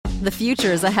The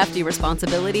future is a hefty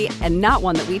responsibility and not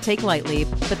one that we take lightly,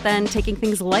 but then taking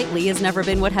things lightly has never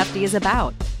been what Hefty is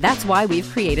about. That's why we've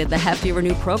created the Hefty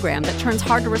Renew program that turns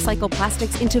hard-to-recycle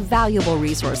plastics into valuable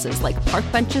resources like park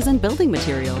benches and building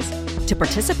materials. To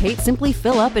participate, simply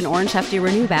fill up an orange Hefty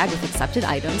Renew bag with accepted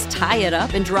items, tie it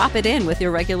up, and drop it in with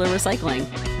your regular recycling.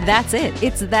 That's it.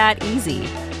 It's that easy.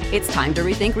 It's time to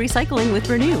rethink recycling with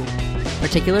Renew.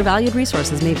 Particular valued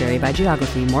resources may vary by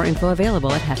geography. More info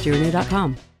available at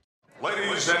heftyrenew.com.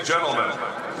 Ladies and gentlemen,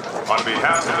 on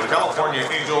behalf of the California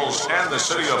Angels and the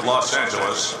City of Los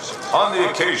Angeles, on the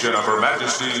occasion of Her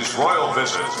Majesty's royal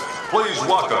visit, please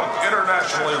welcome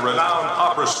internationally renowned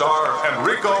opera star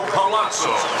Enrico Palazzo.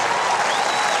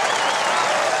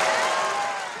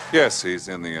 Yes, he's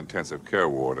in the intensive care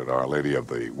ward at Our Lady of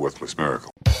the Worthless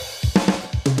Miracle. You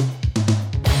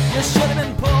should have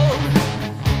been pulled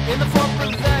in the front,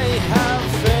 but they have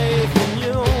faith in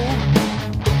you.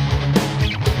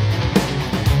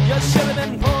 You should have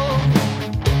been pulled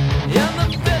in the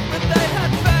pit, but they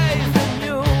had faith in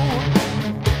you.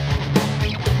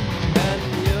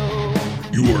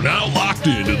 And You are now locked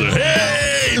into the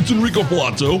Hey, it's Enrico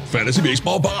Palazzo Fantasy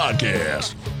Baseball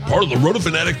Podcast, part of the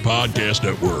RotoFanatic Podcast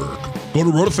Network. Go to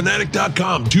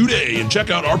rotofanatic.com today and check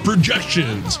out our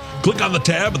projections. Click on the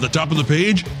tab at the top of the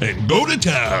page and go to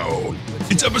town.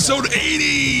 It's episode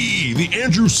 80, the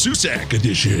Andrew Susak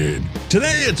edition.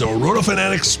 Today it's a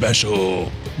RotoFanatic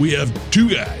special. We have two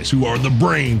guys who are the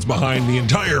brains behind the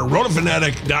entire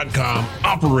rotofanatic.com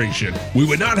operation. We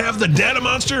would not have the Data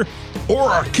Monster or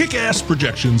our kick-ass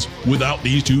projections without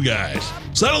these two guys.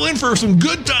 Settle in for some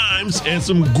good times and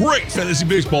some great fantasy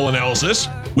baseball analysis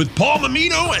with Paul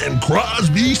Mamino and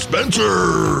Crosby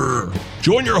Spencer.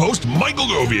 Join your host, Michael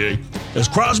Govier, as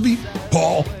Crosby,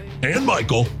 Paul, and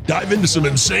Michael dive into some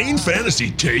insane fantasy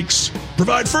takes,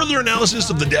 provide further analysis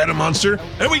of the Data Monster,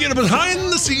 and we get a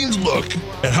behind-the-scenes look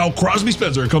at how Crosby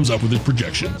Spencer comes up with his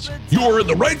projections. You're in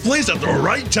the right place at the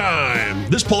right time.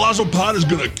 This Palazzo Pod is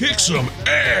going to kick some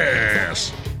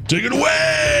ass. Take it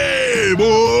away,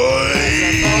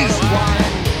 boys!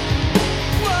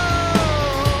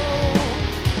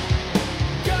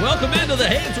 Welcome into the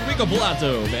Hey, it's Enrico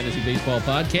Palazzo Fantasy Baseball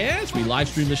Podcast. We live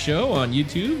stream the show on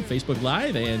YouTube, Facebook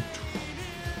Live, and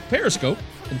Periscope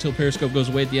until Periscope goes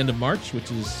away at the end of March,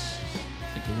 which is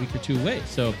like a week or two away.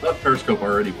 So, I thought Periscope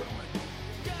already went away.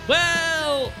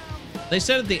 Well, they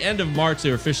said at the end of March they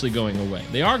were officially going away.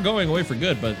 They are going away for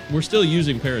good, but we're still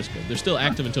using Periscope. They're still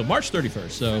active until March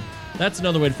 31st, so that's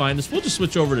another way to find us. We'll just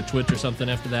switch over to Twitch or something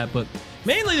after that, but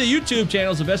mainly the YouTube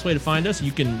channel is the best way to find us.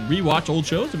 You can rewatch old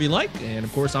shows if you like, and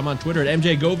of course I'm on Twitter at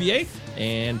MJ Govier,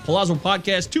 and Palazzo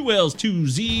Podcast, 2 L's, 2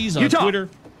 Z's on Twitter.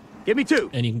 Give me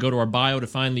 2. And you can go to our bio to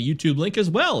find the YouTube link as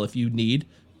well if you need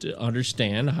to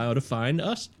understand how to find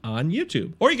us on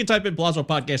YouTube. Or you can type in Palazzo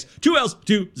Podcast, 2 L's,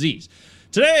 2 Z's.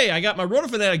 Today, I got my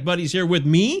RotoFanatic buddies here with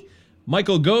me,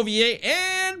 Michael Govier,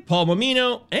 and Paul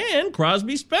Mamino, and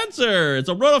Crosby Spencer. It's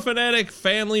a RotoFanatic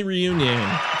family reunion.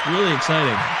 It's really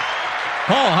exciting.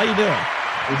 Paul, how you doing?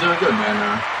 I'm doing good,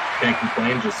 man. Can't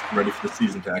complain. Just ready for the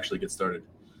season to actually get started.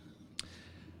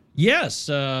 Yes,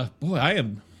 boy,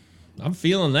 I'm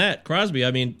feeling that. Crosby,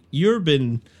 I mean, you've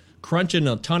been crunching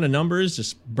a ton of numbers,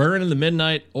 just burning the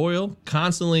midnight oil,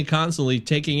 constantly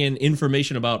taking in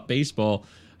information about baseball.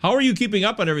 How are you keeping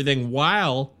up on everything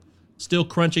while still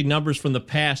crunching numbers from the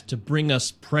past to bring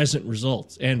us present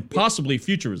results and possibly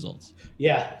future results?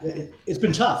 Yeah, it's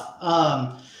been tough.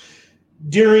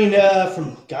 During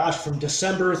from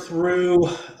December through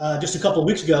just a couple of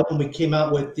weeks ago when we came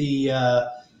out with the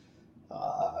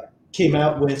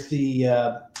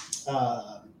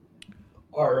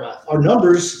our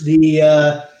numbers,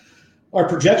 our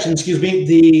projections.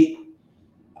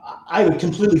 I would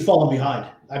completely fallen behind.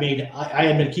 I mean, I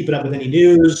hadn't been keeping up with any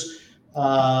news,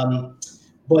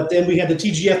 but then we had the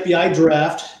TGFBI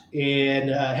draft and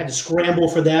had to scramble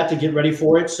for that to get ready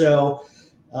for it. So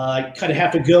I kind of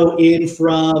have to go in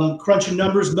from crunching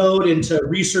numbers mode into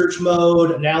research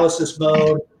mode, analysis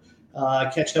mode,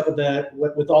 catching up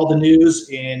with all the news.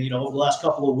 And, over the last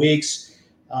couple of weeks,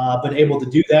 been able to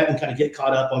do that and kind of get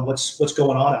caught up on what's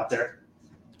going on out there.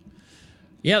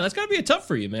 Yeah, that's got to be tough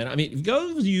for you, man. I mean, for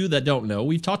those of you that don't know,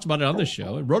 we've talked about it on the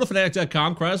show. At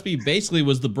rotofanatic.com, Crosby basically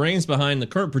was the brains behind the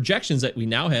current projections that we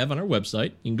now have on our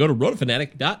website. You can go to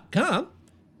rotofanatic.com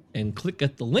and click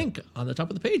at the link on the top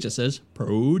of the page that says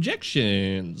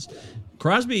projections.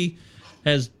 Crosby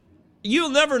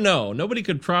you'll never know. Nobody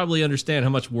could probably understand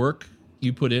how much work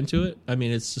you put into it. I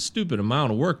mean, it's a stupid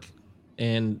amount of work.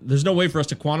 And there's no way for us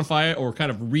to quantify it or kind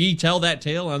of retell that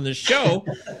tale on this show.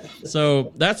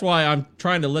 So that's why I'm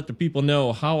trying to let the people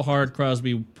know how hard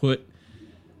Crosby put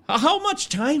how much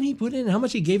time he put in, how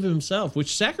much he gave of himself,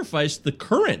 which sacrificed the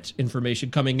current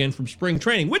information coming in from spring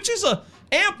training, which is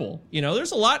ample.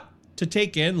 There's a lot to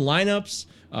take in, lineups,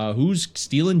 who's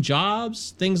stealing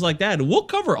jobs, things like that. And we'll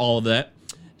cover all of that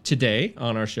today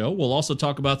on our show. We'll also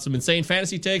talk about some insane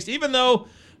fantasy takes, even though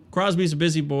Crosby's a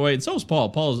busy boy, and so is Paul.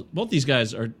 Both these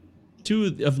guys are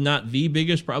two of not the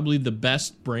biggest, probably the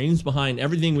best brains behind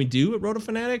everything we do at Roto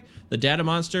Fanatic. The data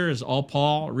monster is all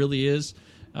Paul, it really is.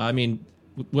 I mean,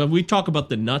 when we talk about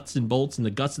the nuts and bolts and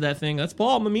the guts of that thing, that's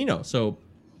Paul Mamino. So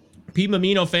P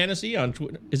Mamino Fantasy on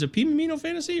Twitter. Is it P Mamino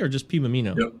Fantasy or just P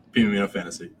Mamino? Yep, P Mamino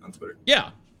Fantasy on Twitter. Yeah,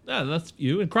 that's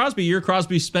you. And Crosby, you're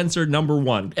Crosby Spencer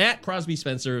 #1 at Crosby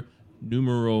Spencer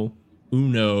numero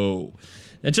uno.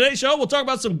 And today's show, we'll talk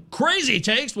about some crazy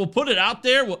takes. We'll put it out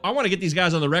there. I want to get these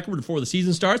guys on the record before the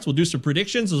season starts. We'll do some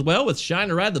predictions as well with Shine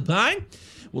to Ride the Pine.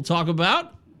 We'll talk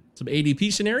about some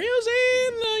ADP scenarios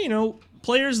and,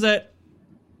 players that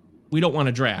we don't want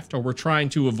to draft or we're trying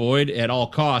to avoid at all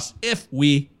costs if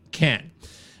we can.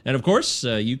 And, of course,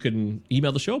 you can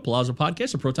email the show,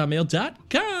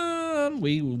 palazzopodcast@protonmail.com.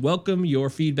 We welcome your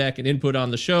feedback and input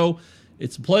on the show.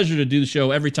 It's a pleasure to do the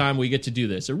show every time we get to do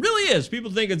this. It really is.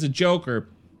 People think it's a joke or,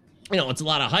 it's a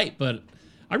lot of hype, but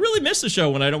I really miss the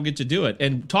show when I don't get to do it.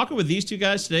 And talking with these two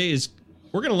guys today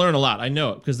we're going to learn a lot. I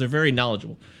know it because they're very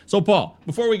knowledgeable. So, Paul,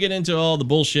 before we get into all the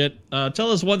bullshit,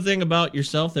 tell us one thing about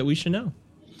yourself that we should know.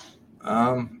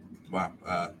 Wow.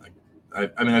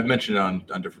 I've mentioned it on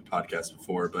different podcasts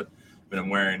before, but I'm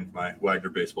wearing my Wagner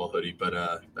baseball hoodie. But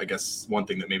I guess one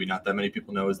thing that maybe not that many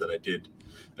people know is that I did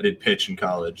pitch in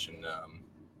college, and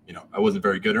I wasn't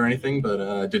very good or anything, but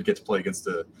I did get to play against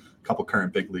a couple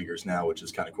current big leaguers now, which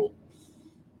is kind of cool.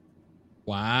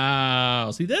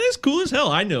 Wow. See, that is cool as hell.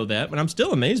 I know that, but I'm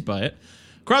still amazed by it.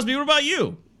 Crosby, what about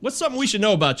you? What's something we should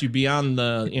know about you beyond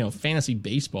the fantasy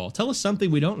baseball? Tell us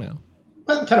something we don't know.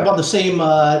 I'm kind of on the same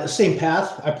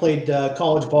path. I played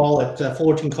college ball at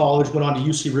Fullerton College, went on to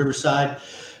UC Riverside.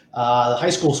 The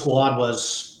high school squad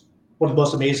was one of the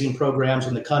most amazing programs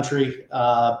in the country,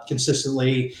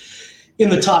 consistently in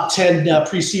the top 10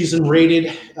 preseason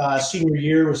rated. Senior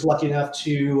year, was lucky enough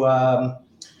to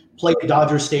play at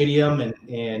Dodger Stadium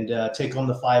and take home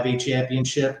the 5A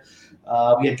championship.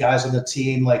 We had guys on the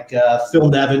team like Phil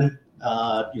Nevin,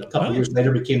 a couple of years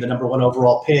later became the #1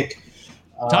 overall pick.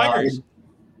 Tigers.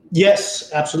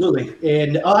 Yes, absolutely.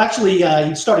 And actually,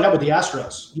 he started out with the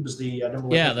Astros. He was the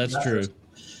 #1. Yeah, that's true.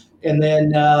 And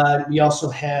then we also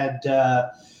had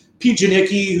Pete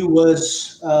Janicki, who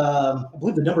was, I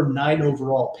believe, the #9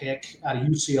 overall pick out of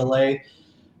UCLA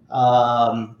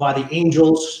by the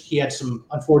Angels. He had some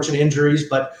unfortunate injuries,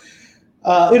 but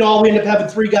we ended up having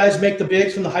 3 guys make the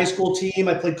bigs from the high school team.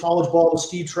 I played college ball with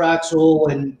Steve Traxel,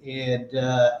 and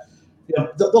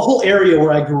the whole area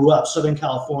where I grew up, Southern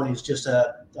California, is just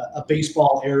a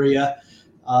baseball area.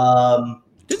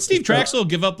 Didn't Steve Traxel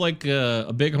give up like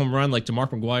a big home run like to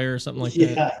Mark McGwire or something like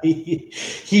that? Yeah,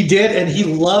 he did, and he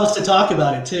loves to talk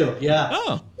about it too. Yeah.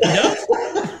 Oh, he does?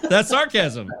 That's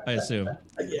sarcasm, I assume.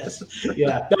 Yes.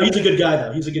 Yeah. No, he's a good guy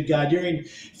though. He's a good guy. During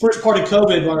first part of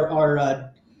COVID,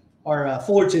 our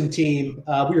Fullerton team,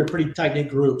 we were a pretty tight knit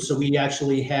group, so we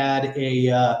actually had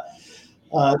a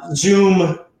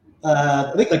Zoom.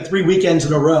 I think like 3 weekends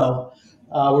in a row,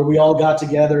 where we all got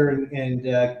together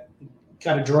and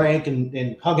kind of drank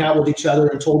and hung out with each other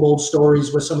and told old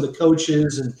stories with some of the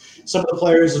coaches and some of the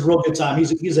players. It was a real good time.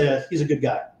 He's a good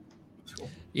guy.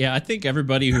 Yeah, I think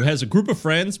everybody who has a group of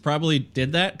friends probably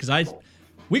did that because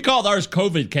we called ours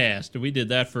COVID Cast, and we did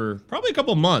that for probably a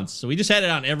couple months. So we just had it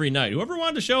on every night. Whoever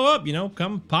wanted to show up,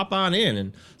 come pop on in.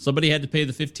 And somebody had to pay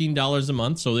the $15 a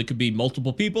month so there could be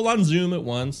multiple people on Zoom at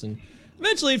once. And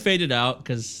eventually it faded out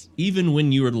because even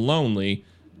when you were lonely,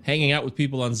 hanging out with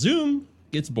people on Zoom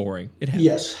gets boring. It happens.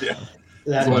 Yes. Yeah.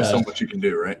 There's only so much you can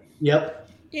do, right? Yep.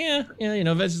 Yeah,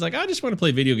 eventually it's like, I just want to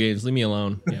play video games. Leave me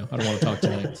alone. I don't want to talk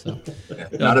tonight. So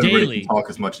not everybody can talk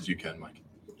as much as you can, Mike.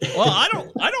 Well, I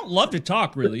don't love to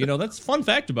talk really. That's a fun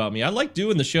fact about me. I like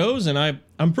doing the shows, and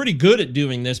I'm pretty good at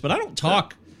doing this, but I don't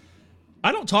talk.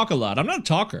 I don't talk a lot. I'm not a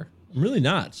talker. I'm really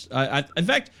not. In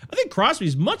fact, I think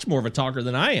Crosby's much more of a talker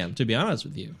than I am, to be honest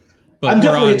with you. But I'm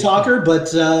definitely a talker,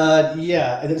 but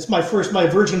it's my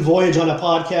virgin voyage on a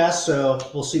podcast, so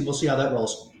we'll see how that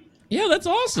rolls. Yeah, that's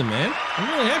awesome, man. I'm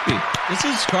really happy. This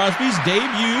is Crosby's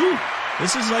debut.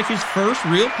 This is like his first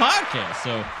real podcast,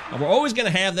 so we're always going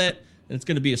to have that, and it's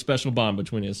going to be a special bond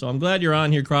between us. So I'm glad you're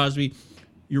on here, Crosby.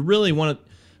 You're really both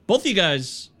of you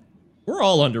guys. We're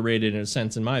all underrated in a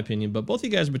sense, in my opinion, but both of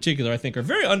you guys in particular, I think, are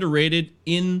very underrated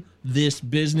in this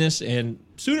business. And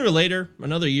sooner or later,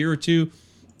 another year or two,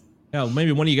 Yeah,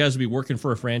 maybe one of you guys will be working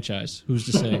for a franchise. Who's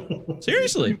to say?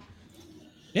 Seriously.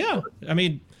 Yeah. I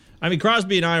mean,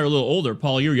 Crosby and I are a little older.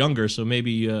 Paul, you're younger, so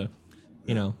maybe,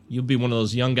 you'll be one of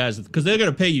those young guys because they're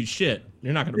going to pay you shit.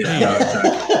 You're not going to pay you.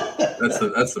 Exactly.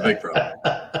 That's the big problem.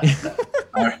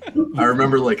 I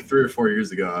remember like 3 or 4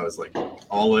 years ago, I was like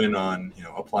all in on,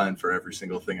 applying for every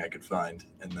single thing I could find.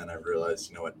 And then I realized,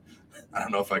 you know what? I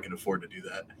don't know if I can afford to do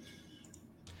that.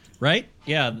 Right?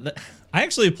 Yeah. I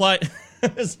actually applied.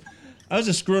 I was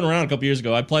just screwing around a couple years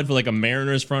ago. I applied for like a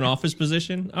Mariners front office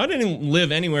position. I didn't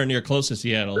live anywhere near close to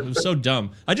Seattle. It was so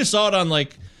dumb. I just saw it on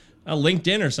like a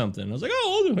LinkedIn or something. I was like,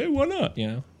 oh, hey, why not?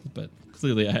 But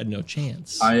clearly I had no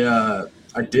chance.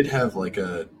 I did have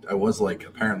I was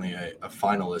apparently a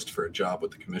finalist for a job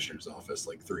with the commissioner's office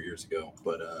like 3 years ago,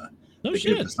 but no they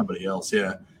shit. gave it to somebody else.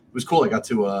 Yeah, it was cool. I got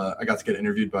to get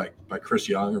interviewed by Chris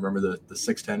Young. Remember the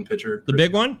 6'10" pitcher? The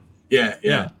big one?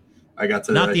 Yeah. I got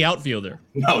to not the outfielder.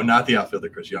 No, not the outfielder,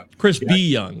 Chris Young. Chris B.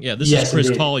 Young. Yeah, this is Chris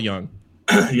indeed. Tall Young.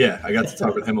 Yeah, I got to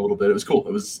talk with him a little bit. It was cool.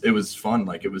 It was fun.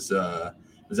 Like it was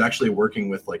actually working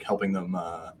with like helping them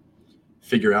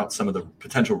figure out some of the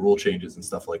potential rule changes and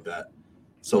stuff like that.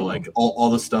 So like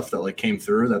all the stuff that like came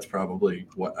through, that's probably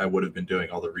what I would have been doing.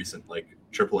 All the recent like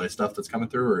AAA stuff that's coming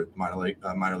through or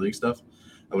minor league stuff,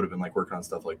 I would have been like working on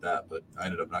stuff like that. But I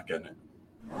ended up not getting it.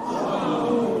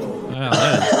 Wow,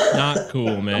 that is not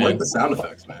cool, man. I like the sound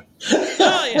effects, man.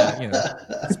 Oh, yeah,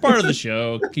 it's part of the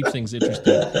show. Keeps things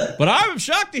interesting. But I'm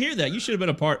shocked to hear that. You should have been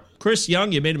a part. Chris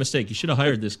Young, you made a mistake. You should have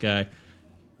hired this guy.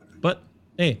 But,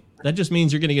 hey, that just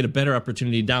means you're going to get a better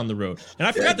opportunity down the road. And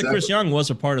I forgot that Chris Young was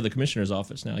a part of the commissioner's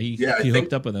office now. He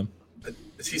hooked up with him.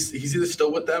 He's either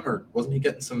still with them or wasn't he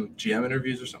getting some GM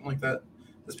interviews or something like that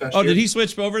this past year? Did he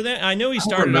switch over there? I know he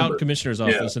started out commissioner's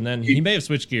office and then he may have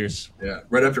switched gears. Yeah,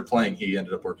 right after playing, he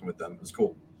ended up working with them. It was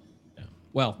cool. Yeah.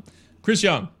 Well, Chris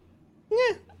Young,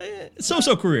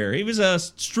 so-so career. He was a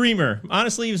streamer.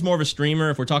 Honestly, he was more of a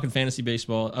streamer if we're talking fantasy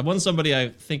baseball. I wasn't somebody I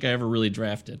think I ever really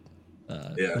drafted.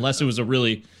 Unless it was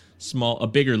a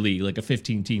bigger league, like a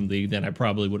 15-team league, then I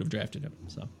probably would have drafted him.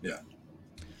 So yeah.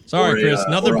 Sorry, Chris.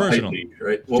 Nothing personal. League,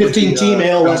 right? 15-team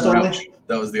AL West only.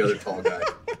 That was the other tall guy.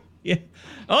 Yeah.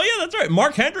 Oh yeah, that's right.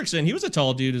 Mark Hendrickson. He was a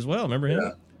tall dude as well. Remember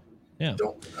him? Yeah.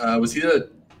 Was he the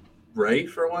Ray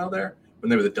for a while there when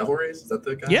they were the Devil Rays? Is that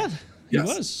the guy? Yeah. He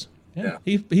was. Yeah.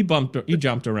 He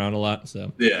jumped around a lot.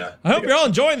 So yeah. I hope you're all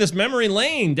enjoying this memory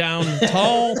lane down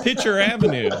Tall Pitcher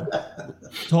Avenue,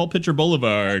 Tall Pitcher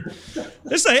Boulevard.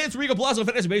 This is the Hey It's Rico Palazzo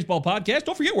Fantasy Baseball Podcast.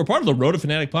 Don't forget we're part of the Roto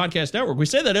Fanatic Podcast Network. We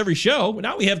say that every show.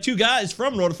 Now we have 2 guys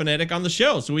from Roto Fanatic on the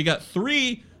show. So we got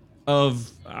 3 of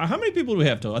how many people do we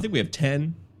have total? I think we have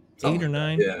 10. 8 or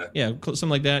 9, something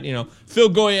like that. Phil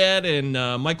Goyette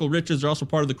and Michael Richards are also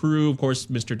part of the crew. Of course,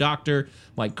 Mr. Doctor,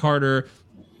 Mike Carter,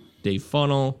 Dave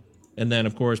Funnel, and then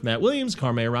of course Matt Williams,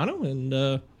 Carme Arano,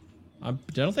 and I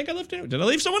don't think I left anyone. Did I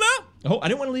leave someone out? Oh, I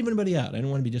didn't want to leave anybody out. I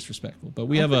didn't want to be disrespectful, but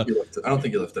we have I don't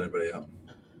think you left anybody out.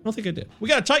 I don't think I did. We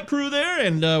got a tight crew there,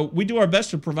 and we do our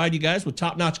best to provide you guys with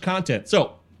top-notch content.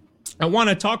 So I want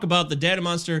to talk about the Data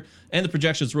Monster and the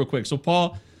projections real quick. So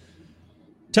Paul,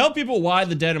 tell people why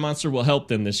the Data Monster will help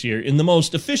them this year in the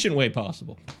most efficient way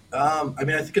possible. I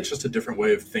think it's just a different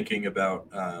way of thinking about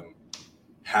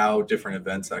how different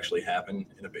events actually happen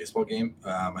in a baseball game.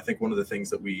 I think one of the things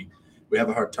that we have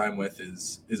a hard time with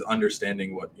is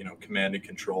understanding what command and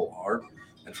control are.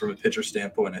 And from a pitcher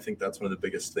standpoint, I think that's one of the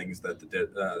biggest things that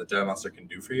the Data Monster can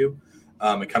do for you.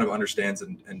 It kind of understands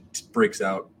and breaks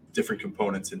out different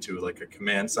components into like a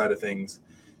command side of things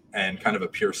and kind of a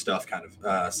pure stuff kind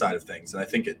of side of things. And I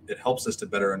think it helps us to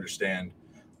better understand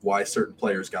why certain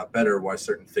players got better, why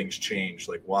certain things changed,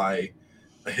 like why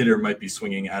a hitter might be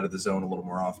swinging out of the zone a little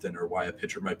more often, or why a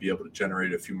pitcher might be able to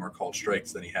generate a few more called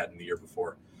strikes than he had in the year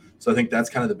before. So I think that's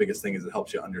kind of the biggest thing, is it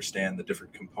helps you understand the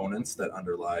different components that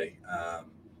underlie,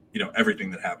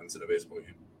 everything that happens in a baseball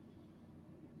game.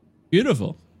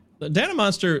 Beautiful. The Data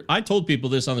Monster, I told people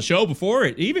this on the show before.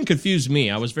 It even confused me.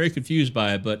 I was very confused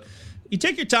by it, but you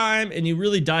take your time and you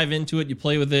really dive into it, you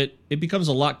play with it, it becomes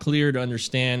a lot clearer to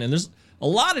understand. And there's a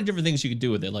lot of different things you can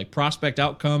do with it, like prospect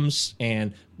outcomes.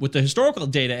 And with the historical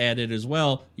data added as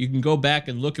well, you can go back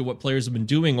and look at what players have been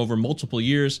doing over multiple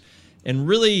years. And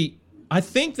really, I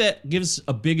think that gives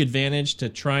a big advantage to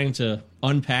trying to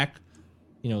unpack,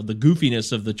 the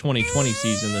goofiness of the 2020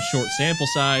 season, the short sample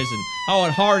size, and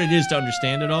how hard it is to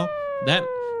understand it all.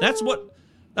 That's what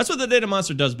the Data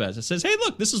Monster does best. It says, hey,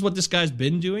 look, this is what this guy's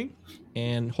been doing,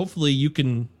 and hopefully you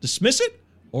can dismiss it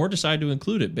or decide to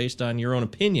include it based on your own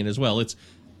opinion as well. It's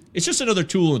just another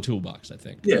tool in the toolbox, I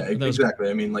think. Yeah, exactly.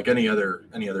 I mean, like any other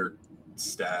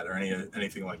stat or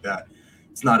anything like that,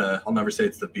 it's not I'll never say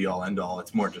it's the be all end all.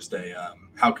 It's more just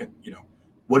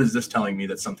what is this telling me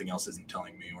that something else isn't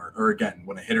telling me? Or again,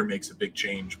 when a hitter makes a big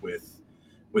change with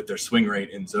their swing rate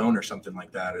in zone or something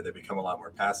like that, or they become a lot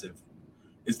more passive,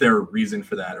 is there a reason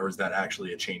for that? Or is that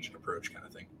actually a change in approach kind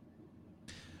of thing?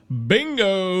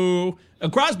 Bingo.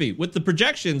 Crosby, with the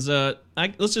projections,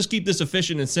 let's just keep this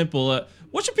efficient and simple.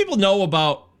 What should people know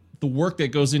about the work that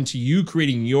goes into you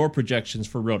creating your projections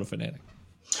for RotoFanatic?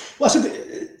 Well,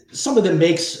 something that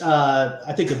makes,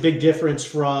 I think, a big difference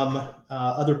from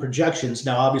other projections.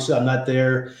 Now, obviously, I'm not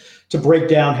there to break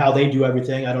down how they do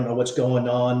everything. I don't know what's going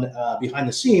on behind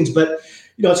the scenes, but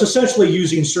it's essentially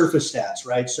using surface stats,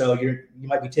 right? So you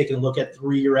might be taking a look at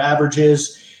 3-year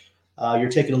averages.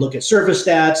 You're taking a look at surface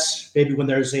stats. Maybe when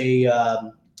there's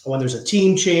a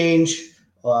team change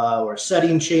or a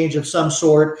setting change of some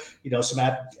sort, some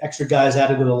extra guys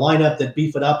added to the lineup that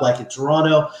beef it up, like in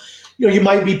Toronto. You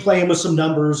might be playing with some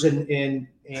numbers and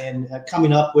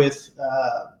coming up with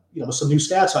some new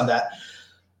stats on that.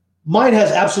 Mine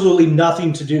has absolutely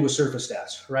nothing to do with surface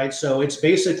stats, right? So it's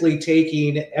basically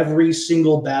taking every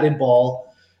single batted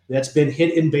ball that's been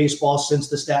hit in baseball since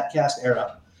the StatCast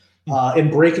era and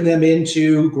breaking them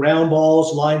into ground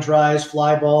balls, line drives,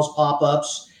 fly balls,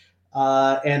 pop-ups,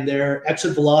 and their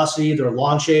exit velocity, their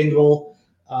launch angle.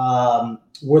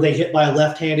 Were they hit by a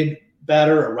left-handed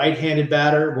batter, a right-handed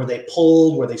batter? Were they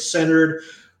pulled? Were they centered?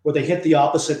 Were they hit the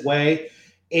opposite way?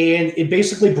 And it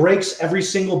basically breaks every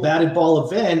single batted ball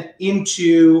event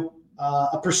into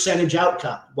a percentage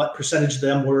outcome. What percentage of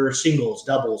them were singles,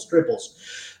 doubles, triples?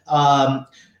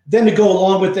 Then to go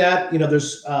along with that,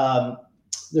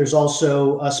 there's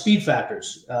also speed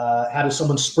factors. How does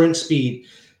someone's sprint speed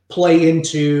play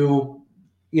into,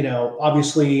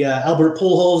 obviously Albert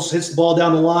Pujols hits the ball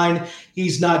down the line.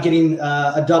 He's not getting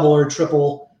a double or a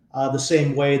triple the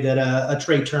same way that a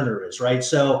Trey Turner is, right?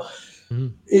 So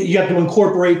you have to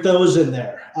incorporate those in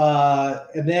there.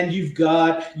 And then you've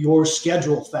got your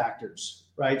schedule factors,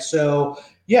 right? So,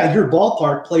 yeah, your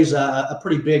ballpark plays a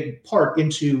pretty big part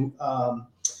into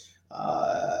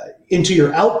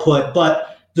your output,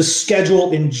 but the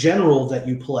schedule in general that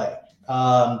you play,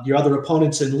 your other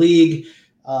opponents in league,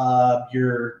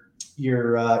 your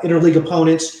interleague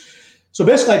opponents. So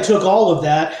basically I took all of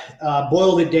that,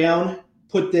 boiled it down,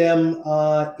 put them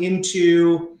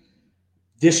into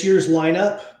this year's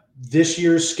lineup, this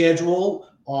year's schedule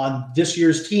on this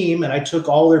year's team, and I took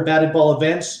all their batted ball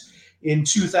events in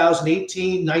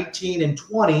 2018, 19, and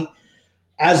 20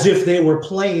 as if they were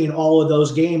playing all of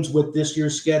those games with this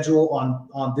year's schedule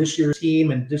on this year's team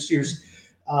and this year's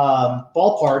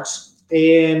ballparks,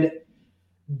 and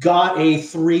got a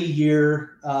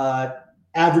 3-year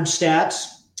average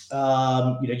stats.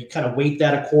 You kind of weight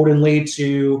that accordingly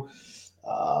to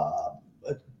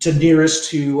nearest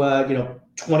to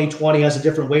 2020 has a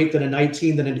different weight than a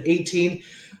 19 than an 18.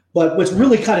 But what's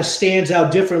really kind of stands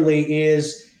out differently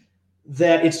is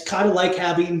that it's kind of like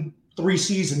having 3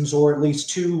 seasons, or at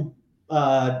least 2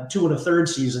 and a third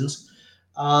seasons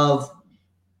of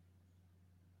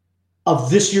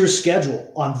this year's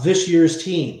schedule on this year's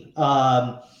team,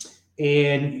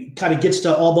 and kind of gets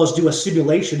to almost do a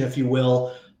simulation, if you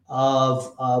will,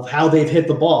 of how they've hit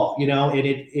the ball, and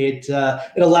it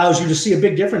allows you to see a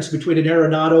big difference between an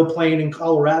Arenado playing in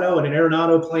Colorado and an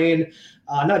Arenado playing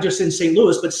not just in St.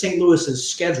 Louis, but St. Louis's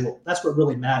schedule. That's what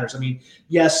really matters. I mean,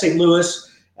 yes, St. Louis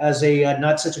as a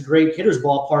not such a great hitter's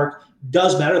ballpark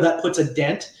does matter. That puts a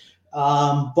dent.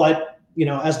 But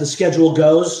as the schedule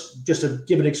goes, just to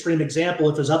give an extreme example,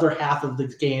 if his other half of the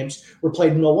games were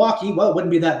played in Milwaukee, well, it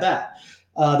wouldn't be that bad.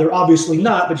 They're obviously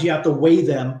not, but you have to weigh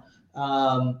them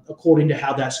according to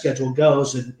how that schedule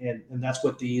goes, and that's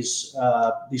what these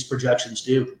projections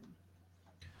do.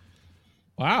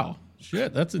 Wow,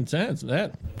 shit, that's intense.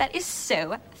 That is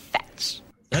so fetch.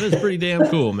 That is pretty damn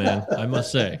cool, man. I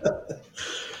must say.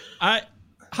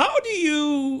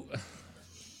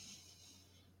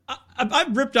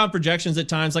 I've ripped on projections at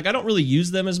times. Like, I don't really use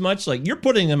them as much. Like, you're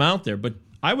putting them out there, but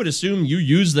I would assume you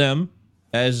use them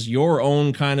as your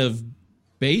own kind of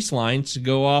baseline to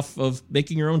go off of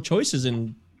making your own choices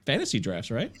in fantasy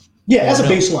drafts, right? Yeah, as a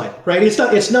baseline, right? It's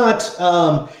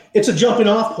a jumping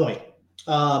off point.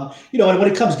 And when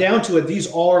it comes down to it,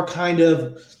 these are kind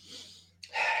of,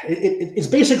 it's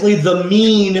basically the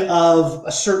mean of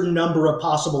a certain number of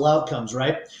possible outcomes,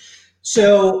 right?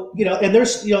 So, and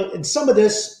there's, and some of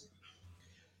this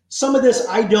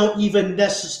I don't even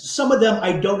some of them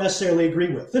I don't necessarily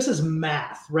agree with. This is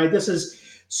math, right?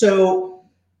 So,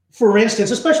 for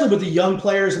instance, especially with the young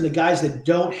players and the guys that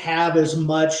don't have as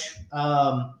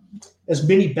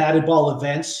many batted ball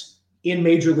events in the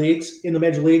major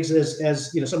leagues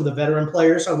as some of the veteran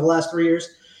players over the last 3 years.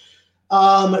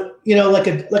 Like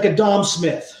a Dom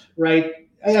Smith, right?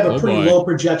 I have a pretty low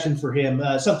projection for him.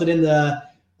 Something in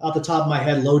off the top of my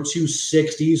head, low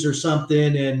 260s or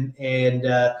something, and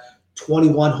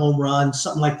 21 home runs,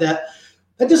 something like that.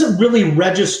 That doesn't really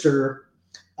register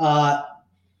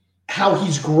how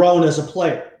he's grown as a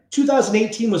player.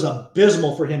 2018 was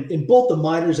abysmal for him in both the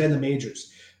minors and the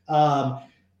majors.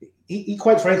 He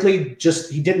quite frankly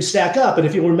he didn't stack up. And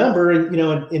if you remember, in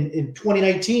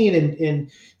 2019 and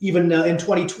even in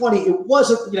 2020, it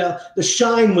wasn't, the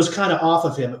shine was kind of off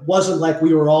of him. It wasn't like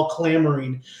we were all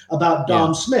clamoring about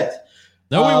Dom Smith.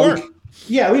 No, we weren't.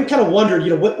 We kind of wondered,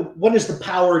 when is the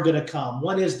power going to come?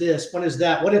 When is this? When is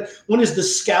that? When is the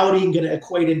scouting going to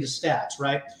equate into stats,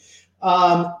 right?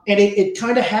 And it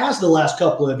kind of has the last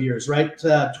couple of years, right?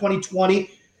 2020,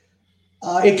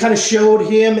 it kind of showed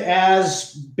him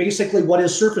as basically what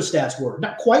his surface stats were.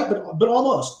 Not quite, but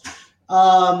almost.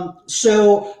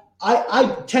 So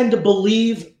I tend to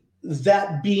believe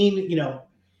that being,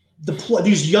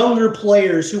 these younger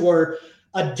players who are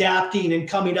adapting and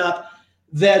coming up,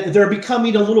 that they're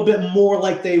becoming a little bit more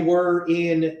like they were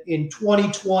in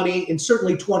 2020 and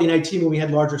certainly 2019 when we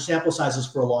had larger sample sizes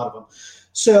for a lot of them.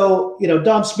 So,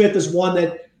 Dom Smith is one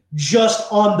that just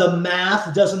on the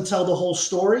math doesn't tell the whole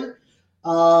story.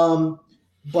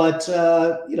 But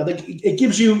it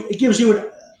gives you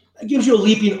a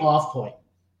leaping off point.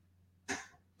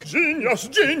 Genius.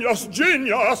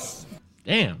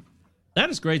 Damn. That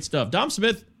is great stuff. Dom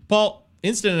Smith, Paul,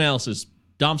 instant analysis.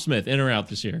 Dom Smith, in or out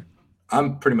this year?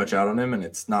 I'm pretty much out on him, and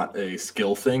it's not a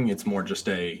skill thing. It's more just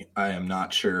I am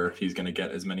not sure if he's going to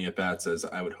get as many at-bats as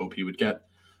I would hope he would get.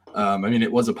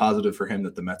 It was a positive for him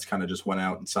that the Mets kind of just went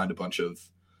out and signed a bunch of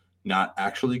not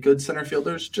actually good center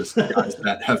fielders, just guys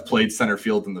that have played center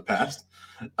field in the past.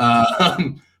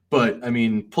 But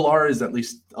Pilar is at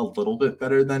least a little bit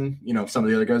better than, some of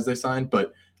the other guys they signed.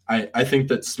 But I think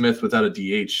that Smith without a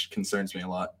DH concerns me a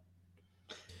lot.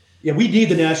 Yeah, we need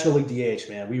the National League DH,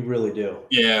 man. We really do.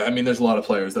 Yeah, there's a lot of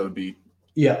players that would be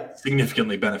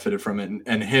significantly benefited from it.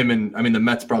 And him the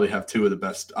Mets probably have two of the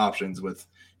best options with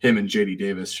him and JD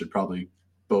Davis should probably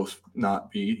both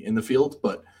not be in the field,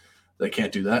 but they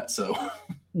can't do that. So,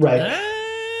 right.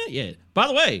 Yeah. By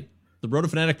the way, the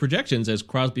RotoFanatic projections, as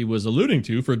Crosby was alluding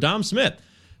to, for Dom Smith,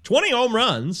 20 home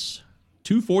runs,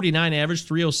 249 average,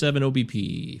 307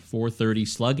 OBP, 430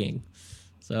 slugging.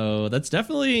 So that's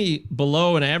definitely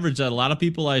below an average that a lot of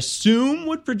people, I assume,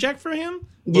 would project for him.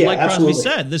 But like Crosby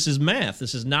said, this is math.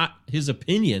 This is not his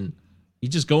opinion. He's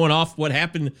just going off what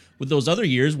happened with those other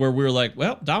years where we were like,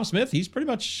 well, Dom Smith, he's pretty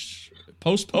much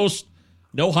post,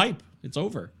 no hype. It's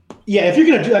over. Yeah, if you're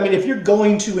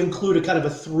going to include a kind of a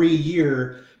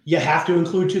 3-year, you have to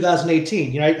include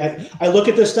 2018. I look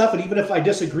at this stuff, and even if I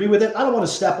disagree with it, I don't want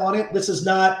to step on it. This is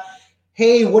not,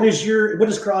 hey, what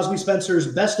is Crosby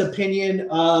Spencer's best opinion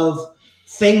of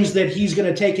things that he's going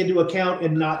to take into account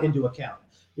and not into account?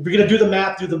 If you're going to do the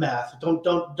math, do the math. Don't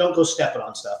go stepping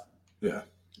on stuff. Yeah.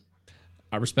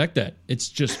 I respect that. It's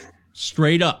just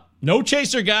straight up. No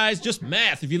chaser, guys. Just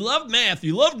math. If you love math,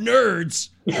 you love nerds,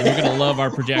 then you're going to love our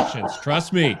projections.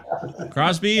 Trust me.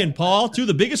 Crosby and Paul, two of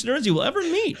the biggest nerds you will ever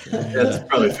meet. That's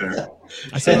probably fair.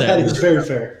 I said that. That is very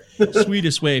fair.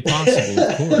 Sweetest way possible,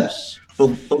 of course.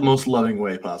 The most loving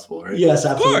way possible, right? Yes,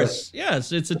 absolutely. Of course.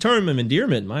 Yes, it's a term of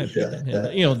endearment, in my opinion.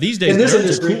 Yeah. These days, in this nerds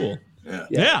industry, are cool.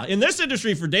 Yeah. In this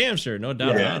industry, for damn sure. No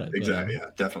doubt about it. Exactly. Yeah,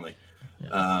 definitely.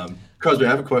 Crosby, I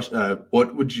have a question.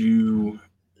 What would you –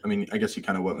 I guess you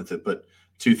kind of went with it, but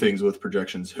two things with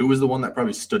projections. Who was the one that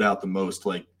probably stood out the most,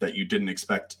 like that you didn't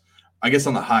expect, I guess,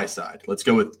 on the high side? Let's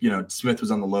go with, Smith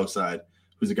was on the low side.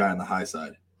 Who's the guy on the high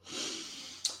side?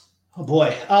 Oh,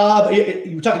 boy.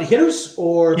 You talking to hitters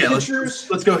or pitchers?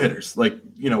 Let's go hitters. Like,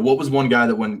 what was one guy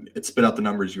that when it spit out the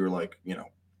numbers, you were like,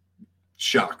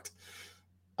 shocked?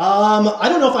 I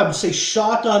don't know if I would say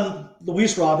shocked on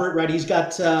Luis Robert, right? He's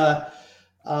got a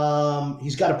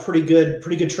pretty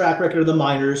good track record of the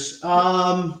minors.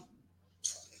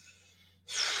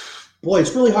 Boy,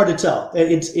 it's really hard to tell.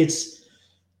 It's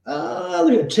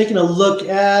taking a look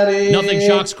at it. Nothing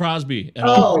shocks Crosby at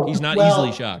all. He's not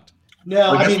easily shocked.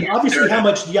 No, obviously how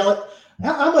much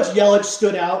Yelich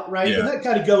stood out, right? Yeah. And that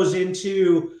kind of goes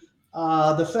into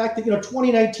the fact that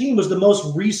 2019 was the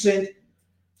most recent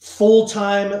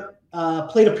full-time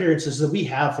plate appearances that we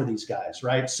have for these guys,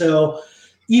 right? So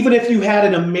even if you had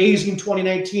an amazing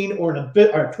 2019 or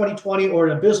 2020 or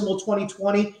an abysmal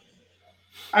 2020,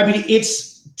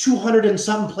 it's 200 and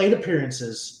something plate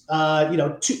appearances.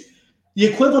 The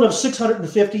equivalent of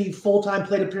 650 full-time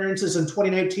plate appearances in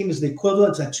 2019 is the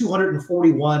equivalent to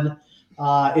 241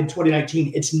 in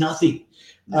 2019. It's nothing.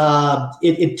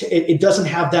 It doesn't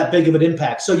have that big of an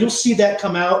impact. So you'll see that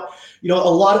come out. A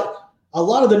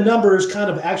lot of the numbers kind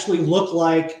of actually look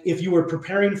like if you were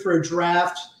preparing for a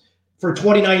draft for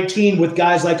 2019 with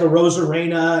guys like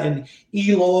Arozarena and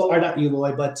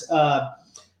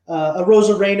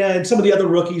Arozarena and some of the other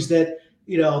rookies that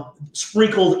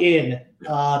sprinkled in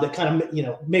that kind of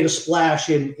made a splash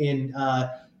in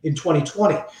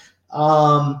 2020.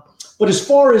 But as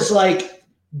far as like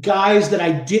guys that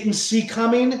I didn't see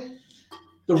coming,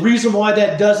 the reason why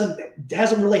that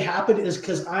hasn't really happened is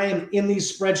because I am in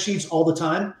these spreadsheets all the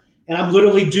time, and I'm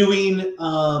literally doing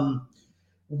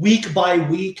week by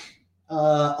week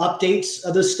updates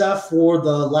of this stuff for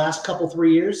the last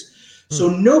 3 years. So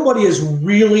nobody is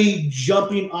really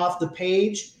jumping off the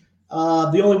page.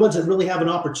 The only ones that really have an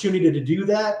opportunity to do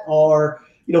that are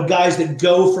guys that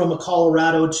go from a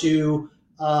Colorado to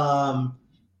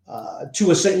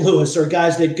a St. Louis, or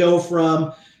guys that go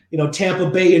from Tampa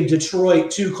Bay and Detroit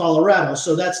to Colorado.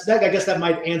 So that. I guess that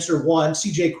might answer one.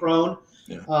 CJ Cron,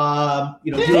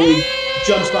 really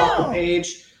jumps off the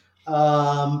page.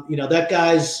 That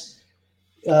guy's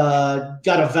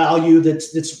got a value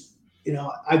that's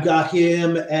I've got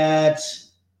him at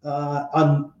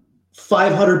on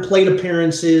 500 plate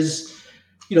appearances,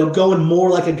 going more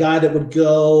like a guy that would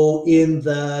go in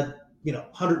the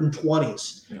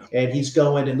 120s, and he's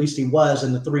going, at least he was,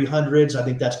 in the 300s. I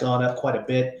think that's gone up quite a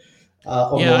bit.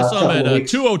 I saw him at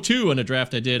 202 in a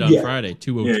draft I did on Friday.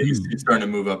 202. Yeah, he's starting to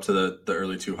move up to the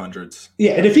early 200s.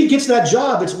 Yeah, and if he gets that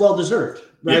job, it's well deserved,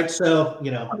 right? Yeah. So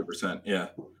 100%.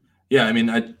 Yeah. I mean,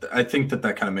 I think that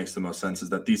kind of makes the most sense, is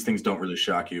that these things don't really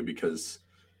shock you because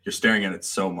you're staring at it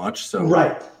so much. So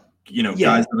right.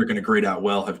 Guys that are going to grade out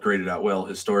well have graded out well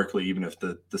historically, even if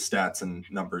the stats and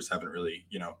numbers haven't really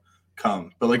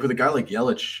come. But like with a guy like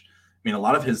Yelich, I mean, a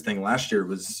lot of his thing last year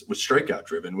was strikeout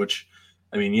driven, which,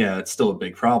 I mean, yeah, it's still a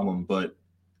big problem, but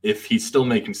if he's still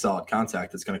making solid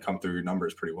contact, it's going to come through your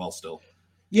numbers pretty well still.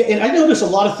 Yeah, and I notice a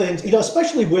lot of things,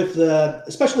 especially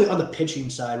especially on the pitching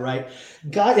side, right?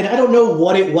 And I don't know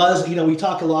what it was. We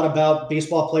talk a lot about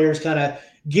baseball players kind of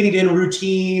getting in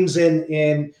routines and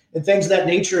things of that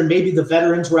nature, and maybe the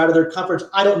veterans were out of their comforts.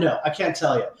 I don't know. I can't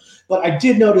tell you. But I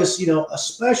did notice,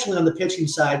 especially on the pitching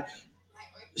side,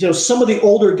 some of the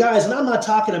older guys, and I'm not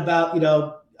talking about,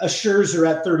 a Scherzer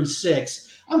at 36.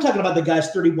 I'm talking about the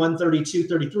guys 31, 32,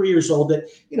 33 years old that,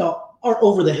 aren't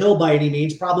over the hill by any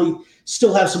means, probably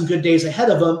still have some good days ahead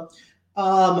of them,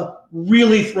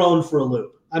 really thrown for a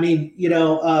loop. I mean,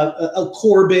 a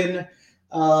Corbin,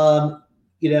 a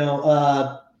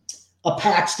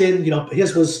Paxton,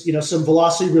 his was, some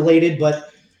velocity related, but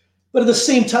at the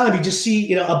same time, you just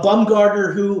see, a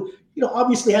Bumgarner who,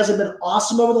 obviously hasn't been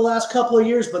awesome over the last couple of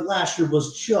years, but last year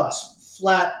was just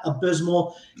flat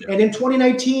abysmal. Yeah. And in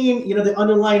 2019, the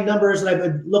underlying numbers that I've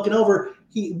been looking over,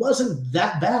 he wasn't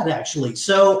that bad actually.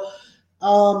 So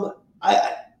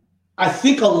I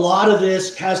think a lot of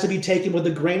this has to be taken with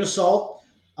a grain of salt.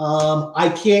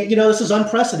 I can't, this is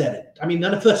unprecedented. I mean,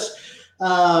 none of us,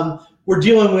 we're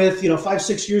dealing with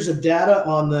 5-6 years of data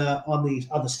on the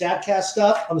StatCast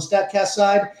stuff, on the StatCast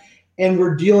side, and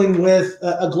we're dealing with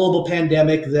a global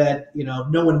pandemic that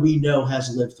no one we know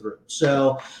has lived through.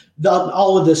 So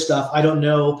all of this stuff, I don't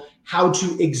know how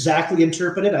to exactly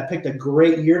interpret it. I picked a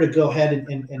great year to go ahead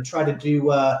and try to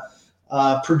do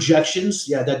projections.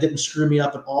 Yeah, that didn't screw me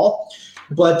up at all.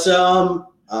 But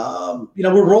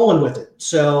we're rolling with it.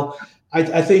 So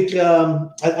I think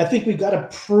we've got a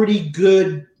pretty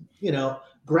good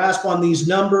grasp on these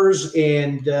numbers,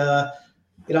 and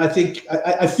I think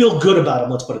I feel good about them.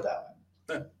 Let's put it that way.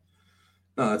 Yeah.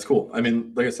 No, that's cool. I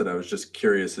mean, like I said, I was just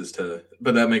curious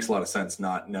but that makes a lot of sense.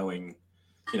 Not knowing,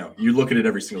 you look at it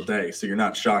every single day, so you're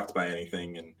not shocked by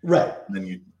anything, and right. And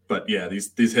then but yeah,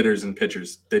 these hitters and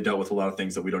pitchers, they dealt with a lot of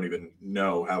things that we don't even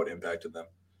know how it impacted them.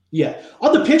 Yeah,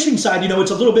 on the pitching side,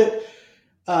 it's a little bit,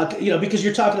 because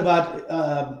you're talking about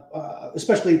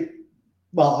especially.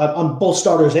 Well, on both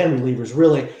starters and relievers,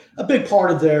 really, a big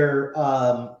part of their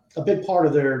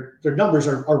numbers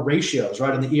are ratios,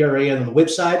 right, on the ERA and on the WHIP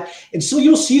side, and so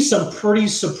you'll see some pretty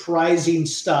surprising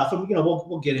stuff, and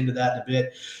we'll get into that in a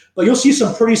bit, but you'll see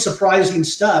some pretty surprising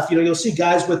stuff. You'll see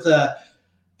guys with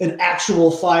an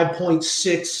actual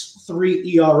 5.63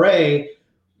 ERA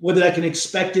with like an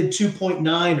expected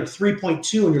 2.9 or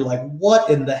 3.2, and you're like, what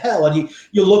in the hell? And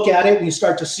you look at it and you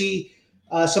start to see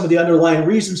some of the underlying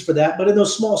reasons for that. But in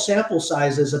those small sample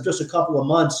sizes of just a couple of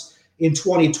months in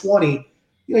 2020,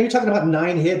 you're talking about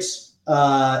 9 hits,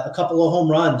 a couple of home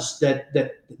runs that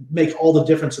make all the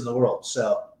difference in the world.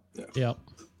 So, yeah.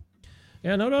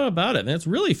 Yeah, no doubt about it. That's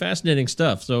really fascinating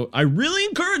stuff. So I really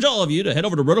encourage all of you to head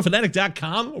over to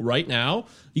rotofanatic.com right now.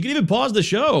 You can even pause the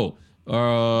show,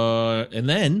 and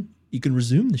then you can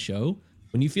resume the show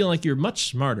when you feel like you're much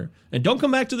smarter. And don't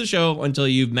come back to the show until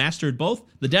you've mastered both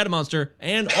the Data Monster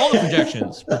and all the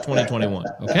projections for 2021.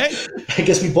 Okay? I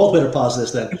guess we both better pause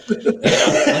this then.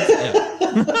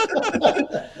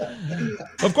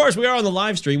 Of course, we are on the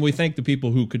live stream. We thank the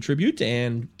people who contribute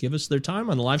and give us their time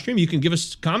on the live stream. You can give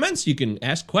us comments, you can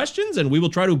ask questions, and we will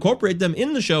try to incorporate them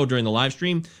in the show during the live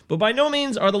stream. But by no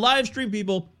means are the live stream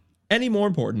people any more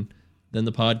important than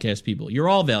the podcast people. You're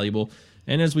all valuable.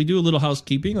 And as we do a little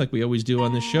housekeeping, like we always do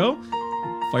on this show,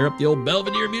 fire up the old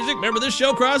Belvedere music. Remember this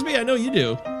show, Crosby? I know you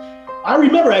do. I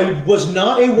remember. I was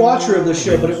not a watcher of the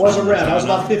show, but it was around. I was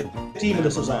about 15 when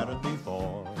this was on.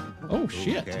 Oh,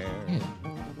 shit. Man.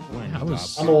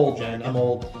 I'm old, man. I'm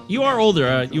old. You are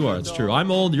older. You are. It's true. I'm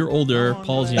old. You're older.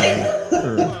 Paul's younger.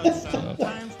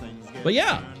 But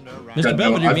yeah, Mr.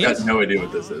 Belvedere I've got no idea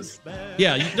what this is.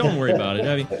 Yeah, don't worry about it.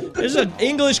 I mean, there's an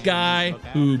English guy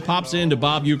who pops into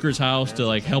Bob Euchre's house to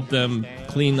like help them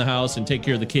clean the house and take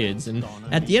care of the kids. And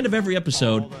at the end of every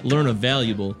episode, learn a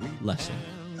valuable lesson.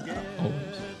 Always.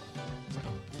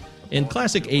 In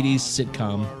classic 80s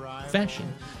sitcom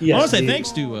fashion. Yes, I want to say Dave.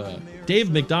 thanks to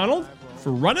Dave McDonald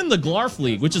for running the Glarf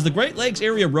League, which is the Great Lakes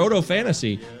Area Roto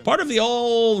Fantasy, part of the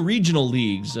all regional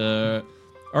leagues.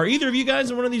 Are either of you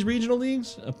guys in one of these regional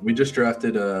leagues? We just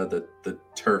drafted the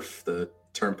Turf, the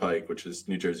Turnpike, which is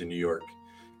New Jersey, New York.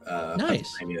 Nice.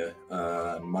 Pennsylvania,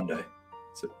 on Monday.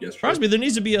 So yesterday. Crosby, there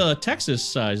needs to be a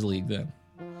Texas-sized league then.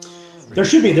 There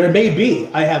should be. There may be.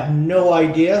 I have no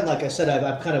idea. Like I said,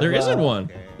 I've kind of. There isn't one.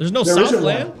 There's no there isn't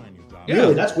Southland. one.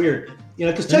 Really, that's weird. You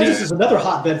know, because Texas is another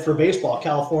hotbed for baseball.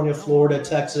 California, Florida,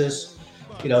 Texas,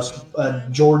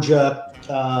 Georgia,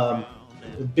 a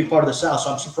big part of the South.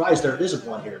 So I'm surprised there isn't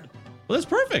one here. Well, that's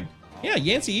perfect. Yeah,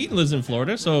 Yancey Eaton lives in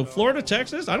Florida. So Florida,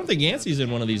 Texas. I don't think Yancey's in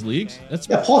one of these leagues. That's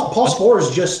Paul Sporer is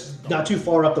just not too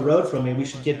far up the road from me. We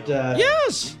should get.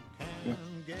 Yes.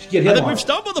 Get I him think on. we've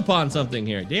stumbled upon something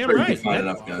here. Damn Sure, you right. can find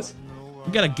enough guys.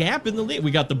 We got a gap in the league.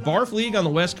 We got the Barf League on the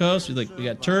West Coast. We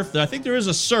got Turf. I think there is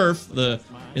a Surf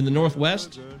in the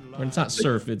Northwest. Or it's not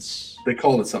Surf. It's They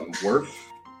called it something. Worth.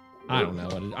 I don't know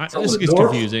what it is. Oh, This the gets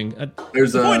North? confusing.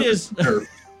 There's the point is, Turf,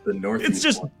 the North. it's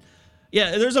just.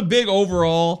 Yeah, there's a big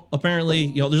overall,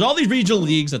 apparently, there's all these regional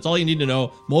leagues. That's all you need to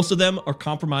know. Most of them are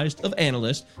compromised of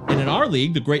analysts. And in our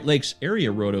league, the Great Lakes Area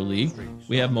Roto League,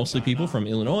 we have mostly people from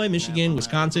Illinois, Michigan,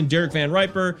 Wisconsin, Derek Van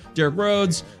Riper, Derek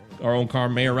Rhodes, our own Carl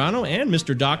Majorano, and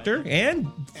Mr. Doctor, and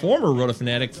former Roto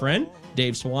Fanatic friend,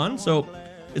 Dave Swan. So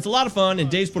it's a lot of fun, and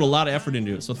Dave's put a lot of effort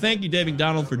into it. So thank you, Dave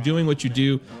McDonald, for doing what you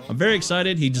do. I'm very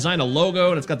excited. He designed a logo,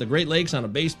 and it's got the Great Lakes on a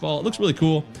baseball. It looks really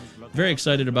cool. Very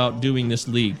excited about doing this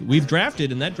league. We've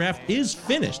drafted, and that draft is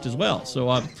finished as well. So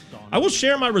I will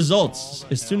share my results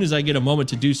as soon as I get a moment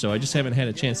to do so. I just haven't had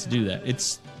a chance to do that.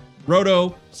 It's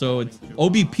Roto, so it's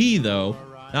OBP, though,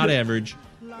 not average,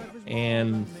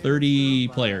 and 30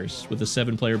 players with a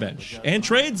 7-player bench. And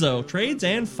trades, though. Trades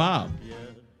and FOB.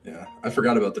 Yeah, I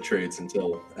forgot about the trades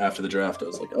until after the draft. I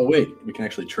was like, oh, wait, we can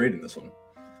actually trade in this one.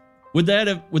 Would that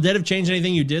have changed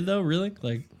anything you did, though, really?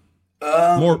 Like,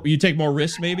 you take more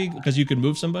risks maybe because you can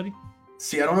move somebody.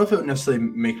 See, I don't know if it would necessarily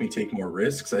make me take more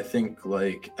risks. I think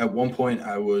like at one point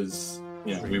I was,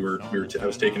 I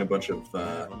was taking a bunch of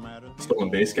stolen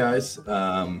base guys,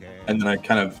 and then I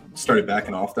kind of started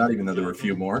backing off that, even though there were a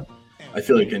few more. I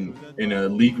feel like in a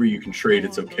league where you can trade,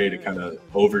 it's okay to kind of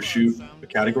overshoot a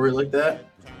category like that,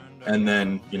 and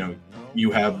then you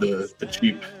have the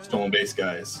cheap stolen base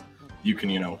guys. You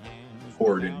can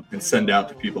hoard and send out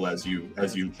to people as you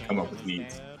come up with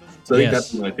needs. So I think that's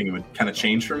the only thing that would kind of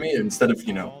change for me. Instead of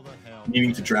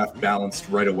needing to draft balanced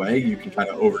right away, you can kind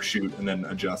of overshoot and then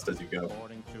adjust as you go.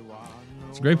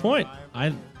 It's a great point.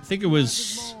 I think it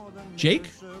was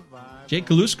Jake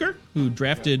Kalusker who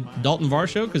drafted Dalton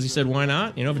Varsho because he said, why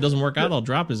not? If it doesn't work out, I'll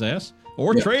drop his ass.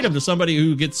 Or trade him to somebody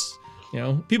who gets,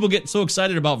 people get so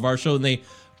excited about Varsho and they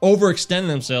overextend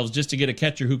themselves just to get a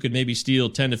catcher who could maybe steal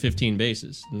 10 to 15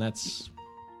 bases. And that's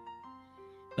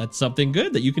something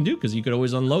good that you can do because you could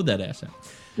always unload that asset.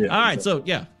 Yeah, all right, so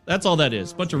that's all that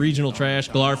is. Bunch of regional trash.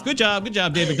 Glarf. Good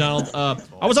job, Dave McDonald.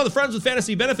 I was on the Friends with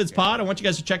Fantasy Benefits pod. I want you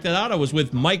guys to check that out. I was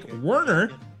with Mike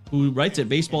Werner, who writes at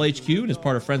Baseball HQ and is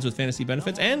part of Friends with Fantasy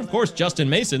Benefits, and of course Justin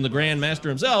Mason, the Grand Master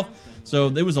himself. So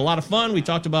it was a lot of fun. We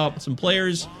talked about some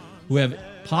players who have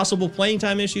possible playing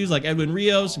time issues like Edwin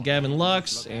Rios, Gavin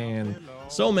Lux, and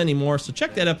so many more. So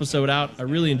check that episode out. I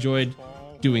really enjoyed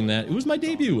doing that. It was my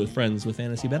debut with Friends with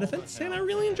Fantasy Benefits, and I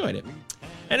really enjoyed it.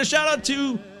 And a shout out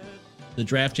to the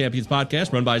Draft Champions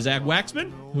podcast run by Zach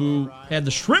Waxman, who had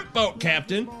the shrimp boat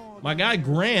captain, my guy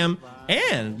Graham,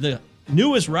 and the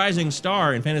newest rising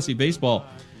star in fantasy baseball.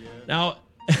 Now,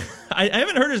 I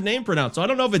haven't heard his name pronounced, so I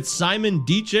don't know if it's Simon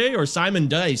Dice or Simon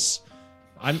Dice.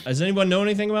 Does anyone know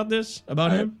anything about this?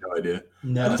 About him? I have no idea.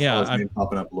 No. Yeah, his name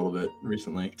popping up a little bit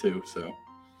recently too. So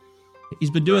he's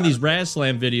been doing these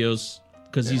RazSlam videos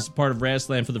because he's part of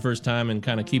RazSlam for the first time and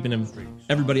kind of keeping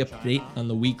everybody up to date on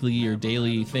the weekly or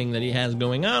daily thing that he has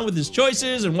going on with his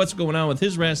choices and what's going on with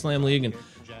his RazSlam league. And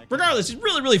regardless, he's a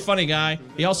really, really funny guy.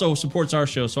 He also supports our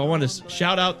show, so I want to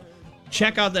shout out,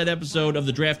 check out that episode of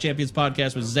the Draft Champions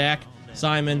podcast with Zach,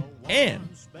 Simon, and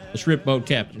the Shrimp Boat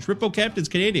Captain. Shrimp Boat Captain's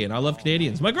Canadian. I love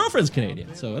Canadians. My girlfriend's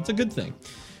Canadian, so that's a good thing.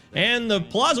 And the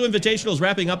Palazzo Invitational is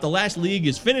wrapping up. The last league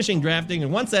is finishing drafting,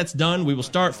 and once that's done, we will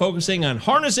start focusing on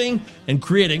harnessing and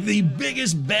creating the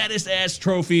biggest, baddest ass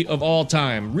trophy of all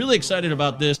time. Really excited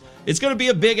about this. It's going to be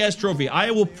a big ass trophy.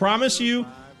 I will promise you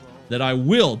that I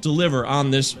will deliver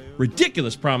on this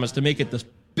ridiculous promise to make it the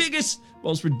biggest,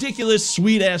 most ridiculous,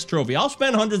 sweet ass trophy. I'll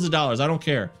spend hundreds of dollars. I don't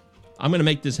care. I'm going to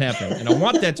make this happen, and I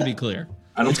want that to be clear.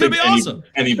 I don't think awesome.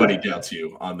 Anybody doubts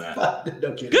you on that.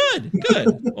 No kidding.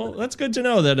 Good. Well, that's good to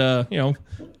know that,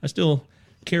 I still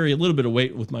carry a little bit of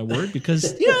weight with my word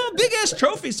because, big ass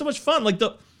trophy is so much fun. Like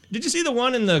did you see the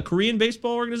one in the Korean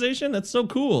baseball organization? That's so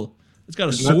cool. It's got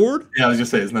a sword. I was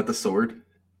just saying, isn't that the sword?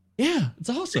 Yeah, it's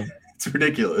awesome. It's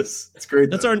ridiculous. It's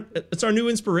great. That's our new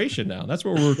inspiration now. That's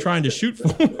what we're trying to shoot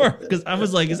for. Because I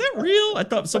was like, is that real? I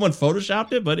thought someone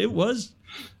photoshopped it, but it was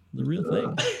the real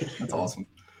thing. That's awesome.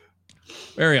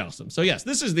 Very awesome. So, yes,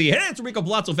 this is the It's Rico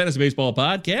Palazzo Fantasy Baseball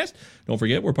Podcast. Don't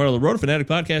forget, we're part of the Roto Fanatic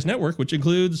Podcast Network, which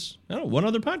includes, one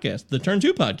other podcast, the Turn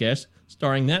 2 podcast,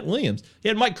 starring Matt Williams. He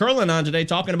had Mike Curlin on today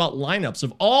talking about lineups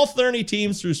of all 30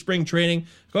 teams through spring training.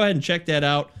 Go ahead and check that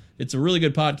out. It's a really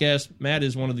good podcast. Matt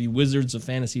is one of the wizards of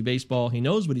fantasy baseball. He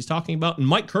knows what he's talking about. And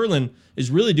Mike Curlin is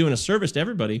really doing a service to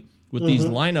everybody with these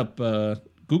lineup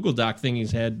Google Doc thing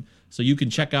he's had. So you can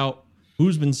check out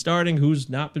who's been starting, who's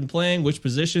not been playing, which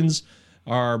positions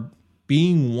are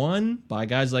being won by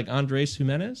guys like Andres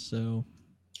Jimenez. So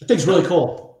I think it's really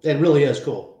cool. It really is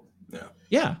cool.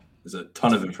 Yeah. There's a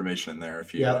ton of information in there.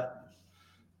 If you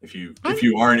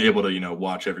aren't able to,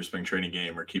 watch every spring training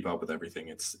game or keep up with everything,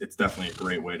 it's definitely a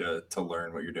great way to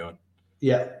learn what you're doing.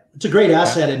 Yeah. It's a great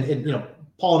asset. And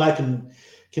Paul and I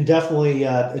can definitely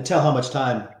tell how much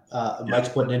time Mike's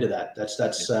putting into that. That's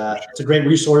it's a great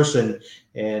resource, and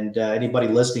anybody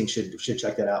listening should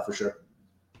check that out for sure.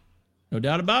 No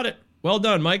doubt about it. Well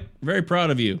done, Mike. Very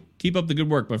proud of you. Keep up the good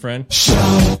work, my friend.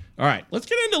 All right, let's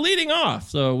get into leading off.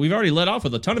 So we've already led off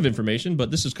with a ton of information, but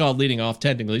this is called leading off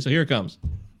technically. So here it comes.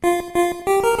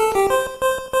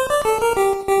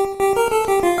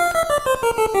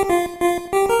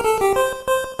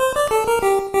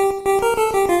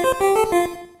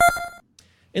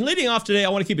 In leading off today, I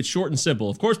want to keep it short and simple.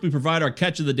 Of course, we provide our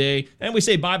catch of the day, and we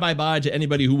say bye to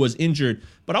anybody who was injured.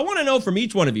 But I want to know from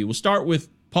each one of you. We'll start with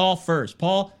Paul first.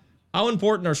 Paul, how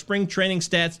important are spring training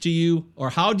stats to you, or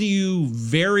how do you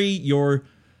vary your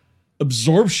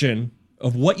absorption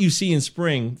of what you see in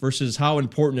spring versus how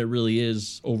important it really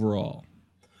is overall?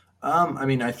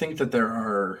 I think that there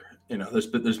are, there's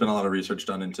been a lot of research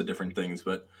done into different things,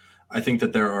 but I think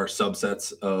that there are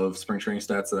subsets of spring training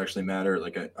stats that actually matter.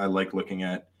 Like I like looking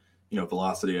at,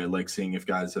 velocity. I like seeing if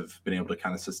guys have been able to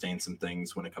kind of sustain some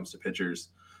things when it comes to pitchers.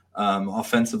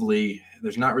 Offensively,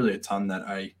 there's not really a ton that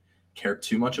I care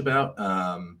too much about.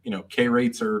 K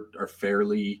rates are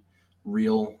fairly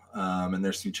real, and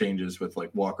there's some changes with like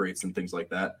walk rates and things like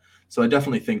that. So I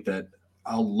definitely think that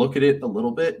I'll look at it a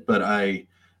little bit, but I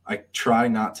try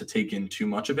not to take in too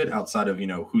much of it outside of,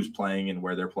 who's playing and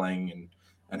where they're playing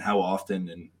and how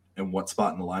often and what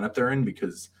spot in the lineup they're in,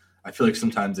 because I feel like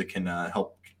sometimes it can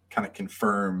help kind of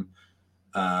confirm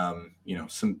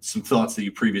some thoughts that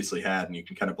you previously had, and you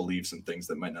can kind of believe some things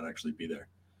that might not actually be there.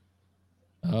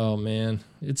 Oh man,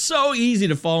 it's so easy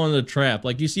to fall into the trap.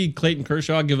 Like you see Clayton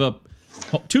Kershaw give up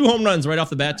 2 home runs right off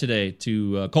the bat today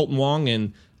to Colton Wong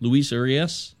and Luis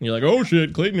Urias. And you're like, oh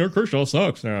shit, Clayton Kershaw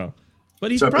sucks now.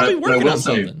 But he's probably working on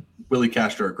something. Willie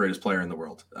Castro, greatest player in the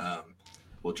world.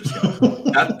 We'll just go.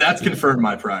 That's confirmed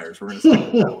my priors. We're going to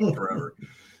stick with that one forever.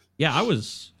 Yeah,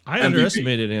 I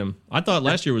underestimated him. I thought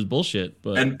last year was bullshit,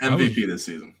 but and MVP this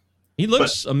season. He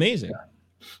looks amazing.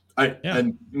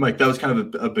 And Mike, that was kind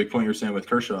of a big point you were saying with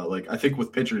Kershaw. Like I think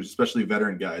with pitchers, especially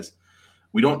veteran guys,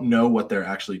 we don't know what they're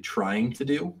actually trying to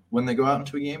do when they go out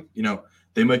into a game.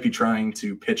 They might be trying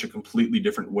to pitch a completely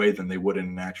different way than they would in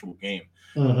an actual game.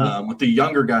 Mm-hmm. With the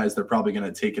younger guys, they're probably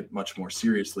going to take it much more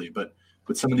seriously. But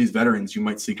with some of these veterans, you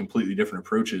might see completely different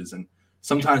approaches. And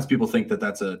sometimes people think that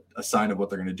that's a sign of what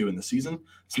they're going to do in the season.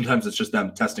 Sometimes it's just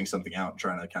them testing something out and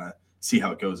trying to kind of see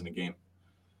how it goes in a game.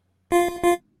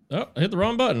 Oh, I hit the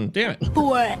wrong button. Damn it.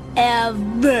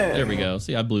 Forever. There we go.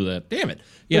 See, I blew that. Damn it.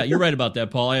 Yeah, you're right about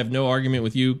that, Paul. I have no argument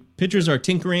with you. Pitchers are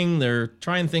tinkering. They're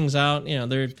trying things out. You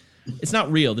know, it's not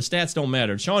real. The stats don't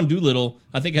matter. Sean Doolittle,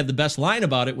 I think, had the best line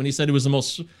about it when he said it was the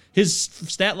most, his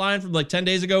stat line from like 10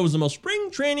 days ago was the most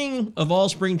spring training of all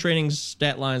spring training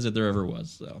stat lines that there ever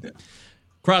was. So, yeah.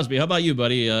 Crosby, how about you,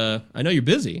 buddy? I know you're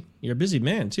busy. You're a busy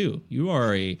man, too.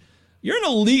 You're an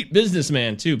elite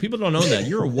businessman, too. People don't know that.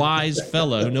 You're a wise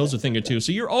fella who knows a thing or two.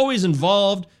 So you're always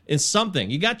involved in something.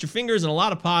 You got your fingers in a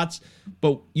lot of pots,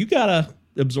 but you got to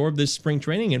absorb this spring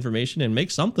training information and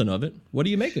make something of it. What do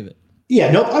you make of it? Yeah,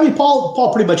 no, I mean,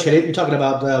 Paul pretty much hit it. You're talking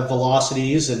about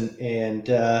velocities and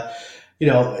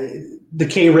the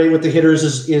K rate with the hitters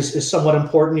is somewhat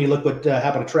important. You look what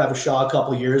happened to Travis Shaw a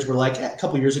couple of years ago.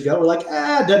 We're like,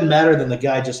 it doesn't matter. Then the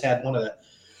guy just had one of the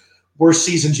worst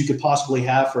seasons you could possibly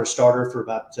have for a starter for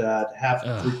about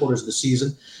three-quarters of the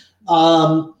season.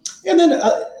 And then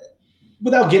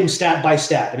without getting stat by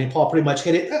stat, I mean, Paul pretty much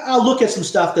hit it. I'll look at some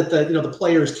stuff that the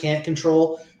players can't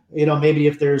control. You know, maybe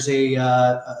if there's a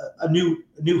new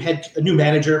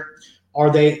manager, are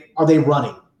they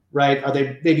running, right? Are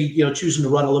they maybe choosing to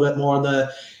run a little bit more on the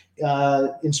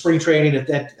in spring training at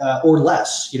that or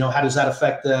less? How does that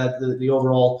affect the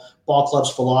overall ball club's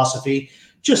philosophy?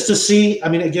 Just to see. I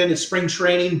mean, again, it's spring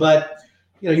training, but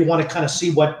you want to kind of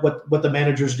see what the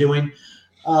manager's doing,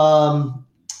 and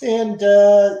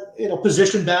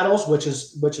position battles, which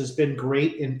has been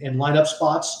great in lineup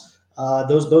spots.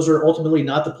 Those are ultimately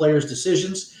not the players'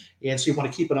 decisions, and so you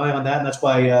want to keep an eye on that. And that's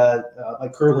why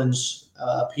Mike Curlin's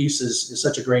piece is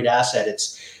such a great asset.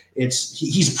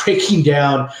 He's breaking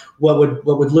down what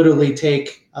would literally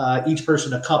take each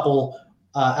person a couple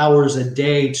hours a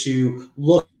day to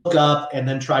look up and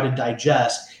then try to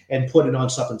digest and put it on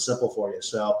something simple for you.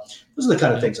 So those are the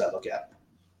kind of things I look at.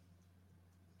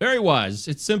 Very wise.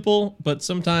 It's simple, but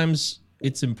sometimes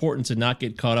it's important to not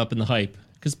get caught up in the hype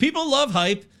because people love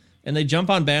hype. And they jump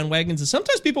on bandwagons. And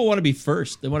sometimes people want to be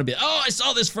first. They want to be, I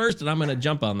saw this first, and I'm going to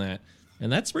jump on that.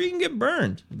 And that's where you can get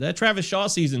burned. That Travis Shaw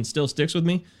season still sticks with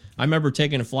me. I remember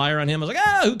taking a flyer on him. I was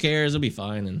like, who cares? It'll be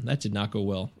fine. And that did not go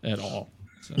well at all.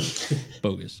 So,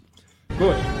 bogus.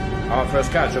 Good. Our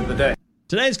first catch of the day.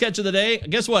 Today's catch of the day,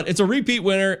 guess what? It's a repeat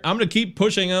winner. I'm going to keep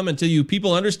pushing him until you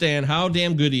people understand how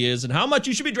damn good he is and how much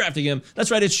you should be drafting him. That's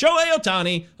right. It's Shohei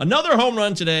Ohtani. Another home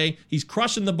run today. He's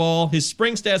crushing the ball. His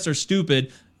spring stats are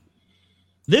stupid.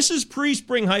 This is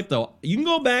pre-spring hype, though. You can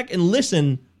go back and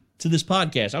listen to this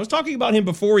podcast. I was talking about him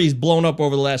before he's blown up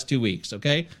over the last 2 weeks,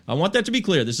 okay? I want that to be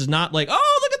clear. This is not like,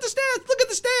 look at the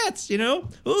stats,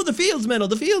 Oh, the Fields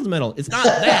medal. It's not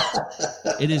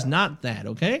that. It is not that,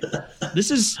 okay?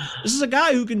 This is a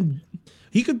guy who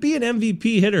could be an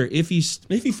MVP hitter if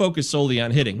he focused solely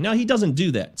on hitting. Now, he doesn't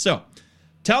do that. So,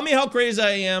 tell me how crazy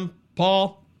I am,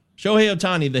 Paul. Shohei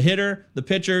Ohtani, the hitter, the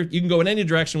pitcher. You can go in any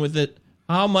direction with it.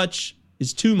 How much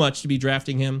is too much to be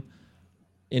drafting him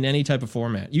in any type of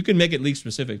format? You can make it league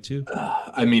specific too.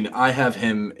 I mean, I have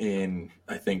him in,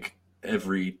 I think,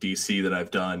 every DC that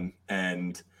I've done,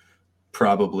 and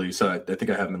probably, so I think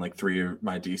I have him in like 3 of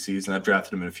my DCs, and I've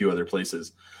drafted him in a few other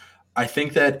places. I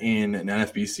think that in an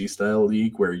NFBC style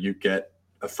league where you get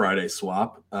a Friday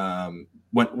swap,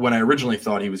 when I originally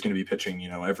thought he was going to be pitching,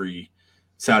 every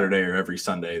Saturday or every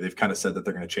Sunday, they've kind of said that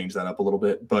they're going to change that up a little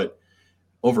bit, but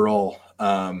overall,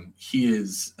 he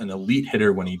is an elite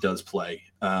hitter when he does play.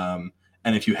 And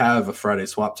if you have a Friday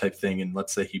swap type thing, and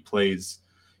let's say he plays,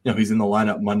 he's in the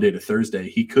lineup Monday to Thursday,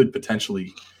 he could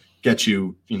potentially get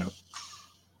you,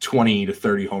 20 to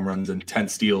 30 home runs and 10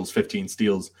 steals, 15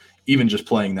 steals, even just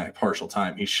playing that partial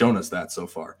time. He's shown us that so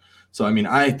far. So, I mean,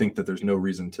 I think that there's no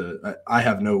reason I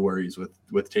have no worries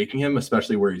with taking him,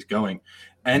 especially where he's going.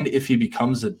 And if he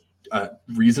becomes a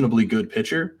reasonably good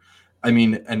pitcher, I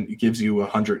mean, and it gives you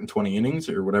 120 innings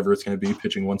or whatever it's going to be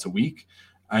pitching once a week.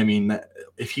 I mean,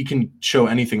 if he can show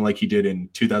anything like he did in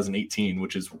 2018,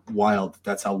 which is wild,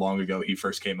 that's how long ago he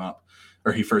first came up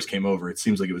or he first came over. It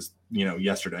seems like it was,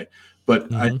 yesterday.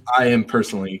 But I am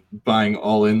personally buying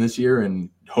all in this year and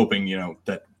hoping,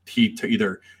 that he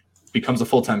either becomes a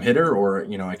full-time hitter or,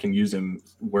 I can use him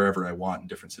wherever I want in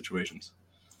different situations.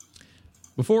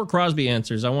 Before Crosby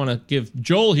answers, I want to give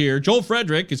Joel here. Joel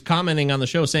Frederick is commenting on the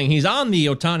show saying he's on the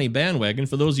Ohtani bandwagon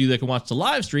for those of you that can watch the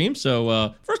live stream.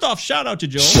 So first off, shout out to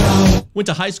Joel. Went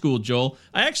to high school with Joel.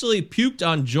 I actually puked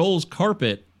on Joel's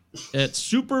carpet at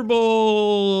Super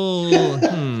Bowl.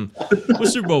 What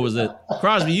Super Bowl was it?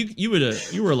 Crosby, you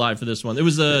were alive for this one. It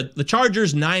was the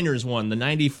Chargers Niners one, the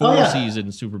 '94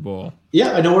 season Super Bowl.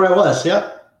 Yeah, I know where I was.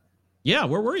 Yeah. Yeah,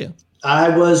 where were you? I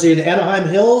was in Anaheim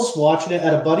Hills watching it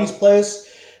at a buddy's place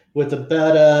with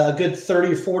about a good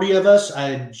 30 or 40 of us. I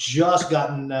had just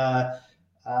gotten out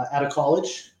of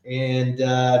college and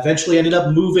eventually ended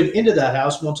up moving into that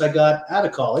house once I got out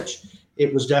of college.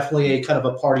 It was definitely a kind of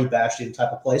a party bastion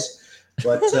type of place.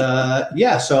 But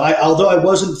so although I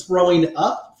wasn't throwing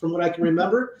up from what I can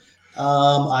remember,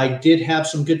 I did have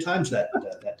some good times that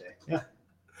day. Yeah.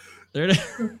 There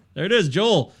it is,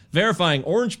 Joel verifying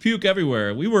orange puke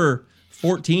everywhere. We were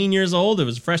 14 years old. It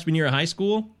was freshman year of high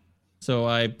school. So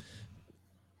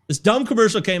this dumb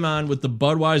commercial came on with the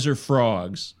Budweiser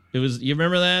frogs. It was, you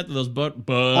remember that? Those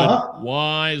Budweiser.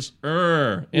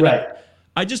 Right.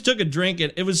 I just took a drink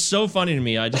and it was so funny to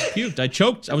me. I just puked. I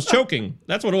choked. I was choking.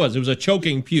 That's what it was. It was a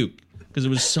choking puke because it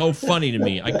was so funny to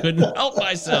me. I couldn't help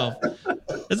myself.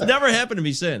 It's never happened to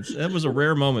me since. That was a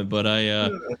rare moment, but I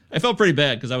felt pretty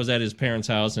bad because I was at his parents'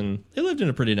 house and they lived in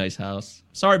a pretty nice house.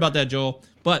 Sorry about that, Joel.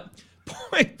 But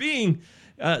point being,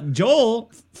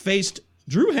 Joel faced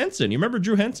Drew Henson. You remember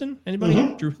Drew Henson? Anybody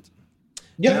here? Drew?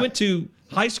 Yeah. He went to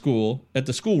high school at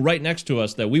the school right next to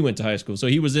us that we went to high school. So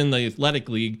he was in the athletic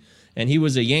league. And he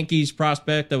was a Yankees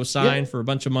prospect that was signed for a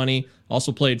bunch of money.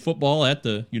 Also played football at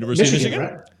the University of Michigan.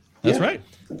 Right? That's right.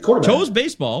 Chose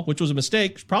baseball, which was a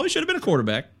mistake. Probably should have been a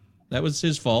quarterback. That was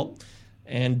his fault.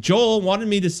 And Joel wanted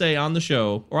me to say on the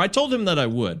show, or I told him that I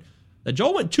would, that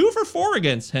Joel went 2 for 4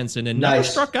 against Henson and never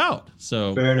struck out.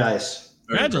 So very nice.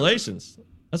 Congratulations.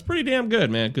 That's pretty damn good,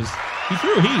 man, because he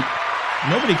threw heat.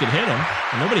 Nobody could hit him.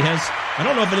 And nobody has. I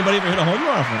don't know if anybody ever hit a home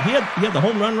run off him. He had the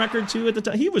home run record too at the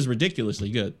time. He was ridiculously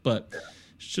good, but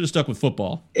should have stuck with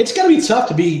football. It's got to be tough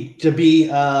to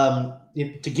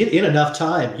get in enough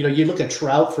time. You know, you look at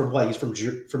Trout from what he's from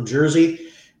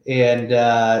Jersey, and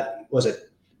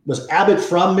was Abbott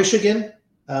from Michigan?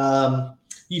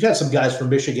 You've had some guys from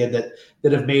Michigan that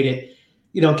have made it.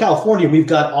 You know, in California, we've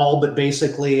got all but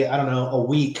basically a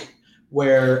week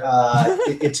where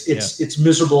it's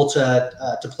miserable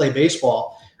to play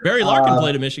baseball. Barry Larkin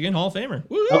played at Michigan, Hall of Famer.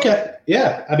 Woo-hoo. Okay,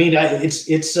 yeah. I mean,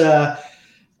 it's got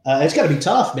to be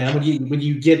tough, man. When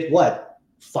you get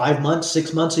 5 months,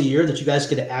 6 months a year that you guys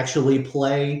get to actually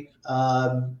play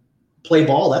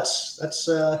ball. That's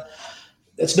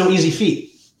no easy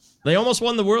feat. They almost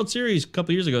won the World Series a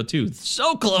couple years ago too.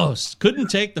 So close, couldn't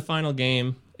take the final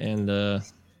game and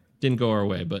didn't go our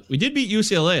way. But we did beat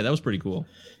UCLA. That was pretty cool.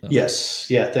 So, yes,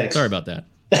 yeah. Thanks. Sorry about that.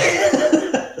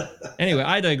 Anyway,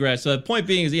 I digress. Point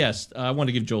being is, yes, I want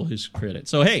to give Joel his credit.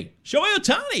 So, hey, Shohei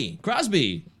Ohtani,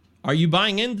 Crosby, are you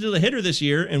buying into the hitter this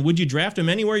year, and would you draft him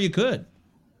anywhere you could?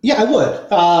 Yeah, I would.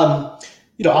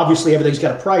 Obviously everything's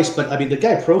got a price, but I mean, the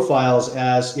guy profiles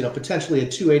as, potentially a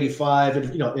 285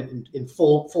 and, in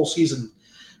full season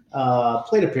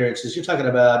plate appearances. You're talking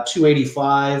about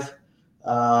 285,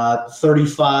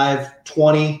 35,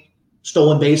 20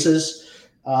 stolen bases.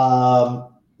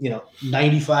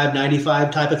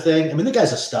 95 type of thing. I mean, the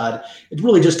guy's a stud. It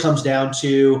really just comes down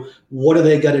to what are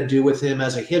they going to do with him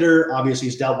as a hitter? Obviously,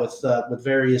 he's dealt with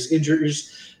various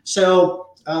injuries. So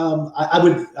I'm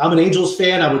an Angels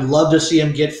fan. I would love to see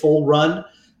him get full run.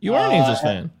 You are an Angels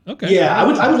fan. Okay. Yeah, I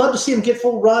would love to see him get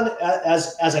full run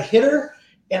as a hitter.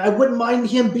 And I wouldn't mind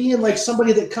him being like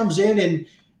somebody that comes in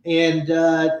and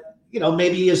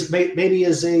maybe is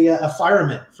a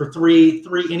fireman for three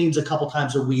innings a couple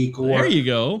times a week, or there you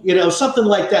go, something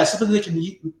like that, something that can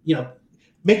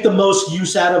make the most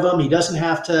use out of him. He doesn't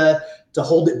have to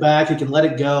hold it back; he can let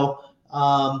it go.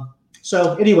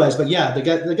 So, anyways, but yeah, the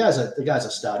guy's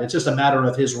a stud. It's just a matter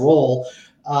of his role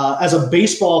as a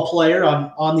baseball player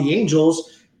on the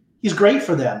Angels. He's great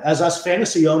for them. As us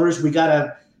fantasy owners, we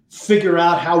gotta figure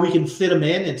out how we can fit him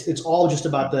in. It's all just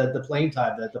about the playing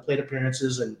time, the plate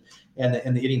appearances, and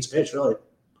the innings pitched, really.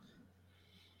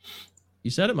 You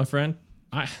said it, my friend.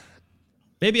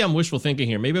 Maybe I'm wishful thinking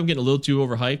here. Maybe I'm getting a little too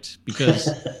overhyped because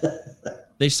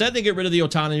they said they get rid of the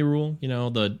Ohtani rule. You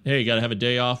got to have a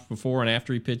day off before and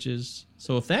after he pitches.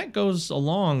 So if that goes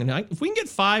along, and if we can get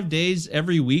 5 days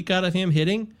every week out of him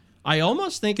hitting, I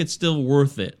almost think it's still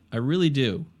worth it. I really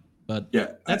do. But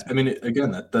yeah, that's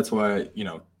why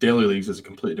daily leagues is a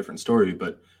completely different story.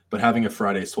 But having a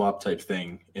Friday swap type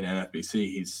thing in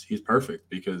NFBC, he's perfect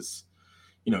because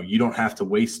you don't have to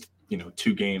waste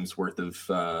 2 games worth of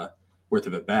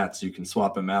at bats. You can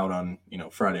swap him out on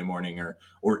Friday morning or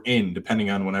depending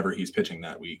on whenever he's pitching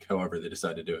that week. However they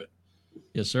decide to do it.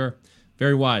 Yes, sir.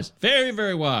 Very wise. Very,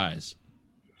 very wise.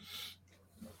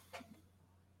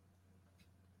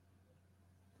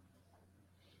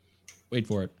 Wait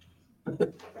for it.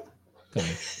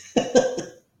 Coming.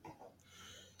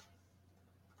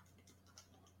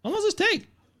 How long does this take?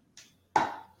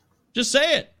 Just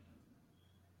say it.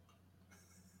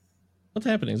 What's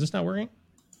happening? Is this not working?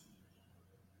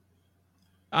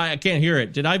 I can't hear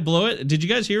it. Did I blow it? Did you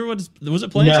guys hear was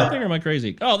it playing something or am I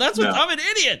crazy? Oh, that's what I'm an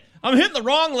idiot. I'm hitting the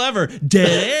wrong lever.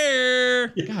 Dead air.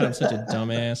 God, I'm such a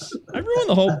dumbass. I ruined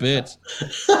the whole bit.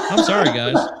 I'm sorry,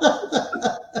 guys.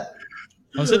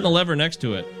 I was hitting the lever next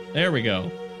to it. There we go.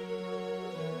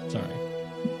 Sorry.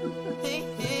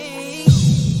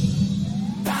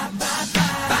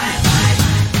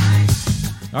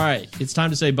 All right, it's time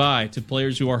to say bye to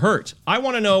players who are hurt. I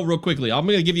want to know real quickly. I'm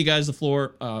going to give you guys the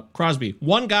floor. Crosby,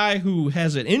 one guy who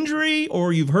has an injury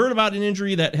or you've heard about an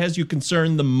injury that has you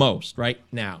concerned the most right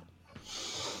now.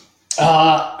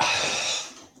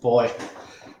 Boy,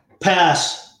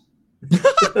 pass. That's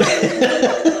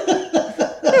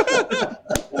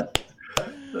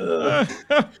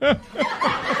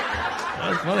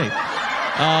funny.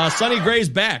 Sonny Gray's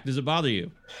back. Does it bother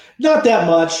you? Not that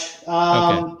much.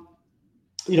 Okay.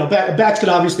 Backs could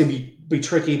obviously be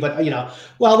tricky, but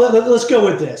let's go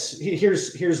with this.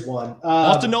 Here's one.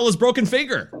 Austin Nola's broken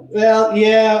finger. Well,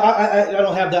 yeah, I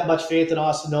don't have that much faith in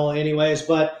Austin Nola, anyways.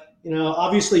 But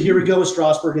obviously, here we go with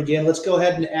Strasburg again. Let's go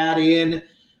ahead and add in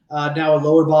now a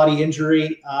lower body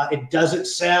injury. It doesn't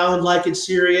sound like it's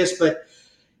serious, but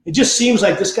it just seems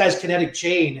like this guy's kinetic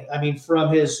chain. I mean,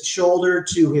 from his shoulder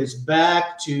to his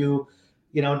back to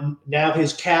now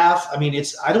his calf. I mean,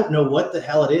 I don't know what the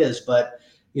hell it is, but.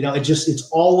 It's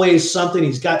always something.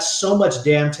 He's got so much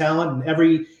damn talent, and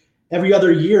every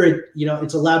other year,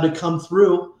 it's allowed to come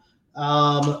through.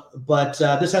 But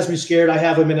this has me scared. I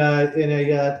have him in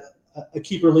a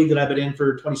keeper league that I've been in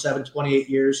for 27, 28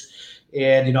 years,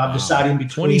 and I'm deciding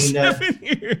between 27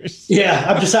 years. Yeah,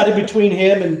 I'm deciding between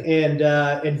him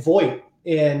and Voit,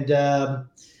 and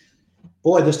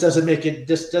boy, this doesn't make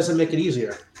it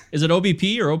easier. Is it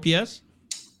OBP or OPS?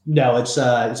 No, it's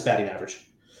batting average.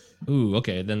 Ooh,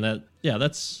 okay. Then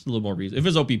that's a little more reason. If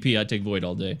it's OPP, I'd take Void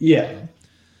all day. Yeah.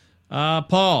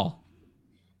 Paul,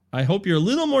 I hope you're a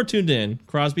little more tuned in.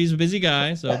 Crosby's a busy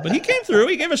guy, but he came through.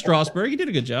 He gave us Strasburg. He did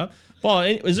a good job. Paul,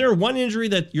 is there one injury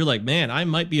that you're like, man, I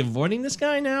might be avoiding this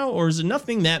guy now? Or is it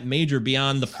nothing that major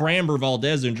beyond the Framber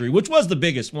Valdez injury, which was the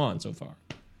biggest one so far?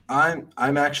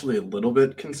 I'm actually a little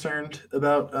bit concerned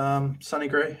about Sonny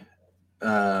Gray.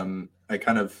 I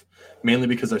kind of, mainly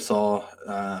because I saw,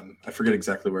 I forget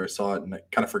exactly where I saw it, and I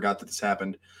kind of forgot that this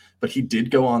happened, but he did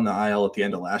go on the IL at the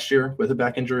end of last year with a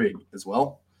back injury as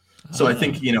well. So I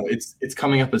think, it's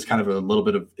coming up as kind of a little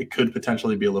bit of, it could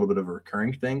potentially be a little bit of a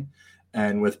recurring thing.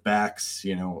 And with backs,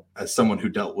 as someone who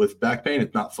dealt with back pain,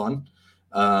 it's not fun,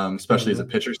 especially as a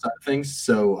pitcher side of things.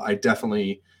 So I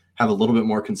definitely have a little bit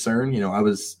more concern. I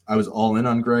was all in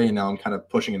on Gray, and now I'm kind of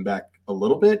pushing him back a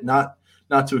little bit, not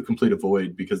to a complete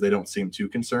avoid because they don't seem too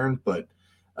concerned, but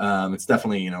it's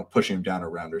definitely, pushing him down a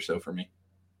round or so for me.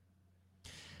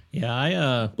 Yeah,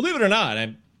 I believe it or not,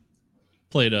 I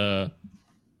played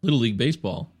Little League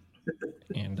Baseball.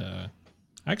 And I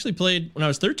actually played when I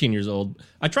was 13 years old.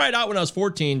 I tried out when I was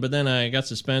 14, but then I got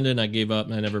suspended and I gave up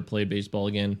and I never played baseball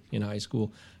again in high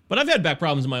school. But I've had back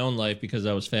problems in my own life because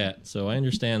I was fat, so I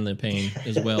understand the pain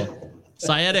as well.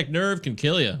 Sciatic nerve can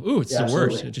kill you. Ooh, it's the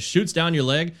worst. It just shoots down your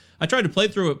leg. I tried to play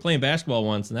through it playing basketball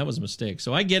once, and that was a mistake.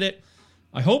 So I get it.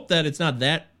 I hope that it's not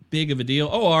that big of a deal.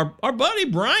 Oh, our buddy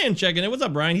Brian checking in. What's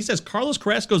up, Brian? He says Carlos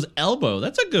Carrasco's elbow.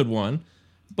 That's a good one.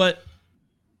 But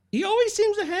he always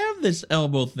seems to have this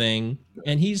elbow thing,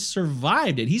 and he's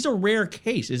survived it. He's a rare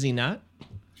case, is he not?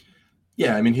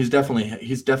 Yeah, I mean, he's definitely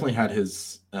had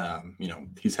his,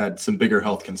 he's had some bigger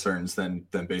health concerns than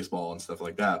baseball and stuff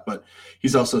like that. But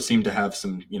he's also seemed to have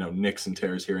some, nicks and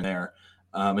tears here and there.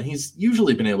 And he's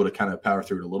usually been able to kind of power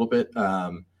through it a little bit.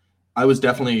 I was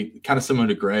definitely kind of similar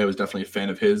to Gray. I was definitely a fan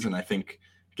of his, and I think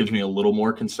it gives me a little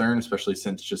more concern, especially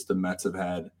since just the Mets have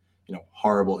had,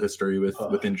 horrible history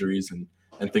with injuries and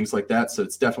things like that. So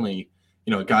it's definitely,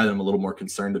 a guy that I'm a little more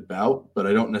concerned about, but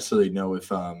I don't necessarily know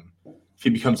if he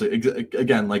becomes,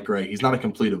 again, like Gray, he's not a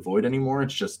complete avoid anymore.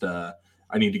 It's just I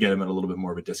need to get him at a little bit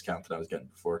more of a discount than I was getting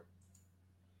before.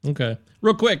 Okay.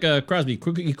 Real quick, Crosby,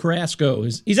 Carrasco,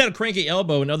 he's had a cranky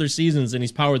elbow in other seasons, and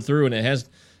he's powered through, and it has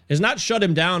not shut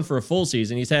him down for a full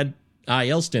season. He's had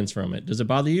IL stints from it. Does it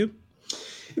bother you?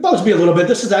 It bothers me a little bit.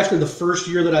 This is actually the first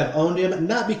year that I've owned him,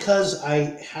 not because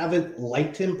I haven't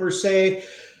liked him per se,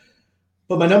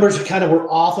 but my numbers kind of were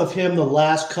off of him the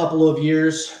last couple of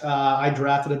years. I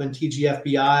drafted him in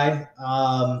TGFBI.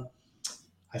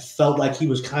 I felt like he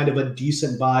was kind of a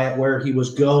decent buy at where he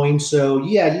was going. So,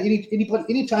 yeah,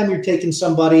 anytime you're taking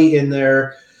somebody in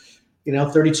their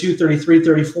 32, 33,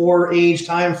 34 age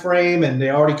time frame, and they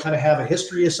already kind of have a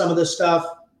history of some of this stuff.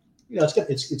 It's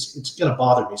going to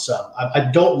bother me some. I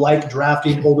don't like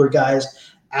drafting older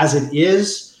guys as it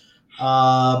is,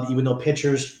 even though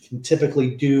pitchers can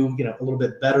typically do a little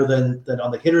bit better than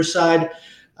on the hitter side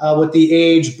with the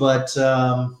age. But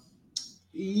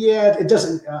it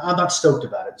doesn't. I'm not stoked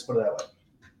about it. Let's put it that way.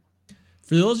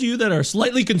 For those of you that are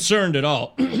slightly concerned at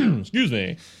all, excuse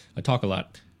me, I talk a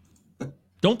lot.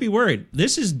 Don't be worried.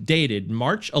 This is dated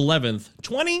March 11th,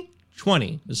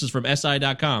 2020. This is from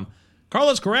SI.com.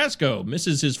 Carlos Carrasco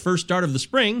misses his first start of the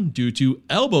spring due to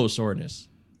elbow soreness.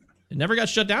 It never got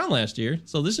shut down last year.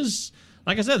 So this is,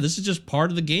 like I said, this is just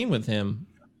part of the game with him.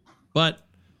 But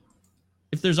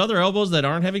if there's other elbows that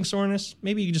aren't having soreness,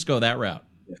 maybe you can just go that route.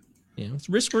 It's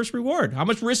risk versus reward. How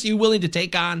much risk are you willing to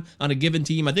take on a given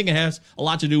team? I think it has a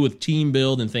lot to do with team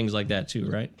build and things like that too,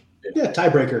 right? Yeah,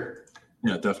 tiebreaker.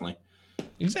 Yeah, definitely.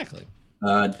 Exactly.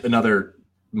 Another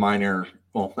minor,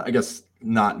 well, I guess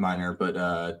not minor, but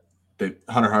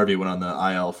Hunter Harvey went on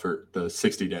the IL for the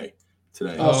 60-day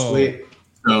today. Oh, sweet.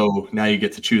 So now you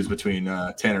get to choose between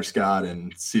Tanner Scott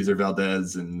and Cesar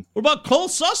Valdez. And what about Cole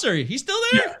Susser? He's still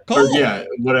there? Yeah,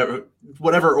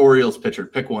 whatever Orioles pitcher.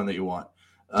 Pick one that you want.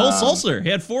 Cole Sulser, he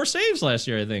had 4 saves last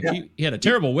year, I think. Yeah. He had a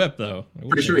terrible whip, though.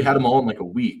 Pretty sure he had them all in like a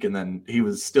week, and then he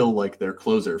was still like their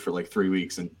closer for like 3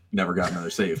 weeks and never got another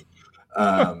save.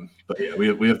 But yeah,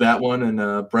 we have that one,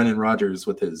 and Brendan Rodgers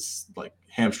with his like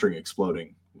hamstring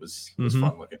exploding was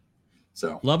fun looking.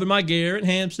 So loving my Garrett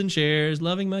Hampson chairs,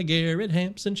 loving my Garrett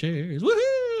Hampson chairs.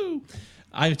 Woohoo!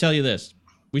 I tell you this.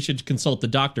 We should consult the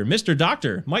doctor, Mr.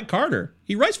 Doctor, Mike Carter.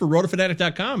 He writes for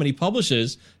rotofanatic.com, and he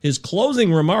publishes his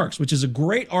closing remarks, which is a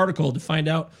great article to find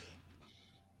out,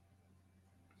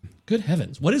 good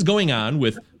heavens, what is going on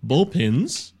with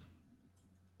bullpens.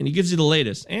 And he gives you the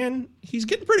latest. And he's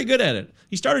getting pretty good at it.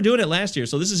 He started doing it last year,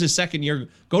 so this is his second year.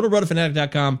 Go to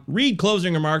rotofanatic.com, read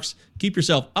closing remarks, keep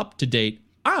yourself up to date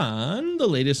on the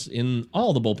latest in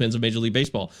all the bullpens of Major League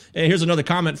Baseball. And here's another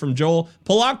comment from Joel.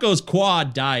 Polanco's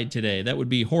quad died today. That would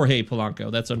be Jorge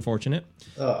Polanco. That's unfortunate.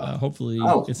 Hopefully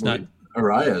it's not.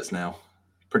 Arias now,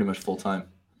 pretty much full time.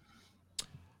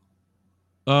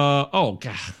 Oh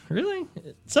God, really?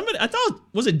 Somebody, I thought,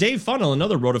 was it Dave Funnel,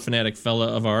 another Rotofanatic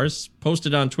fella of ours,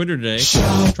 posted on Twitter today,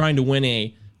 trying to win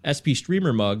a SP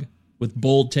Streamer mug with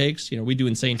bold takes. We do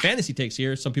insane fantasy takes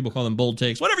here. Some people call them bold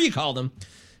takes, whatever you call them.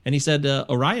 And he said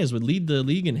Arias would lead the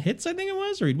league in hits, I think it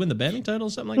was, or he'd win the batting title or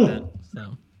something like that.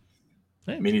 So,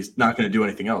 hey. I mean, he's not going to do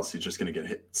anything else. He's just going to get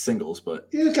hit singles, but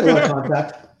he's got a lot of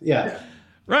contact. Yeah.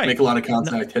 Right. Make a lot of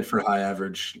contact, hit for a high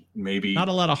average, maybe. Not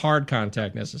a lot of hard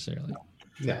contact necessarily. No.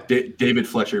 Yeah. David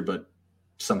Fletcher, but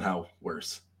somehow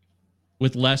worse.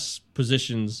 With less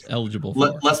positions eligible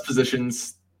for. Less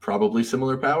positions, probably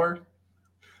similar power.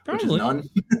 Probably. Which is none.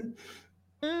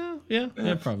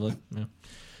 Yeah, probably. Yeah.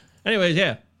 Anyways,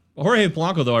 yeah. Jorge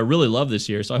Polanco, though, I really love this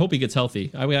year, so I hope he gets healthy.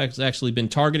 I've actually been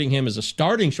targeting him as a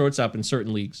starting shortstop in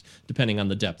certain leagues, depending on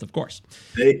the depth, of course.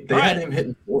 They had him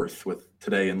hitting fourth with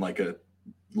today in like a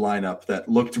lineup that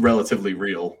looked relatively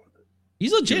real.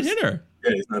 He's a legit hitter.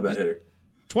 Yeah, he's not a bad hitter.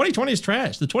 2020 is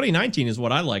trash. The 2019 is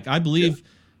what I like. I believe,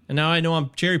 and now I know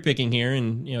I'm cherry picking here,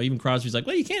 and even Crosby's like,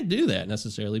 well, you can't do that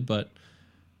necessarily, but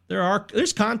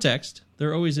there's context.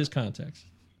 There always is context.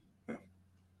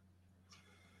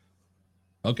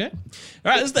 Okay.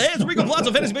 All right, this is the Enrico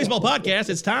Palazzo Fantasy Baseball Podcast.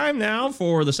 It's time now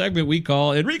for the segment we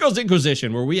call Enrico's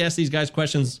Inquisition, where we ask these guys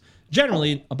questions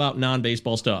generally about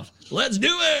non-baseball stuff. Let's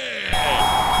do it!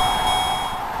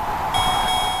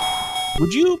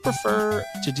 Would you prefer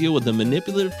to deal with a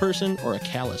manipulative person or a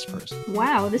callous person?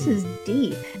 Wow, this is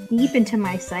deep into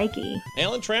my psyche.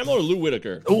 Alan Trammell or Lou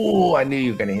Whitaker? Oh, I knew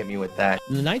you were going to hit me with that.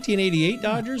 The 1988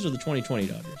 Dodgers or the 2020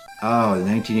 Dodgers? Oh, the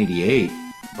 1988.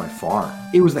 By far.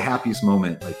 It was the happiest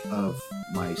moment of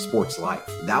my sports life.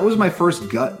 That was my first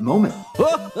gut moment.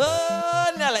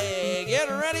 Nelly, get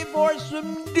ready for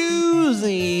some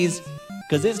doozies.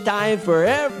 Because it's time for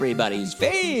everybody's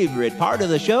favorite part of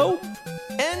the show,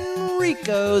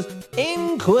 Enrico's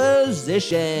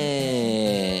Inquisition.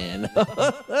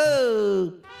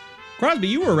 Crosby,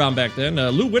 you were around back then.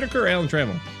 Lou Whitaker or Alan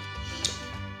Trammell?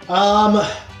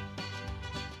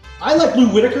 I like Lou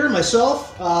Whitaker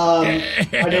myself. I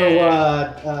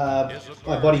know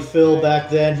my buddy Phil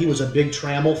back then, he was a big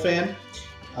Trammell fan.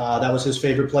 That was his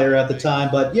favorite player at the time.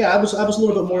 But yeah, I was a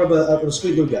little bit more of a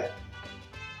Sweet Lou guy.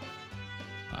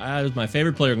 I was my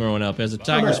favorite player growing up. As a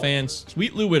Tigers fan,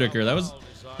 Sweet Lou Whitaker. That was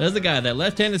the guy. That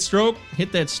left-handed stroke,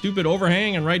 hit that stupid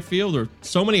overhang in right field, or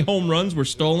so many home runs were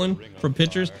stolen from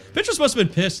pitchers. Pitchers must have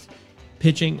been pissed.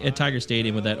 pitching at Tiger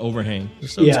Stadium with that overhang.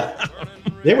 So Yeah.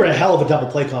 They were a hell of a double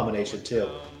play combination, too.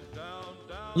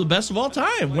 the best of all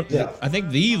time. Yeah. I think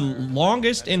the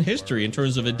longest in history in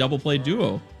terms of a double play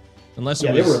duo. Unless it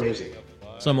Yeah, was they were amazing.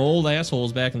 some old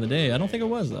assholes back in the day. I don't think it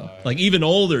was, though. Like, even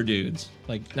older dudes,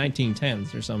 like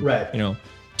 1910s or some, Right. you know,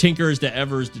 Tinkers to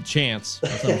Evers to Chance, or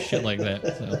some shit like that.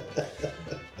 So.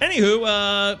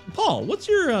 Anywho, Paul, what's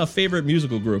your favorite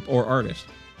musical group or artist?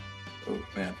 Oh,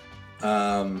 man.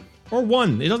 Or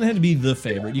one. It doesn't have to be the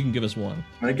favorite. You can give us one.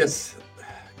 I guess,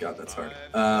 God, that's hard.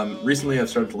 Recently, I've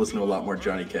started to listen to a lot more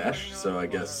Johnny Cash, so I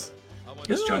guess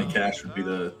Johnny Cash would be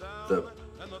the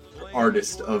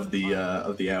artist of the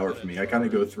hour for me. I kind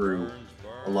of go through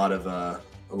a lot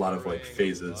of like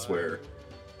phases where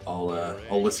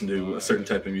I'll listen to a certain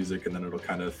type of music and then it'll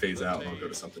kind of phase out and I'll go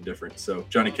to something different. So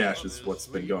Johnny Cash is what's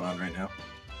been going on right now.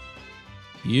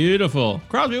 Beautiful.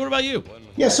 Crosby, what about you?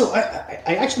 Yeah, so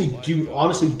I actually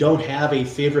honestly don't have a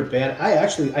favorite band.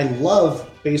 I love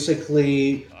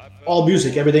basically all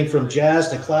music, everything from jazz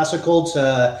to classical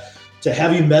to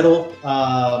heavy metal.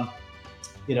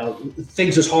 You know,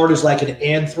 things as hard as like an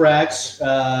Anthrax. You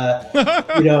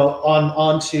know,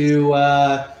 on to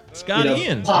Scott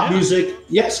Ian, pop music.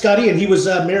 Yeah, Scott Ian. He was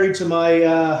married to my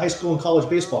high school and college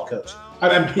baseball coach.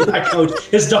 I mean, not coach,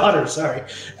 his daughter. Sorry.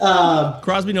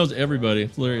 Crosby knows everybody.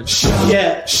 It's hilarious.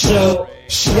 Yeah. So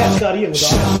yeah, Scott Ian was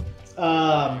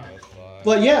awesome.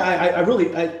 But yeah, I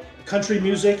really country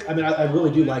music. I mean, I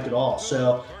really do like it all.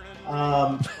 So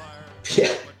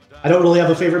yeah, I don't really have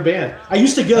a favorite band. I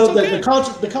used to go the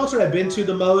concert I've been to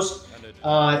the most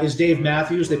is Dave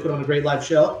Matthews. They put on a great live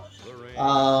show.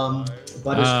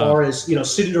 But as far as, you know,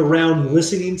 sitting around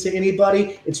listening to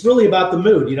anybody, it's really about the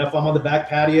mood. You know, if I'm on the back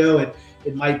patio,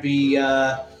 it might be,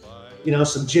 you know,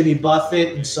 some Jimmy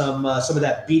Buffett and some of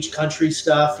that beach country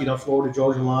stuff, you know, Florida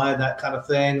Georgia Line, that kind of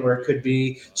thing, or it could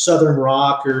be Southern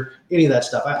rock or any of that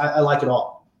stuff. I like it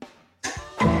all.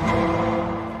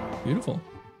 Beautiful.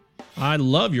 I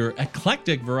love your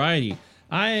eclectic variety.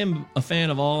 I am a fan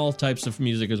of all types of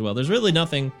music as well. There's really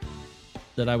nothing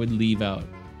that I would leave out.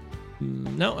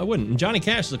 No, I wouldn't. And Johnny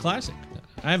Cash is a classic.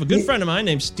 I have a good friend of mine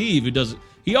named Steve who does.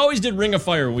 He always did Ring of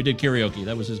Fire when we did karaoke.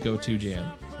 That was his go-to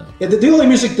jam. So. Yeah, the only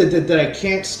music that I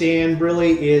can't stand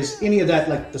really is any of that,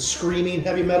 like the screaming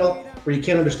heavy metal where you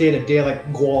can't understand a day like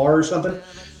Guar or something.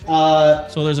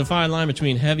 So there's a fine line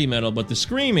between heavy metal, but the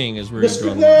screaming is where you draw the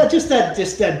line. Yeah, just that.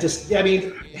 I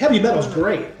mean, heavy metal's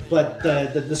great, but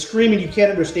the screaming, you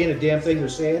can't understand a damn thing they're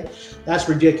saying. That's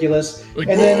ridiculous. Like,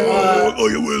 and then,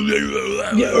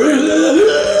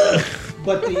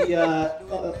 but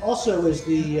the also is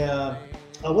the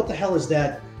what the hell is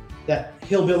that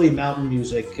hillbilly mountain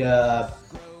music?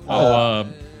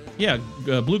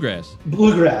 Bluegrass.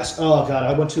 Bluegrass. Oh God,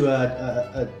 I went to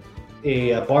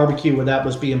a barbecue where that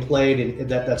was being played, and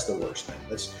that's the worst thing.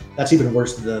 That's even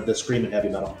worse than the screaming heavy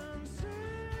metal.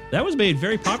 That was made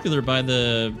very popular by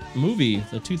the movie,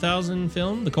 the 2000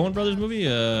 film, the Coen Brothers movie.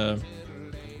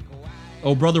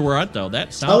 Oh Brother, Where Art Thou? That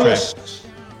soundtrack. Oh, yes.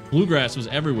 Bluegrass was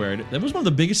everywhere. That was one of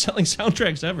the biggest selling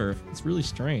soundtracks ever. It's really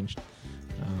strange.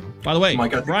 By the way,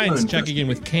 Brian's checking in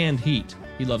with Canned Heat.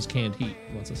 He loves Canned Heat.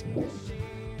 He wants us to know.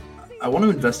 I want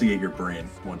to investigate your brain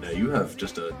one day. You have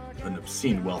just an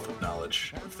obscene wealth of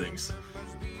knowledge of things.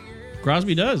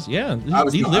 Crosby does, yeah. I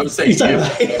was saying you.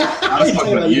 I was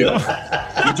talking about you.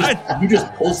 You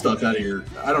just pull stuff out of your.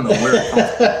 I don't know where it comes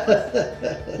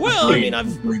from. Well, I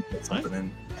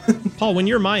mean, Paul, when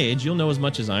you're my age, you'll know as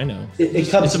much as I know. It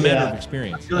comes. It's a matter of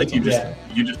experience. I feel like you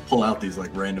just pull out these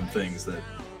like random things that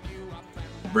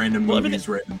random movies,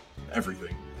 random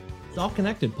everything. It's all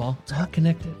connected, Paul. It's all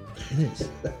connected. It is.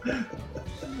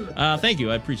 Thank you.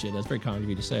 I appreciate that. That's very kind of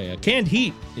you to say. Canned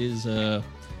Heat is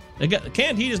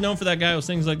Canned Heat is known for that guy who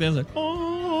sings like that. It's like, oh,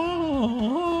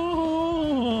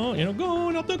 you know,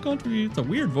 going up the country. It's a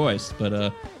weird voice,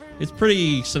 but it's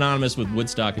pretty synonymous with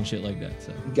Woodstock and shit like that.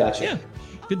 So gotcha. Yeah,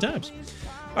 good times.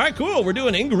 All right, cool. We're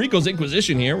doing Rico's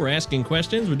Inquisition here. We're asking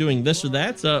questions. We're doing this or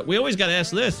that. We always got to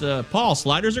ask this. Paul,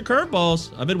 sliders or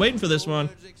curveballs? I've been waiting for this one.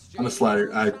 I'm a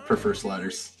slider. I prefer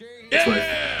sliders. That's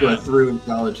what I threw in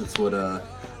college. That's what I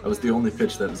was the only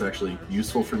pitch that was actually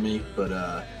useful for me. But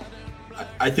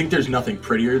I think there's nothing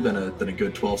prettier than a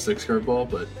good 12-6 curveball.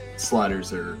 But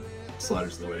sliders are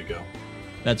the way to go.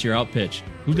 That's your out pitch.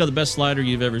 Who's got the best slider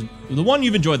you've ever? The one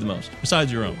you've enjoyed the most,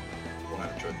 besides your own. The one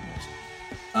I've enjoyed the most.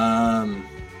 Man.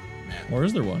 Or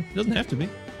is there one? It doesn't have to be.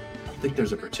 I think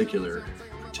there's a particular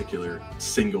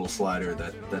single slider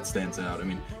that stands out. I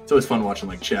mean, it's always fun watching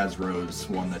like Chaz Rose,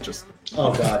 one that just.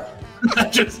 Oh God.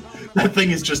 that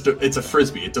thing is just it's a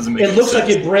frisbee. It doesn't make. It looks like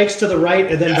it breaks to the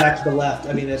right and then back to the left.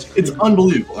 I mean, it's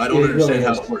unbelievable. I don't understand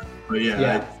how it works. But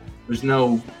yeah. There's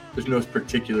no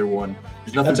particular one.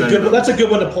 There's nothing. That's a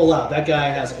good one to pull out. That guy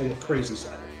has a crazy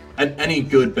slider. And any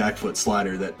good back foot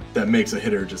slider that makes a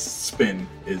hitter just spin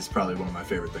is probably one of my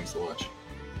favorite things to watch.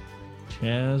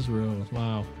 Chaz Rose,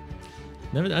 wow.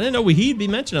 I didn't know he'd be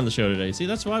mentioned on the show today. See,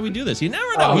 that's why we do this. You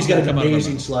never know. Oh, he's got an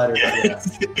amazing slider. Yeah.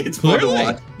 It's fun to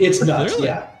watch. It's nuts.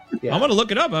 Clearly. Yeah. I'm gonna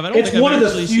look it up. I don't it's think one I've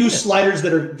of the actually few seen it. sliders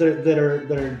that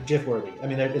are GIF worthy. I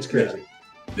mean, it's crazy.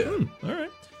 Yeah. All right.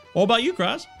 What about you,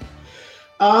 Cross?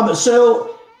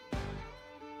 So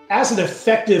as an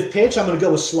effective pitch, I'm going to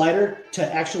go with slider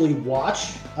to actually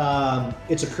watch.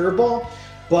 It's a curveball,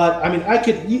 but I mean,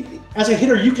 as a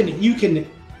hitter, you can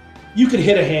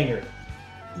hit a hanger.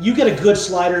 You get a good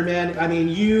slider, man. I mean,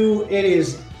 it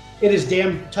is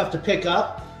damn tough to pick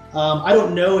up. I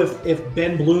don't know if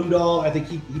Ben Bloomdahl, I think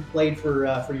he played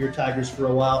for your Tigers for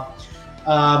a while.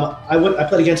 I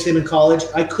played against him in college.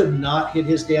 I could not hit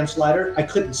his damn slider. I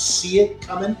couldn't see it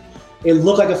coming. It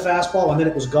looked like a fastball, and then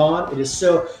it was gone. It is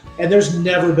so, and there's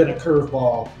never been a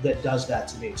curveball that does that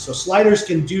to me. So sliders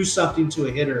can do something to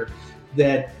a hitter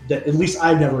that at least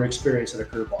I've never experienced that a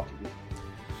curveball can do.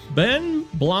 Ben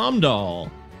Blomdahl.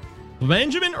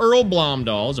 Benjamin Earl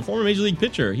Blomdahl is a former Major League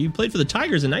pitcher. He played for the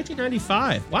Tigers in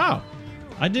 1995. Wow.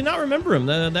 I did not remember him.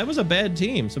 That was a bad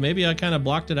team, so maybe I kind of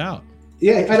blocked it out.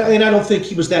 Yeah, and I don't think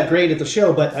he was that great at the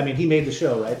show, but I mean, he made the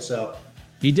show, right? So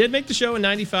he did make the show in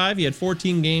 95. He had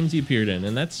 14 games he appeared in,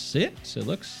 and that's it. So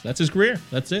that's his career.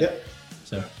 That's it. Yep.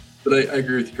 So, but I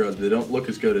agree with you, Crosby. They don't look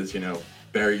as good as,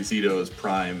 Barry Zito's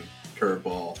prime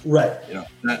curveball. Right.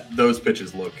 Those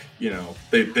pitches look,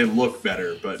 they look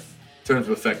better, but in terms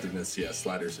of effectiveness,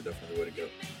 sliders are definitely the way to go.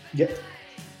 Yep.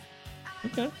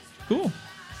 Okay, cool.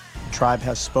 Tribe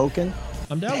has spoken.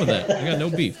 I'm down with that. I got no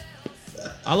beef.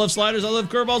 I love sliders. I love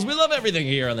curveballs. We love everything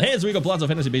here on the Hands Rico Palazzo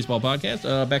Fantasy Baseball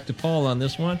Podcast. Back to Paul on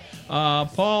this one.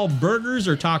 Paul, burgers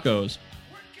or tacos?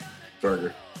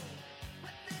 Burger.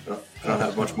 I don't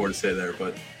have much more to say there,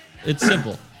 but it's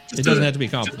simple. It doesn't have to be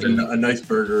complicated. A nice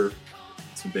burger,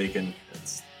 some bacon.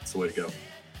 That's the way to go.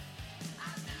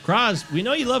 Kraz, we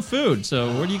know you love food,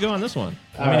 so where do you go on this one?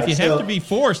 I mean, right, if you have to be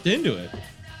forced into it.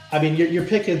 I mean, you're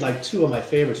picking like two of my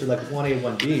favorites. They're like 1A,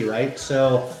 1B, right?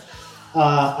 So,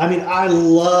 I mean, I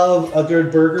love a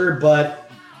good burger,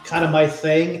 but kind of my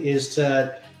thing is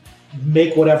to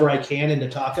make whatever I can into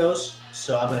tacos.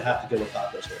 So I'm going to have to go with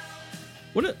tacos here.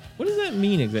 What does that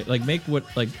mean exactly? Like make what?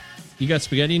 Like you got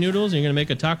spaghetti noodles and you're going to make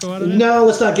a taco out of it? No,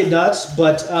 let's not get nuts.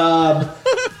 But,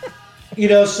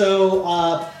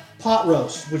 pot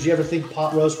roast. Would you ever think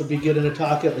pot roast would be good in a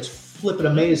taco? It's flipping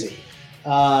amazing.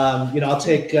 I'll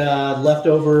take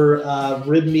leftover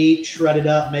rib meat, shred it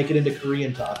up, make it into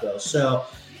Korean tacos. So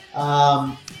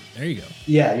there you go.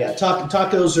 Yeah.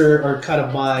 Tacos are kind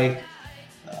of my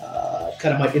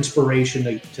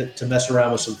inspiration to mess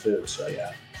around with some food. So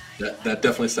yeah. That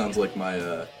definitely sounds like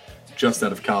my just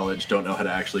out of college, don't know how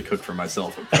to actually cook for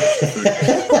myself.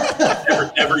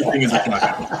 Everything is a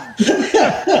taco.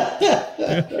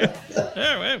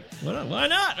 Why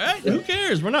not, right? Who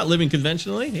cares? We're not living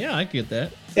conventionally. Yeah, I get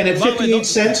that. And at 58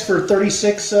 cents for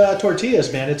 36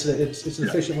 tortillas, man, it's an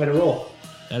efficient way to roll.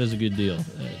 That is a good deal.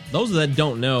 Those that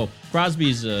don't know,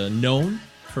 Crosby's known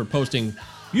for posting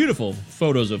beautiful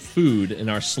photos of food in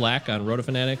our Slack on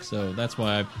RotoFanatic, so that's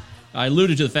why I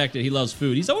alluded to the fact that he loves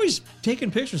food. He's always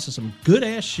taking pictures of some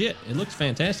good-ass shit. It looks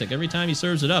fantastic every time he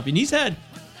serves it up. And he's had,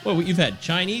 you've had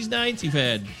Chinese nights, you've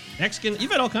had Mexican,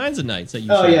 you've had all kinds of nights that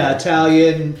you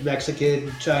Italian,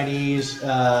 Mexican, Chinese,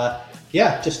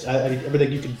 just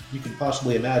everything you can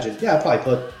possibly imagine. Yeah, I'll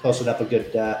probably posted up a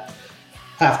good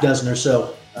half dozen or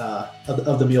so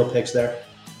of the meal picks there.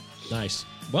 Nice.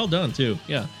 Well done, too.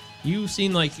 Yeah. You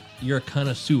seem like you're a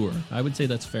connoisseur. I would say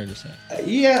that's fair to say.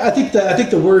 Yeah, I think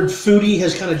the word foodie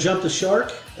has kind of jumped the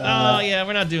shark.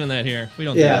 We're not doing that here. We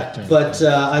don't do that term. But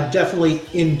I'm definitely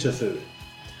into food.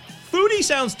 Foodie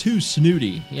sounds too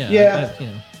snooty. Yeah.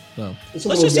 So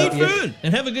let's just eat food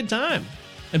and have a good time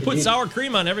and put sour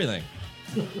cream on everything.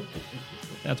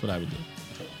 That's what I would do.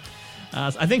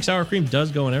 I think sour cream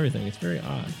does go on everything. It's very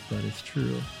odd, but it's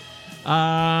true.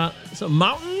 So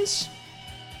mountains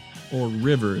or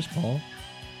rivers, Paul?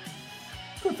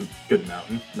 Good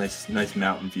mountain. Nice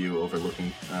mountain view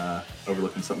overlooking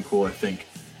something cool. I think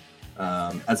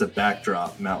as a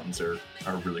backdrop, mountains are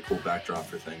a really cool backdrop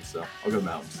for things. So I'll go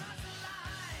mountains.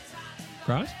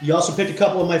 Cross? You also picked a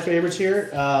couple of my favorites here.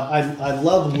 I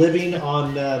love living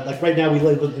on like right now we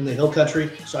live in the hill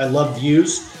country, so I love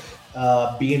views.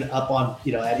 Being up on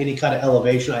at any kind of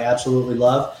elevation, I absolutely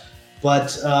love.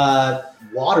 But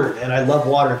water, man, I love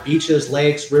water. Beaches,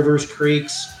 lakes, rivers,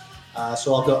 creeks.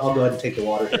 So I'll go ahead and take the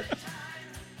water here.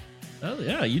 Oh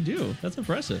yeah, you do. That's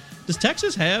impressive. Does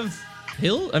Texas have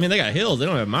hills? I mean, they got hills. They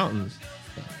don't have mountains.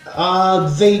 I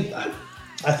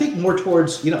think more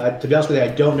towards, to be honest with you, I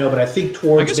don't know, but I think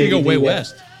towards. I guess you go way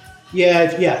west. Yeah,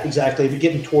 exactly. If you're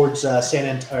getting towards not San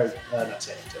Antonio.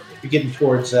 If you're getting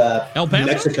towards El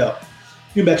Paso?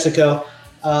 New Mexico.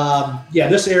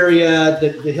 This area,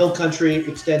 the hill country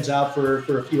extends out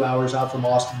for a few hours out from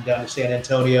Austin down to San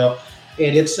Antonio,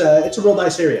 and it's a real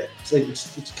nice area.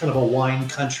 It's kind of a wine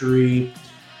country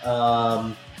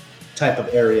type of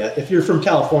area. If you're from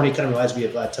California, it kind of reminds me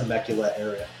of Temecula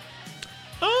area.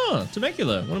 Oh,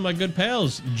 Temecula. One of my good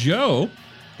pals, Joe,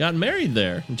 got married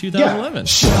there in 2011.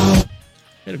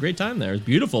 Had a great time there. It was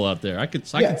beautiful out there. I can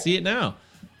see it now.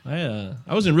 I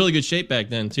was in really good shape back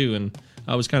then too, and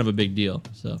I was kind of a big deal.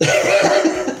 So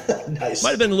nice.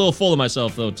 Might have been a little full of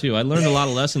myself though too. I learned a lot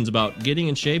of lessons about getting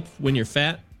in shape when you're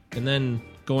fat, and then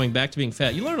going back to being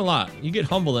fat. You learn a lot. You get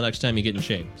humble the next time you get in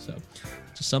shape. So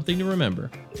just something to remember.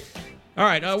 All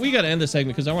right, we got to end this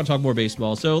segment because I want to talk more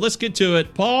baseball. So let's get to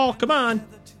it. Paul, come on.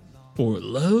 For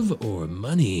love or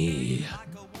money?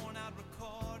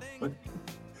 What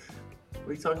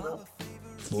are you talking about?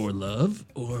 For love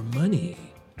or money?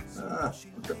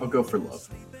 I'll go for love.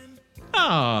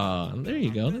 Ah, there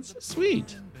you go. That's so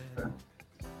sweet.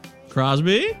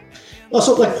 Crosby? Well,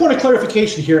 so point of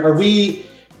clarification here. No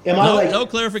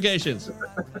clarifications.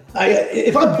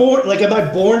 If I'm born, am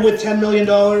I born with $10 million,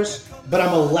 but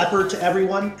I'm a leper to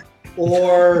everyone?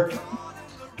 Or,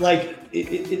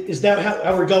 is that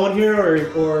how we're going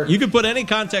here? Or you can put any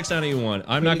context on it you want.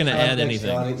 I'm not going to add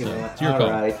anything. It's your call.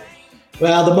 All right.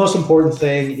 Well, the most important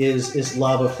thing is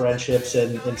love of friendships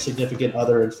and significant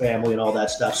other and family and all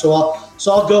that stuff. So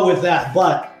I'll go with that.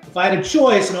 But if I had a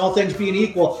choice and all things being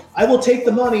equal, I will take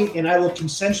the money and I will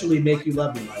consensually make you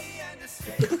love me, Mike.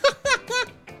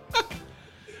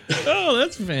 Oh,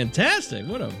 that's fantastic.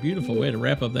 What a beautiful way to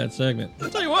wrap up that segment. I'll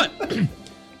tell you what,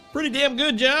 pretty damn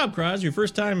good job, Cross. Your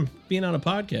first time being on a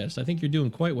podcast. I think you're doing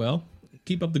quite well.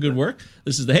 Keep up the good work.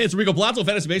 This is the Hey, it's Rico Palazzo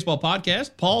Fantasy Baseball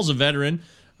Podcast. Paul's a veteran.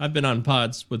 I've been on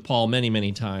pods with Paul many,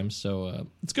 many times, so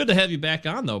it's good to have you back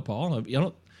on, though, Paul.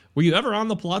 Were you ever on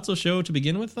the Palazzo Show to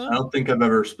begin with, though? I don't think I've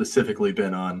ever specifically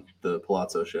been on the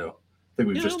Palazzo Show. I think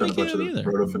we've just done a bunch of the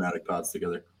Roto Fanatic pods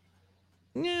together.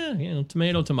 Yeah,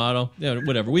 tomato. Yeah,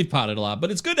 whatever. We've potted a lot,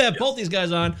 but it's good to have both these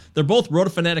guys on. They're both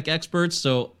Roto Fanatic experts,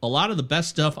 so a lot of the best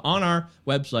stuff on our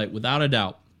website, without a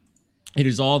doubt. It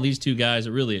is all these two guys.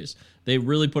 It really is. They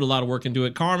really put a lot of work into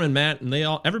it. Carmen, Matt, and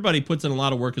everybody puts in a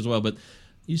lot of work as well, but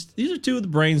these are two of the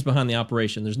brains behind the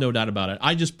operation. There's no doubt about it.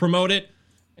 I just promote it,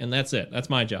 and that's it. That's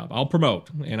my job. I'll promote,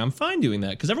 and I'm fine doing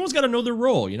that because everyone's got to know their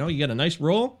role. You got a nice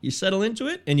role, you settle into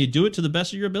it, and you do it to the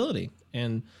best of your ability.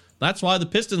 And that's why the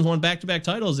Pistons won back-to-back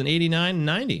titles in 89 and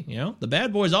 90. The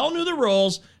bad boys all knew their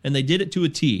roles, and they did it to a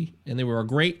T, and they were a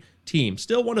great team.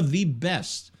 Still one of the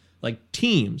best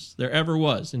teams there ever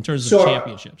was in terms of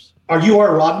championships. Are you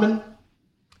our Rodman?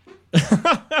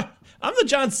 I'm the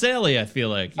John Sally, I feel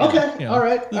like. Okay, all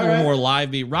right. A little more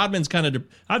lively. Rodman's kind of...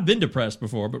 I've been depressed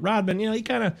before, but Rodman, he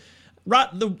kind of...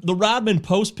 The Rodman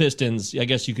post-Pistons, I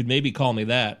guess you could maybe call me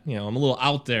that. I'm a little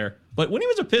out there. But when he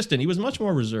was a Piston, he was much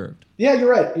more reserved. Yeah,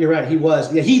 you're right. He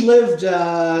was. Yeah, he lived,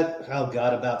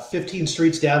 about 15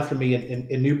 streets down from me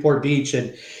in Newport Beach,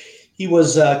 and he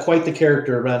was quite the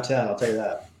character around town, I'll tell you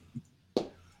that.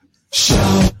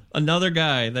 Another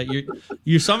guy that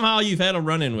you've had a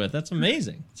run-in with. That's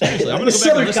amazing. Seriously, I'm going to go back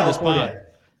Southern and listen California. to this pod.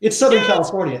 It's Southern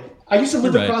California. I used to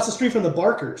live across the street from the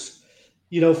Barkers,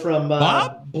 from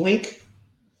Bob? Blink.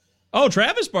 Oh,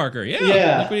 Travis Barker.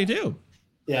 Yeah. Look what he do.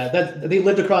 Yeah, they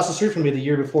lived across the street from me the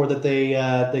year before that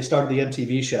they started the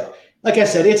MTV show. Like I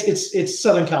said, it's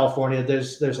Southern California.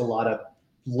 There's a lot of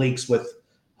links with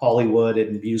Hollywood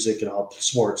and music and all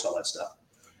sports, all that stuff.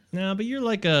 No, but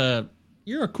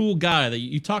you're a cool guy that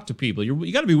you talk to people.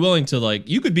 You got to be willing to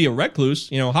you could be a recluse.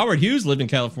 Howard Hughes lived in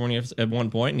California at one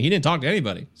point, and he didn't talk to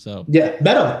anybody. So yeah,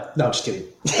 met him. No, I'm just kidding.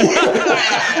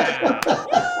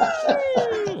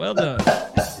 Well done.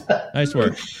 Nice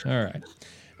work. All right.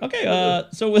 Okay,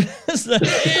 so with this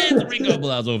the Rico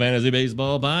Palazzo Fantasy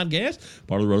Baseball Podcast,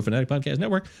 part of the Roto Fanatic Podcast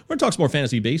Network. We're going to talk some more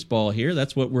fantasy baseball here.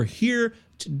 That's what we're here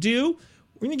to do.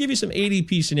 We're going to give you some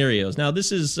ADP scenarios. Now,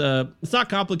 this is it's not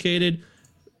complicated.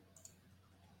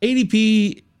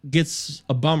 ADP gets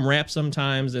a bum rap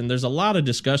sometimes, and there's a lot of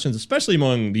discussions, especially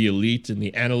among the elite and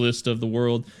the analysts of the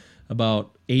world,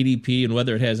 about ADP and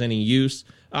whether it has any use.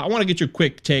 I want to get your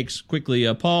quick takes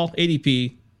quickly. Paul,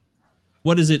 ADP,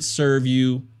 what does it serve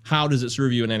you? How does it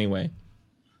serve you in any way?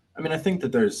 I mean, I think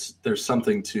that there's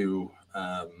something to,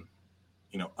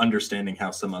 understanding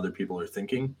how some other people are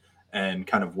thinking and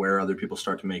kind of where other people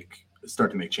start to make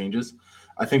start to make changes.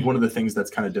 I think one of the things that's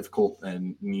kind of difficult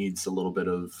and needs a little bit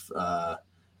of,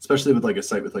 especially with like a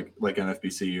site with like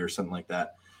NFBC or something like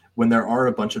that, when there are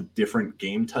a bunch of different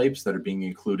game types that are being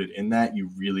included in that, you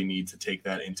really need to take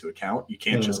that into account. You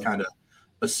can't just kind of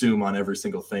assume on every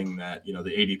single thing that, the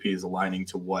ADP is aligning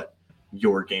to what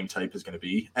your game type is going to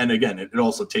be. And again, it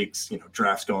also takes,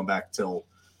 drafts going back till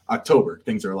October.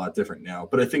 Things are a lot different now.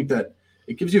 But I think that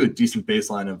it gives you a decent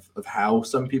baseline of how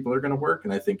some people are going to work.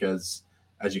 And I think as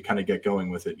you kind of get going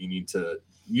with it, you need to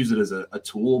use it as a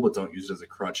tool, but don't use it as a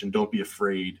crutch, and don't be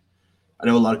afraid. I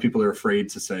know a lot of people are afraid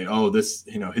to say, oh, this,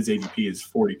 his ADP is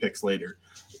 40 picks later.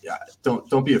 Yeah.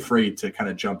 Don't be afraid to kind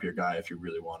of jump your guy if you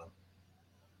really want him.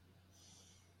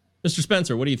 Mr.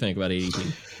 Spencer, what do you think about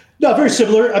ADP? No, very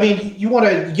similar. I mean, you want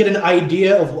to get an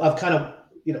idea of kind of,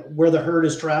 where the herd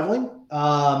is traveling.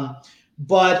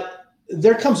 But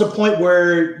there comes a point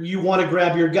where you want to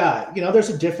grab your guy. There's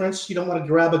a difference. You don't want to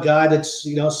grab a guy that's,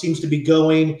 seems to be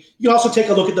going. You can also take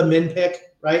a look at the min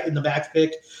pick, right, in the back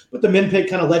pick. But the min pick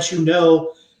kind of lets you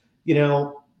know,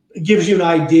 it gives you an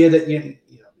idea that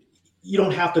you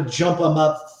don't have to jump them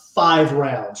up 5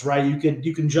 rounds, right?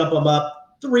 You can jump them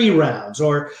up 3 rounds,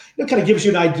 or it kind of gives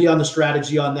you an idea on the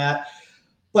strategy on that.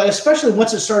 But especially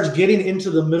once it starts getting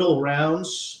into the middle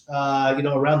rounds,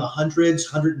 around the 100s,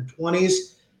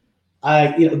 120s,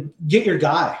 get your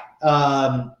guy.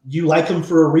 You like him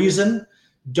for a reason.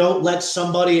 Don't let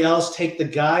somebody else take the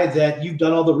guy that you've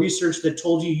done all the research that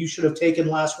told you should have taken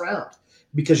last round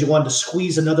because you wanted to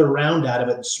squeeze another round out of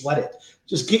it and sweat it.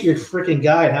 Just get your freaking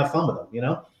guy and have fun with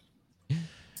him,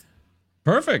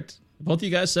 Perfect. Both of you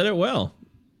guys said it well.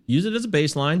 Use it as a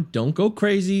baseline. Don't go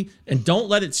crazy, and don't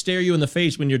let it stare you in the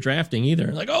face when you're drafting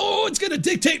either. Like, oh, it's going to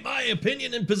dictate my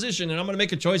opinion and position, and I'm going to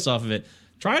make a choice off of it.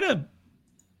 Try to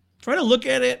look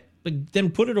at it, but then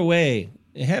put it away.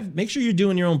 Make sure you're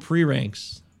doing your own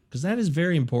pre-ranks, because that is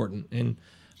very important. And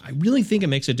I really think it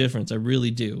makes a difference. I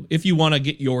really do. If you want to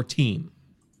get your team.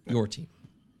 So,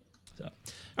 all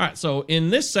right. So in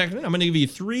this segment, I'm going to give you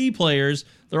 3 players.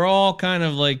 They're all kind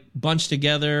of like bunched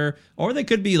together, or they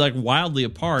could be like wildly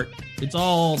apart. It's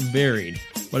all varied,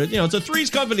 but it's a Three's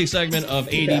Company segment of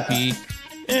ADP. Yeah.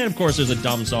 And of course, there's a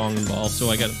dumb song involved. So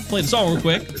I got to play the song real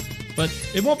quick, but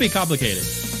it won't be complicated.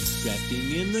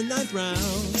 Drafting in the 9th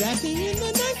round. Drafting in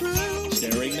the 9th round.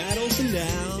 Staring Matt Olson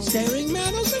down. Staring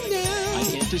Matt Olson down. I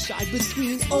can't decide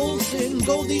between Olson,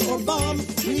 Goldie, or Bomb.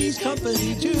 Three's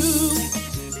Company 2.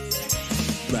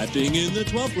 Drafting in the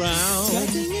 12th round.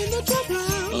 Drafting in the 12th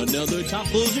round. Another top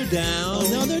closer down.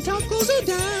 Another top closer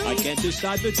down. I can't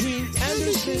decide between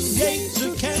Anderson, Yates,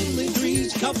 or Kenley.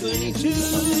 Three's Company 2.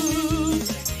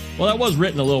 Well, that was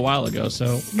written a little while ago,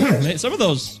 so some of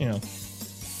those,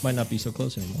 might not be so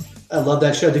close anymore. I love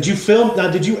that show. Did you film? Now,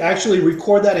 did you actually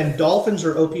record that in Dolphins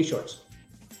or OP shorts?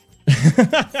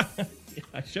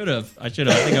 I should have. I think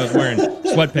I was wearing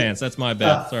sweatpants. That's my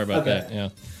bad. Sorry about that. Yeah,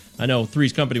 I know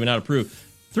Three's Company would not approve.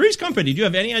 Three's Company. Do you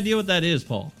have any idea what that is,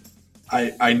 Paul?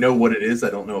 I know what it is. I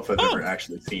don't know if I've ever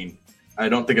actually seen. I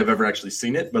don't think I've ever actually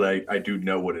seen it, but I do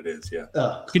know what it is. Yeah.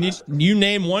 Can you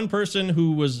name one person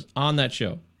who was on that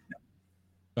show?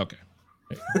 No. Okay.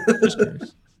 Just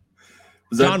curious.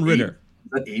 Was John Ritter.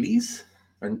 Was that 80s?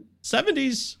 Or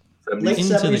 70s? Late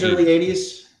 70s, early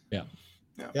 80s.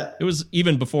 Yeah. It was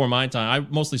even before my time. I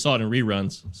mostly saw it in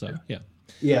reruns. So, yeah.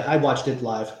 Yeah, I watched it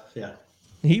live. Yeah.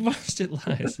 He watched it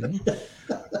live.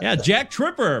 Yeah, Jack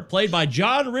Tripper, played by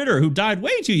John Ritter, who died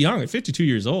way too young at 52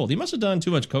 years old. He must have done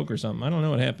too much coke or something. I don't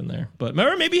know what happened there. But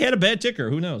maybe he had a bad ticker.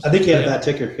 Who knows? I think he had a bad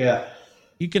ticker, yeah.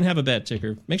 You can have a bad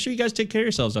ticker. Make sure you guys take care of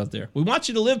yourselves out there. We want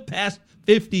you to live past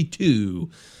 52.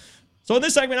 So in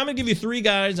this segment, I'm going to give you 3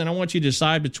 guys, and I want you to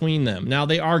decide between them. Now,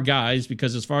 they are guys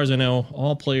because as far as I know,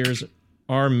 all players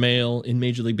are male in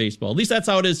Major League Baseball. At least that's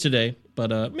how it is today.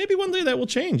 But maybe one day that will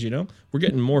change, We're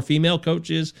getting more female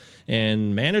coaches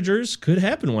and managers. Could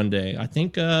happen one day. I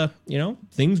think,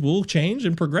 things will change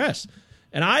and progress.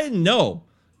 And I know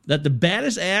that the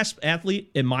baddest ass athlete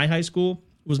in my high school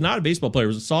was not a baseball player. It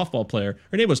was a softball player.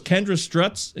 Her name was Kendra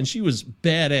Strutz, and she was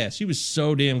badass. She was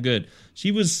so damn good.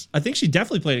 I think she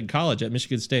definitely played in college at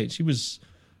Michigan State.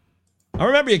 I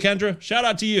remember you, Kendra. Shout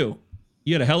out to you.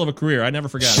 You had a hell of a career. I never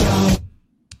forgot it.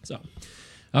 So,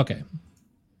 okay.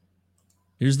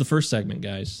 Here's the first segment,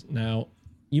 guys. Now,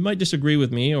 you might disagree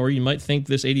with me, or you might think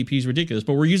this ADP is ridiculous,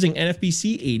 but we're using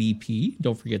NFBC ADP.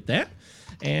 Don't forget that.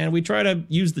 And we try to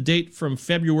use the date from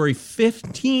February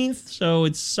 15th, so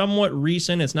it's somewhat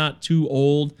recent. It's not too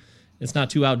old. It's not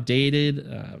too outdated.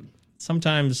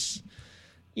 Sometimes,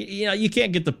 you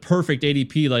can't get the perfect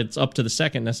ADP that's up to the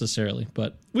second necessarily,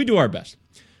 but we do our best.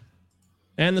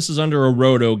 And this is under a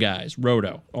roto, guys.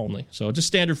 Roto only. So just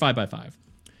standard 5x5.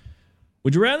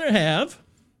 Would you rather have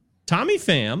Tommy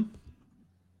Pham,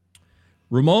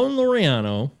 Ramon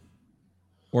Laureano,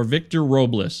 or Victor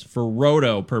Robles for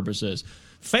roto purposes?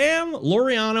 Pham,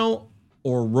 Laureano,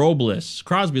 or Robles?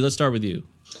 Crosby, let's start with you.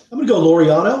 I'm going to go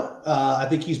Laureano. I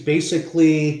think he's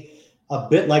basically a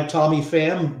bit like Tommy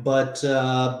Pham, but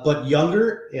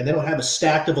younger, and they don't have a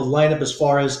stacked of a lineup as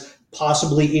far as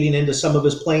possibly eating into some of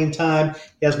his playing time.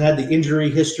 He hasn't had the injury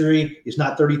history. He's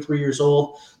not 33 years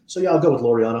old. So, yeah, I'll go with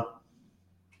Laureano.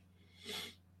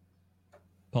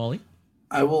 Paulie?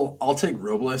 I'll take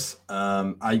Robles.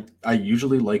 I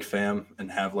usually like Pham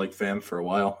and have liked Pham for a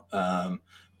while.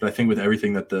 But I think with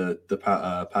everything that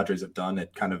the Padres have done,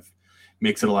 it kind of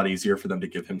makes it a lot easier for them to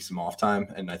give him some off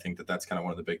time. And I think that's kind of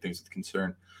one of the big things of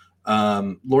concern.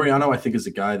 Laureano, I think, is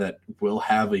a guy that will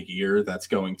have a year that's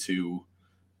going to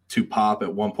pop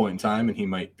at one point in time, and he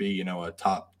might be, a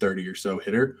top 30 or so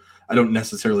hitter. I don't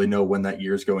necessarily know when that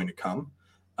year is going to come.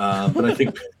 But I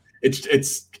think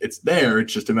it's there.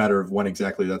 It's just a matter of when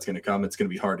exactly that's going to come. It's going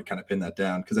to be hard to kind of pin that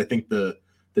down, because I think the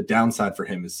downside for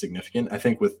him is significant. I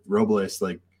think with Robles,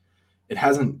 it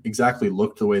hasn't exactly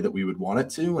looked the way that we would want it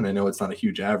to. And I know it's not a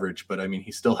huge average, but I mean, he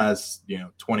still has,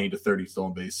 20 to 30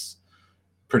 stolen base,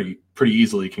 pretty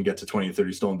easily can get to 20 to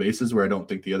 30 stolen bases, where I don't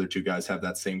think the other two guys have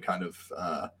that same kind of,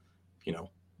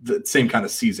 the same kind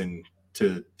of season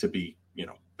to be,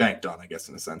 banked on, I guess,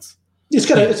 in a sense. It's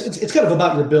kind of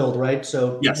about your build, right?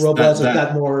 So yes, Robles has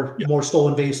got more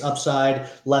stolen base upside,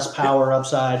 less power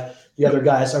upside. The other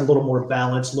guys are a little more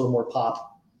balanced, a little more pop.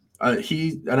 I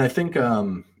think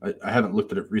I haven't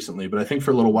looked at it recently, but I think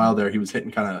for a little while there he was hitting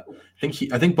kind of.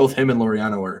 I think both him and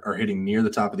Laureano are hitting near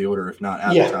the top of the order, if not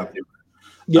at the top of the order.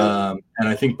 Yeah. And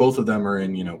I think both of them are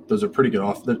in. Those are pretty good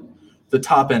off. The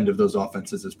top end of those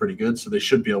offenses is pretty good, so they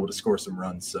should be able to score some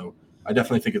runs. So I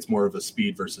definitely think it's more of a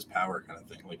speed versus power kind of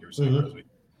thing, like you were saying, Crosby.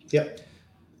 Yep.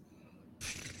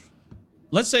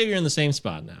 Let's say you're in the same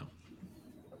spot now,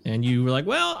 and you were like,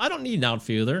 well, I don't need an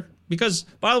outfielder. Because,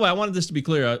 by the way, I wanted this to be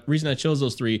clear. The reason I chose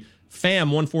those three, Pham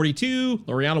 142,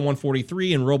 Laureano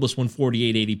 143, and Robles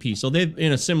 148 ADP. So they're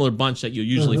in a similar bunch that you'll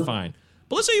usually find.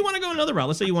 But let's say you want to go another route.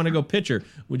 Let's say you want to go pitcher.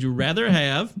 Would you rather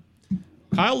have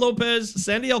Kyle Lopez,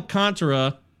 Sandy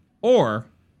Alcantara, or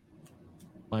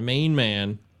my main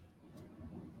man,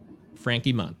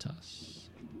 Frankie Montas?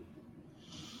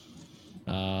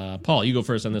 Paul, you go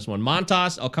first on this one.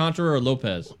 Montas, Alcantara, or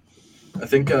Lopez? I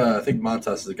think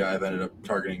Montas is a guy I've ended up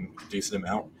targeting a decent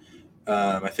amount.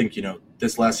 I think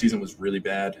this last season was really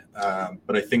bad,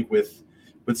 but I think with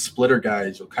splitter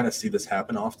guys, you'll kind of see this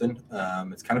happen often.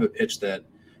 It's kind of a pitch that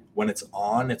when it's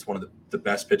on, it's one of the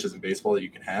best pitches in baseball that you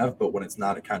can have. But when it's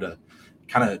not, it kind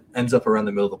of ends up around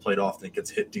the middle of the plate often. It gets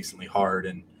hit decently hard,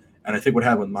 and I think what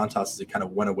happened with Montas is it kind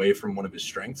of went away from one of his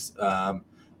strengths.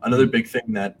 Another big thing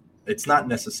that it's not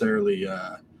necessarily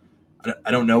I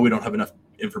don't know. We don't have enough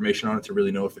information on it to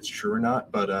really know if it's true or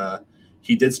not, but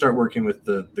he did start working with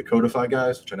the Codify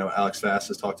guys, which I know Alex Fast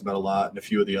has talked about a lot, and a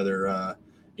few of the other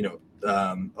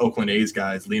Oakland A's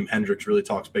guys. Liam Hendricks really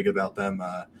talks big about them,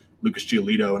 Lucas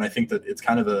Giolito, and I think that it's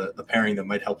kind of a pairing that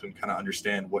might help him kind of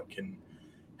understand what can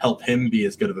help him be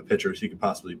as good of a pitcher as he could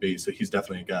possibly be. So he's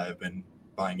definitely a guy I've been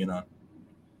buying in on.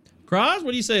 Cross, what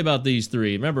do you say about these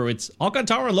three? Remember, it's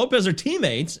Alcantara and Lopez are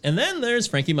teammates, and then there's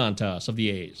Frankie Montas of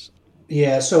the A's.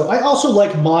 Yeah, so I also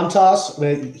like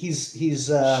Montas. He's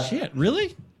shit,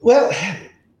 really? Well,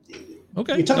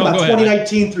 okay. You're talking about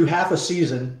 2019 through half a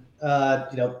season.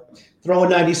 Throwing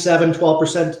 97,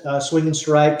 12% swing and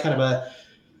strike,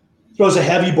 throws a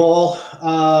heavy ball.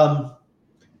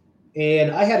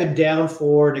 And I had him down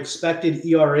for an expected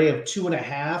ERA of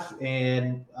 2.5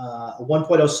 and a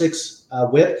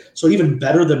 1.06 WHIP, so even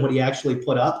better than what he actually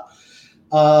put up.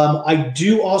 I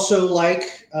do also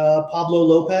like Pablo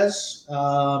Lopez.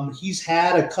 He's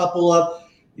had a couple of,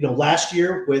 last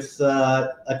year with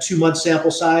a 2-month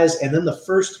sample size, and then the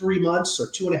first 3 months or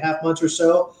 2.5 months or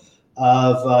so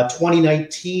of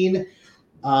 2019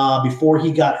 before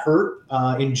he got hurt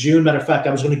in June. Matter of fact,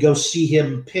 I was going to go see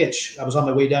him pitch. I was on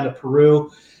my way down to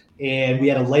Peru, and we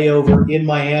had a layover in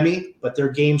Miami, but their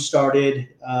game started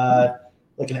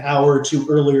like an hour or two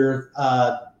earlier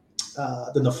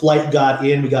then the flight got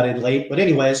in. We got in late. But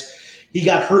anyways, he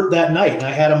got hurt that night, and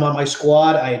I had him on my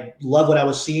squad. I love what I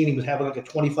was seeing. He was having like a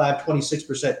 25,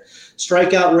 26%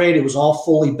 strikeout rate. It was all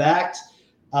fully backed.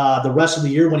 The rest of the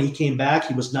year when he came back,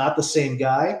 he was not the same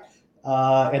guy.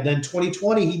 And then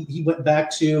 2020, he went back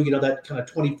to, that kind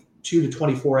of 22 to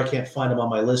 24. I can't find him on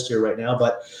my list here right now,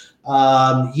 but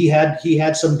he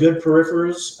had some good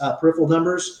peripheral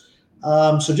numbers.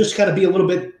 So just kind of be a little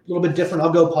bit different.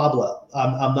 I'll go Pablo.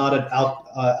 I'm not an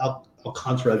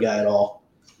Alcantara guy at all.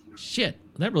 Shit,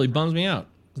 that really bums me out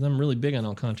because I'm really big on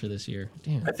Alcantara this year.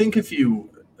 Damn. I think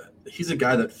he's a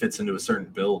guy that fits into a certain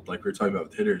build, like we were talking about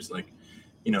with hitters. Like,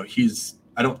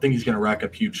 I don't think he's going to rack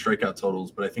up huge strikeout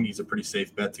totals, but I think he's a pretty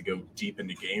safe bet to go deep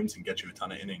into games and get you a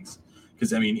ton of innings.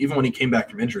 Because, even when he came back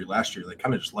from injury last year, they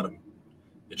kind of just let him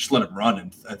run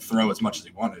and throw as much as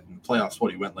he wanted. In the playoffs,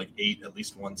 he went like 8 at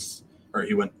least once, or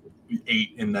he went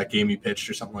 8 in that game he pitched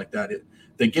or something like that.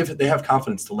 They have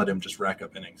confidence to let him just rack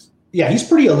up innings. Yeah, he's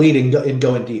pretty elite in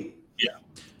going deep. Yeah.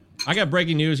 I got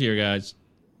breaking news here, guys.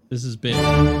 This has been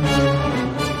our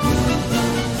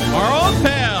own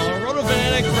pal, our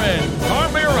Roto-Fanatic friend,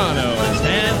 Carm Marano, has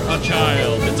had a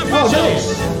child. It's official.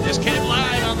 Nice. Just came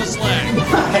live on the Slack.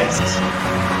 Nice.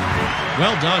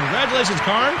 Well done. Congratulations,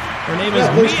 Carm. Her name is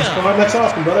Mia. Mia. That's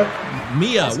awesome, brother.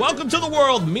 Mia. Welcome to the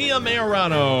world, Mia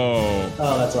Marano.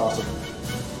 Oh, that's awesome.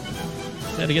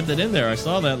 Had to get that in there. I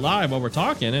saw that live while we're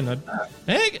talking, and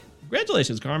hey,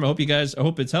 congratulations, Carm. I hope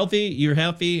it's healthy. You're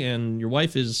healthy, and your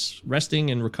wife is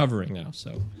resting and recovering now.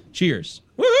 So, cheers!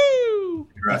 Woohoo!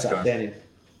 That's outstanding.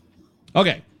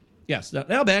 Okay, yes.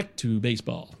 Now back to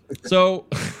baseball. So,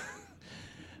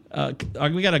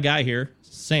 we got a guy here,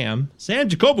 Sam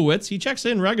Jacobowitz. He checks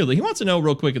in regularly. He wants to know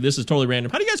real quick if this is totally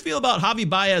random. How do you guys feel about Javi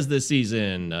Baez this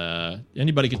season?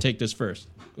 Anybody can take this first.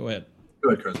 Go ahead. Go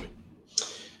ahead, Crosby.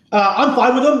 I'm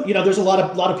fine with him. There's a lot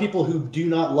of people who do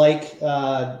not like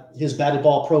his batted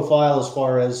ball profile as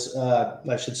far as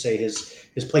I should say his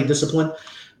play discipline.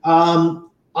 I'm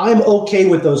okay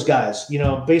with those guys.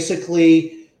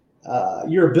 Basically,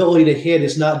 your ability to hit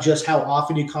is not just how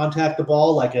often you contact the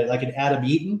ball, like an Adam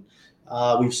Eaton.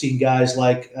 We've seen guys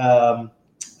like an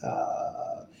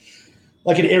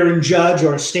Aaron Judge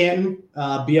or a Stanton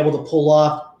be able to pull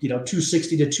off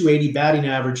 260 to 280 batting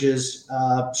averages,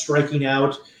 striking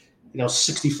out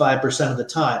 65% of the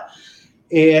time.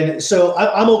 And so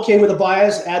I'm okay with the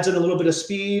Baez. Adds in a little bit of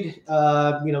speed,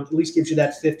 at least gives you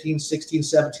that 15, 16,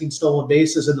 17 stolen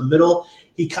bases in the middle.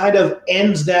 He kind of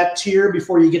ends that tier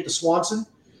before you get to Swanson.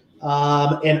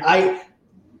 And I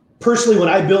personally, when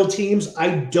I build teams,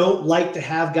 I don't like to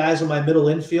have guys in my middle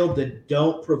infield that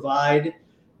don't provide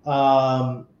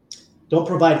any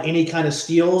kind of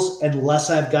steals unless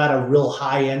I've got a real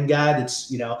high end guy. That's,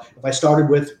 if I started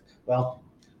with,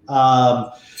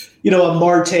 a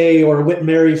Marte or a Whit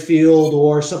Merrifield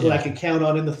or something I can count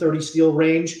on in the 30 steal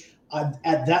range.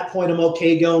 At that point, I'm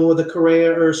okay going with a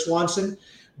Correa or a Swanson.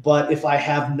 But if I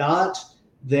have not,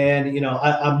 then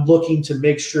I'm looking to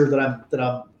make sure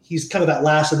that he's kind of that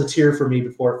last of the tier for me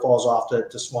before it falls off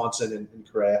to Swanson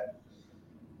and Correa.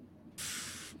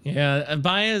 Yeah,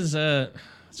 Baez,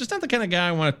 it's just not the kind of guy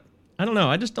I want to. I don't know.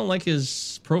 I just don't like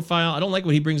his profile. I don't like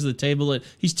what he brings to the table.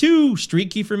 He's too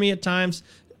streaky for me at times.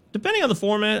 Depending on the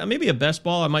format, maybe a best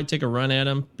ball, I might take a run at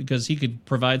him because he could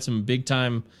provide some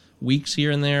big-time weeks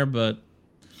here and there. But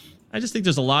I just think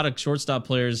there's a lot of shortstop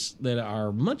players that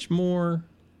are much more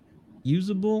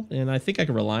usable, and I think I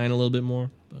can rely on a little bit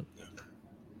more. But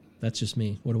that's just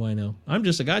me. What do I know? I'm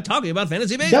just a guy talking about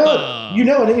fantasy baseball.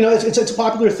 No, it's a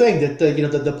popular thing that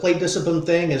the plate discipline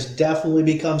thing has definitely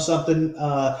become something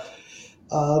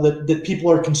that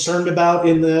people are concerned about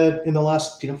in the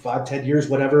last 5-10 years,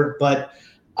 whatever. But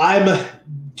I'm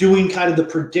doing kind of the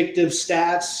predictive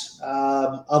stats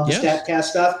of the StatCast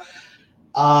stuff.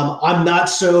 I'm not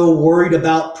so worried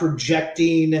about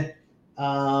projecting,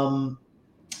 the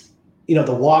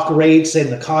walk rates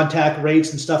and the contact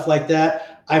rates and stuff like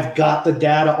that. I've got the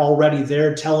data already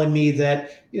there telling me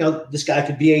that, this guy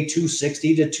could be a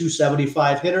 260 to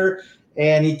 275 hitter,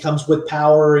 and he comes with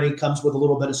power and he comes with a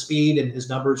little bit of speed, and his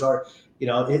numbers are,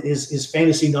 his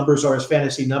fantasy numbers are his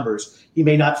fantasy numbers. He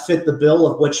may not fit the bill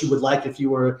of what you would like if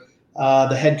you were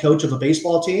the head coach of a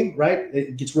baseball team, right?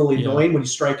 It gets really annoying when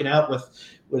he's striking out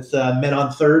with men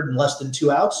on third and less than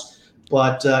 2 outs.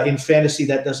 But in fantasy,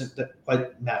 that doesn't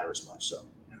quite matter as much. So.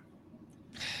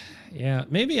 Yeah,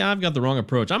 maybe I've got the wrong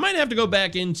approach. I might have to go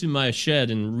back into my shed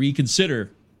and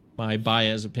reconsider my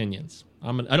Baez opinions.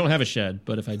 I don't have a shed,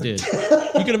 but if I did,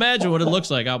 you can imagine what it looks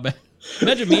like out back.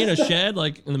 Imagine me in a shed,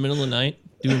 like in the middle of the night,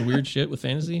 doing weird shit with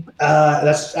fantasy.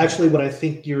 That's actually what I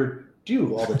think you're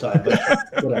do all the time, but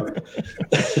whatever.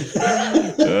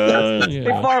 Hey,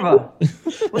 Farva,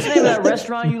 what's the name of that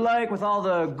restaurant you like with all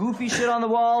the goofy shit on the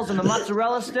walls and the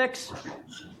mozzarella sticks?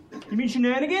 You mean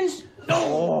Shenanigans?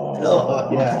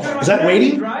 Oh, yeah. Is that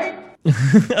waiting? Right?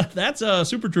 That's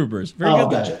Super Troopers. Very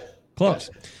good. Gotcha. Close.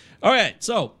 Gotcha. All right,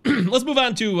 so let's move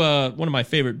on to one of my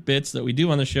favorite bits that we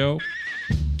do on the show.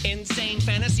 Insane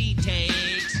Fantasy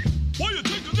Takes. Why you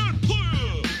taking that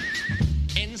player?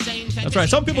 Insane That's right.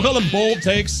 Some people call them bold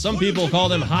takes. Some people call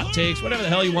them hot takes. Whatever the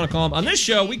hell you want to call them. On this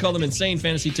show, we call them insane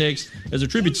fantasy takes as a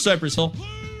tribute to Cypress Hill.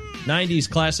 90s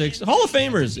classics. Hall of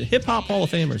Famers. Hip-hop Hall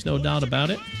of Famers. No doubt about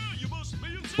it.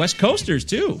 West Coasters,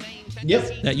 too.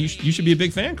 Yep. That you should be a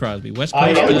big fan, Crosby. West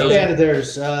I Coasters. am a fan of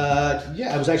theirs.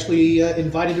 I was actually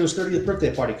invited to his 30th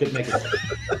birthday party. Couldn't make it.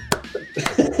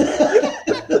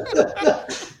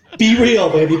 Be real,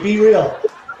 baby. Be real.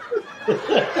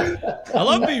 I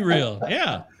love Be Real.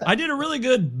 Yeah. I did a really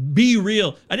good Be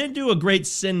Real. I didn't do a great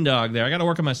Sin Dog there. I got to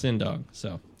work on my Sin Dog.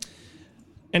 So,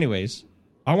 anyways,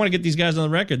 I want to get these guys on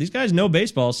the record. These guys know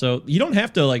baseball, so you don't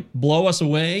have to like blow us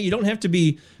away. You don't have to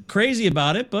be crazy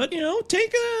about it, but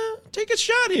take a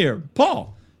shot here.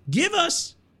 Paul, give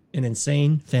us an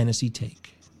insane fantasy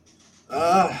take.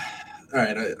 All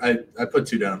right. I put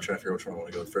two down. I'm trying to figure which one I want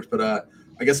to go with first, but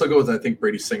I guess I'll go with I think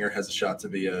Brady Singer has a shot to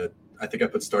be I think I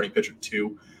put starting pitcher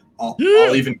 2. I'll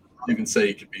even say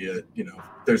he could be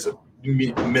there's a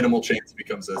minimal chance he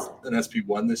becomes an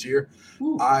SP1 this year.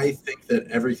 Ooh. I think that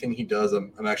everything he does,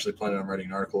 I'm actually planning on writing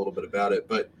an article a little bit about it,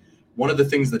 but one of the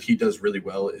things that he does really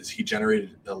well is he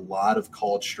generated a lot of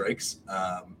called strikes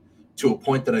to a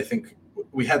point that I think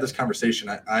we had this conversation.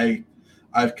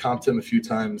 I've comped him a few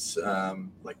times,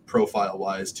 like profile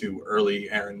wise, to early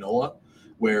Aaron Nola,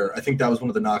 where I think that was one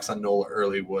of the knocks on Nola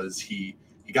early was he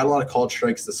got a lot of called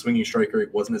strikes. The swinging strike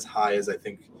rate wasn't as high as I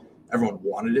think everyone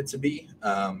wanted it to be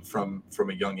from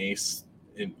a young ace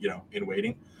in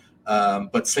waiting.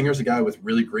 But Singer's a guy with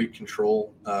really great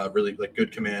control, really like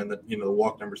good command that, the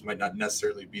walk numbers might not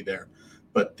necessarily be there.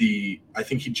 But I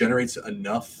think he generates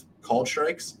enough called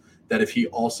strikes that if he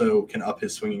also can up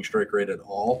his swinging strike rate at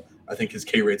all, I think his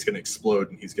K rate's going to explode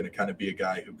and he's going to kind of be a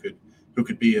guy who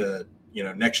could be a,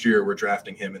 next year we're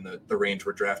drafting him in the range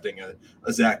we're drafting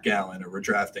a Zach Gallen, or we're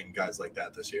drafting guys like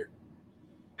that this year.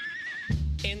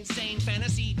 Insane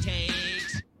fantasy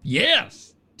takes.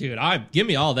 Yes. Dude, give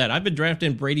me all that. I've been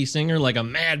drafting Brady Singer like a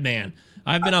madman.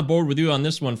 I've been on board with you on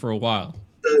this one for a while.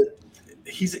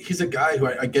 He's a guy who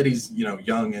I get he's,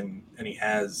 young and he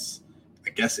has, I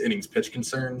guess, innings pitch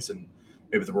concerns, and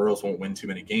maybe the Royals won't win too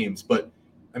many games, but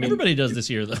I mean, everybody does this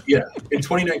year, though. Yeah. In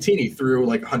 2019, he threw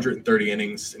like 130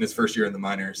 innings in his first year in the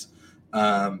minors.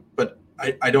 But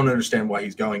I don't understand why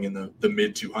he's going in the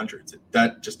mid 200s.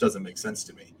 That just doesn't make sense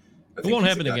to me. It won't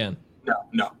happen again.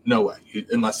 No way.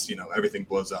 Unless, everything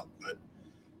blows up. But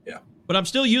yeah. But I'm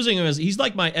still using him he's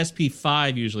like my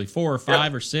SP5 usually, 4 or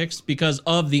 5 or 6 because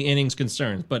of the innings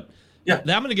concerns. But yeah, I'm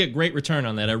going to get great return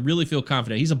on that. I really feel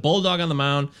confident. He's a bulldog on the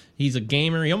mound. He's a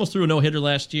gamer. He almost threw a no-hitter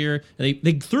last year. They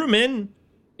threw him in,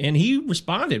 and he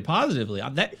responded positively.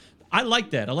 I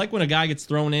like that. I like when a guy gets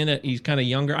thrown in. He's kind of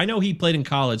younger. I know he played in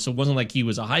college, so it wasn't like he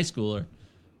was a high schooler,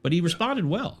 but he responded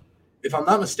well. If I'm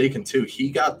not mistaken, too, he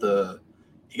got the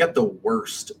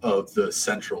worst of the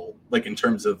Central, like in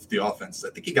terms of the offense. I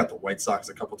think he got the White Sox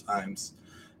a couple times.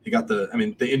 He got the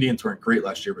Indians weren't great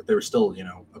last year, but they were still,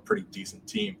 a pretty decent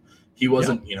team. He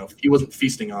wasn't, he wasn't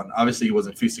feasting on. Obviously, he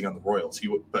wasn't feasting on the Royals.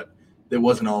 But it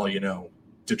wasn't all,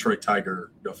 Detroit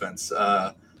Tiger, no offense,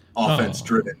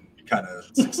 offense-driven kind of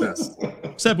success.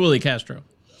 Except Willie Castro.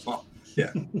 Well,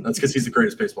 yeah, that's because he's the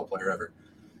greatest baseball player ever.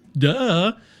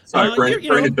 Duh. Sorry,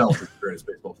 Brandon Belt is the greatest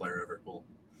baseball player ever. Cool.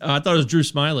 I thought it was Drew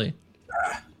Smiley.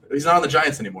 He's not on the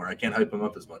Giants anymore. I can't hype him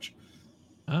up as much.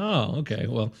 Oh, okay.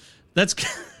 Well, that's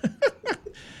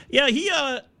yeah.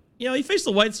 He faced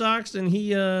the White Sox and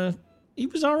he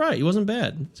was all right. He wasn't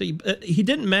bad. So he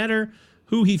didn't matter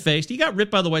who he faced. He got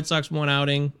ripped by the White Sox one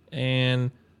outing,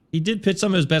 and he did pitch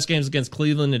some of his best games against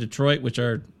Cleveland and Detroit, which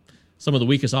are some of the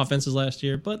weakest offenses last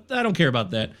year. But I don't care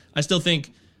about that. I still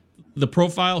think the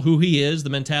profile, who he is, the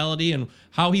mentality, and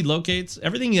how he locates,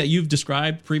 everything that you've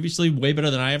described previously way better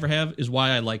than I ever have is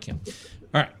why I like him.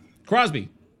 All right, Crosby,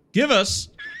 give us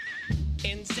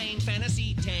insane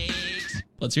fantasy takes.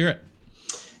 Let's hear it.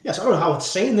 Yes, I don't know how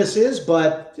insane this is,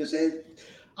 but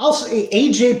I'll say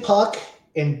AJ Puck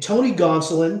and Tony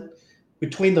Gonsolin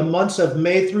between the months of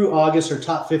May through August are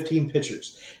top 15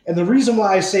 pitchers. And the reason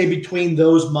why I say between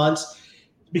those months,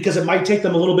 because it might take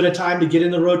them a little bit of time to get in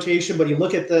the rotation, but you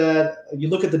look at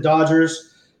the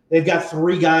Dodgers, they've got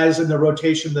 3 guys in the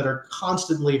rotation that are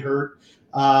constantly hurt,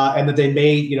 and that they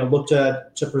may look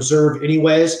to preserve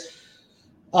anyways.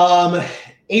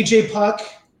 AJ Puck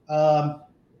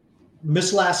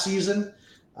missed last season.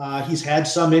 He's had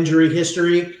some injury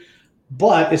history,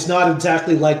 but it's not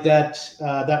exactly like that.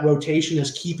 That rotation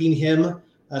is keeping him.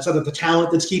 It's not the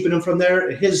talent that's keeping him from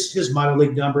there. His minor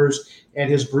league numbers and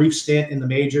his brief stint in the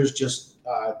majors just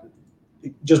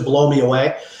blow me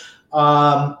away.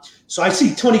 So I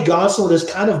see Tony Gonsolin as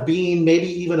kind of being maybe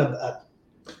even a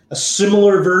a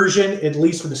similar version, at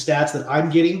least for the stats that I'm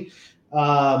getting,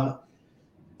 of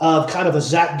kind of a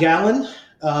Zach Gallen,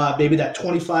 maybe that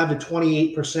 25 to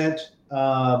 28%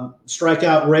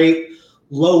 strikeout rate,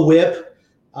 low whip.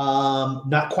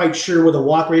 Not quite sure where the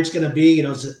walk rate's going to be.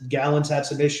 Gallen's had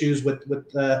some issues with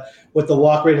the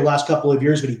walk rate the last couple of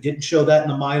years, but he didn't show that in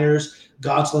the minors.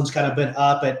 Gonsolin's kind of been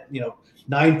up at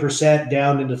 9%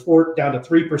 down to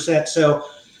 3%. So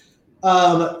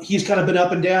he's kind of been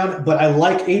up and down. But I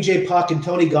like AJ Puck and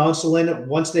Tony Gonsolin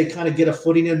once they kind of get a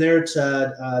footing in there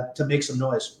to make some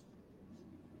noise.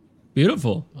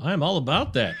 Beautiful. I'm all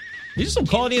about that. These are some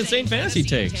quality Insane Fantasy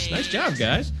takes. Nice job,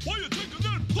 guys.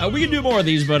 We can do more of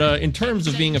these, but in terms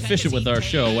of being efficient with our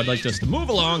show, I'd like us to move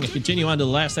along and continue on to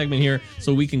the last segment here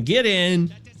so we can get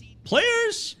in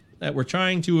players that we're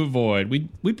trying to avoid.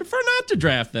 We prefer not to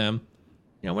draft them.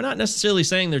 We're not necessarily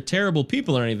saying they're terrible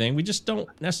people or anything. We just don't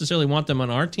necessarily want them on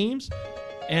our teams.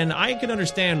 And I can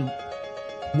understand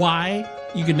why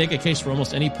you can make a case for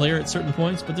almost any player at certain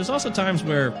points, but there's also times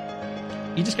where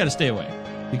you just got to stay away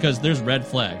because there's red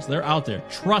flags. They're out there.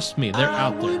 Trust me, they're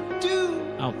out there.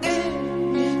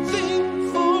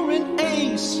 Anything for an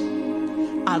ace.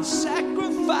 I'd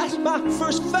sacrifice my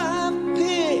first 5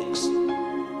 picks.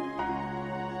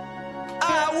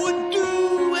 I would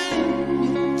do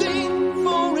anything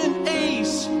for an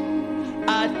ace.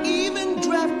 I'd even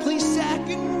draft Plesac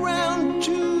in round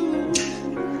 2.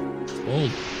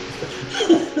 Old.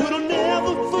 But I'll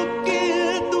never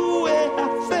forget the way I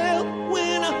felt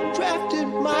when I drafted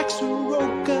Mike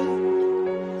Soroka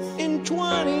in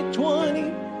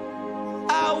 2020.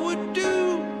 I would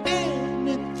do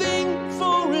anything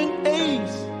for an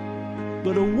ace,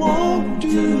 but I won't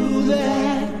do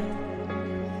that.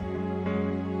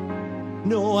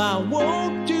 No, I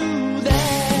won't do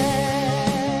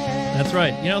that. That's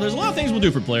right. There's a lot of things we'll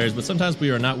do for players, but sometimes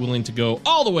we are not willing to go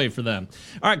all the way for them.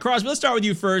 All right, Crosby, let's start with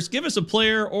you first. Give us a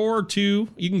player or two.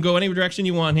 You can go any direction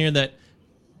you want here that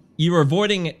you are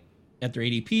avoiding at their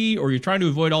ADP, or you're trying to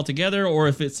avoid altogether, or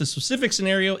if it's a specific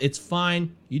scenario, it's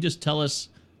fine. You just tell us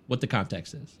what the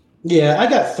context is. Yeah, I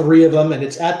got 3 of them, and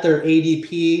it's at their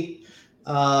ADP.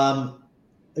 I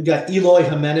got Eloy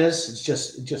Jimenez.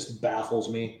 It just baffles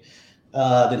me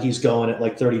that he's going at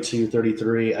like 32,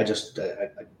 33. I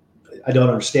don't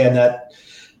understand that.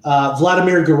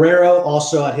 Vladimir Guerrero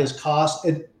also at his cost,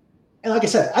 and like I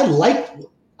said, I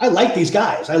like these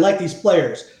guys. I like these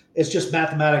players. It's just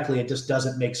mathematically, it just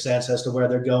doesn't make sense as to where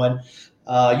they're going.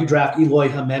 You draft Eloy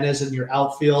Jimenez in your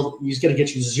outfield, he's going to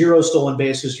get you 0 stolen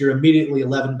bases. You're immediately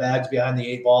 11 bags behind the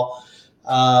 8 ball.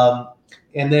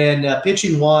 And then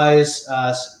pitching wise,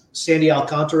 Sandy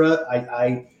Alcantara,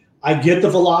 I get the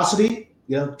velocity.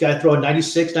 Guy throwing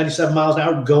 96, 97 miles an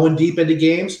hour, going deep into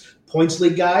games. Points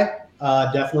league guy,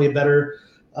 definitely a better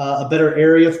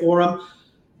area for him.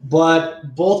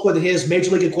 But both with his major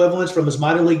league equivalents from his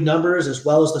minor league numbers as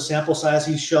well as the sample size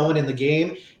he's showing in the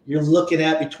game, you're looking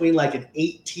at between like an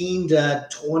 18 to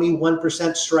 21%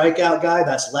 strikeout guy.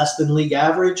 That's less than league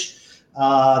average.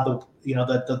 The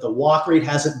walk rate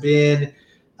hasn't been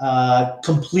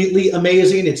completely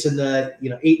amazing. It's in the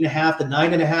 8.5 to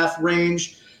 9.5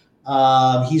 range.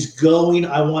 He's going,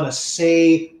 I want to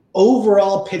say,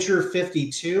 overall pitcher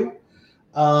 52.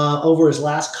 Over his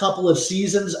last couple of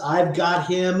seasons, I've got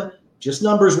him, just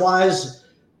numbers-wise,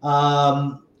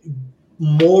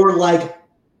 more like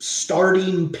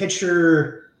starting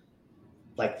pitcher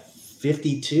like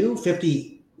 52,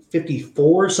 50,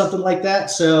 54, something like that.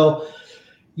 So,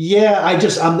 yeah,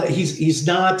 he's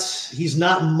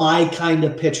not my kind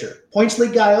of pitcher. Points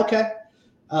league guy, okay.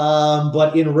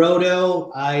 But in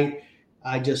Roto, I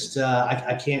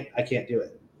can't do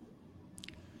it.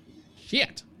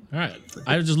 Shit. All right.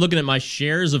 I was just looking at my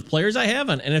shares of players I have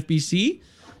on NFBC,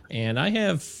 and I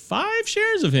have 5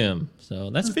 shares of him. So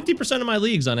that's 50% of my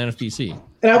leagues on NFBC.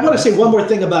 And I want to say one more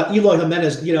thing about Eloy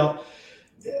Jimenez.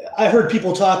 I heard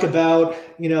people talk about,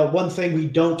 one thing we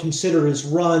don't consider is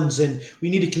runs, and we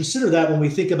need to consider that when we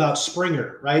think about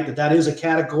Springer, right? That is a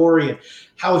category and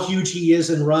how huge he is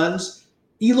in runs.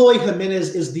 Eloy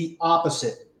Jimenez is the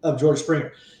opposite of George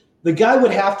Springer. The guy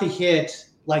would have to hit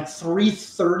like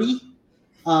 330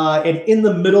 and in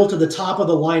the middle to the top of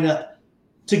the lineup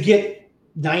to get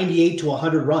 98 to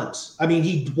 100 runs. I mean,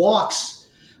 he walks.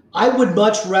 I would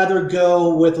much rather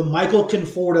go with a Michael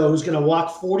Conforto, who's going to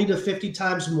walk 40 to 50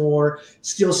 times more,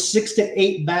 steal 6 to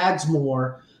 8 bags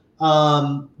more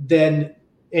than,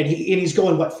 and he's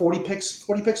going, 40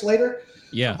 picks later?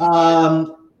 Yeah. I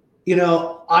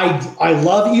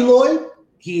love Eloy.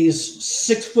 He's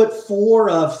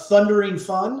 6'4" of thundering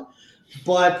fun.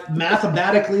 But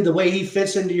mathematically, the way he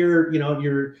fits into your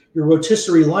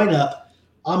rotisserie lineup,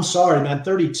 I'm sorry, man.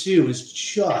 32 is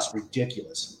just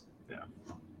ridiculous.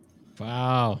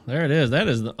 Wow, there it is. That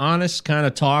is the honest kind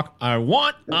of talk I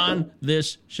want on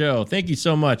this show. Thank you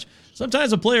so much.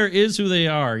 Sometimes a player is who they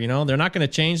are, you know. They're not going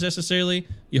to change necessarily.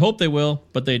 You hope they will,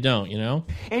 but they don't, you know.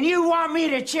 And you want me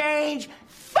to change?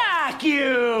 Fuck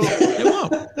you! It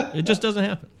won't. It just doesn't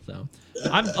happen. So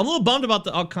I'm a little bummed about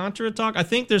the Alcantara talk. I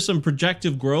think there's some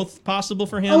projective growth possible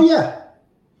for him. Oh, yeah.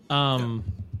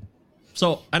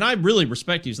 So, and I really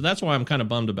respect you, so that's why I'm kind of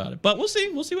bummed about it. But we'll see.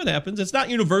 We'll see what happens. It's not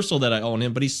universal that I own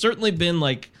him, but he's certainly been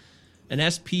like an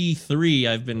SP3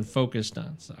 I've been focused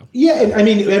on. So yeah, and I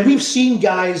mean, and we've seen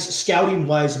guys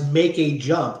scouting-wise make a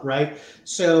jump, right?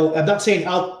 So I'm not saying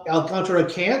Alcantara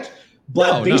can't,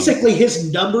 but basically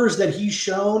his numbers that he's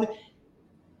shown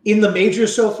in the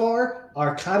majors so far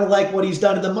are kind of like what he's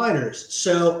done in the minors.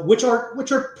 So which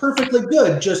are perfectly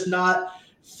good, just not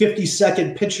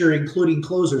 50-second pitcher, including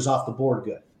closers off the board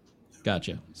good.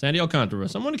 Gotcha. Sandy Alcantara.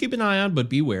 Someone to keep an eye on, but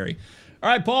be wary. All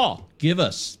right, Paul, give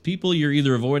us people you're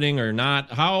either avoiding or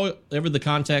not. However the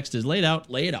context is laid out,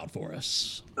 lay it out for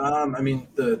us. I mean,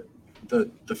 the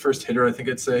first hitter, I think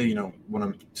I'd say, you know, when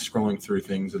I'm scrolling through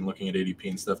things and looking at ADP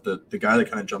and stuff, the guy that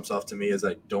kind of jumps off to me as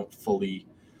I don't fully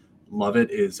love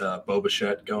it is Bo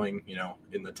Bichette going, you know,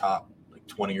 in the top like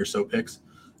 20 or so picks.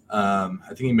 I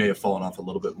think he may have fallen off a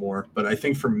little bit more, but I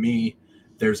think for me,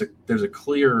 there's a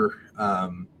clear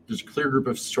group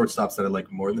of shortstops that I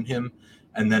like more than him.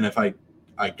 And then if I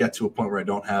get to a point where I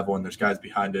don't have one, there's guys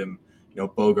behind him, you know,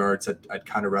 Bogarts, I'd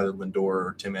kind of rather Lindor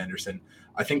or Tim Anderson.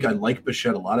 I think I like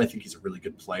Bichette a lot. I think he's a really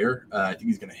good player. I think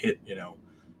he's going to hit, you know,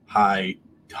 high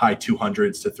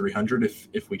 200s to 300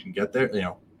 if we can get there, you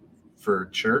know, for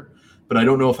sure. But I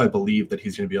don't know if I believe that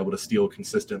he's going to be able to steal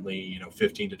consistently, you know,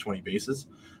 15 to 20 bases.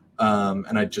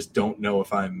 And I just don't know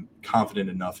if I'm confident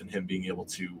enough in him being able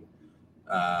to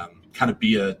kind of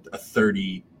be a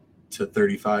 30 to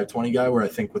 35, 20 guy, where I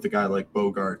think with a guy like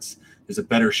Bogarts, there's a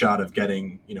better shot of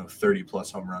getting, you know, 30 plus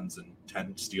home runs and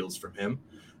 10 steals from him.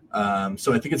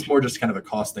 So I think it's more just kind of a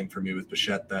cost thing for me with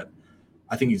Bichette, that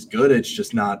I think he's good. It's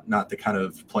just not the kind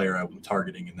of player I'm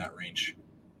targeting in that range.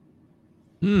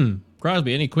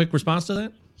 Crosby, any quick response to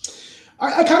that?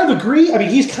 I kind of agree. I mean,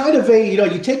 he's kind of a, you know,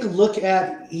 you take a look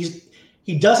at,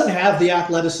 he doesn't have the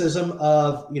athleticism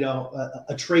of, you know,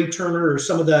 a Trey Turner or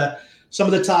some of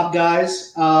the top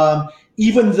guys.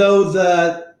 Even though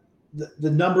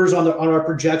the numbers on our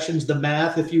projections, the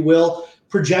math, if you will,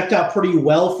 project out pretty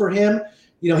well for him.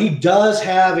 You know, he does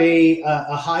have a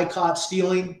high caught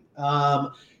stealing.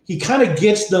 He kind of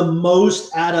gets the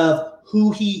most out of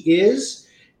who he is.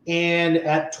 And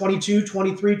at 22,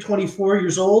 23, 24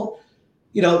 years old,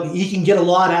 you know, he can get a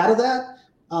lot out of that.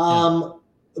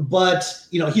 But,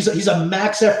 you know, he's a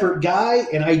max effort guy,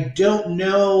 and I don't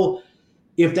know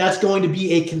if that's going to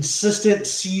be a consistent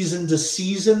season to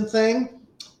season thing.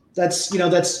 So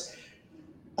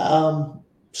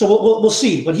we'll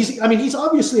see. But he's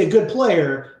obviously a good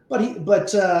player,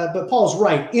 but Paul's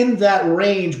right. In that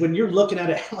range, when you're looking at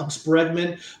Alex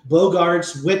Bregman,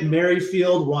 Bogarts, Whit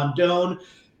Merrifield, Rondon,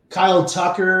 Kyle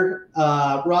Tucker,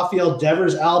 Rafael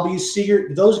Devers, Albies,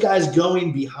 Seager, those guys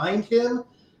going behind him,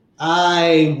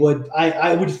 I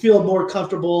would feel more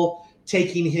comfortable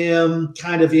taking him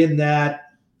kind of in that,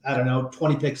 I don't know,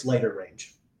 20 picks later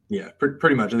range. Yeah,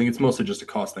 pretty much. I think it's mostly just a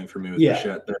cost thing for me with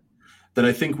Bichette that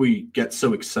I think we get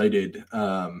so excited.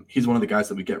 He's one of the guys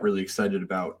that we get really excited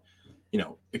about, you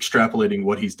know, extrapolating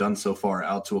what he's done so far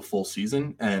out to a full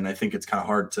season. And I think it's kind of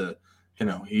hard to, you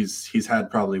know, he's had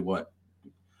probably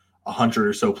 100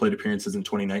 or so plate appearances in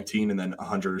 2019 and then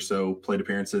 100 or so plate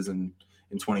appearances in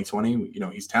 2020. You know,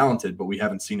 he's talented, but we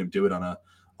haven't seen him do it on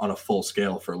a full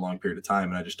scale for a long period of time.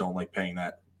 And I just don't like paying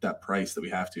that price that we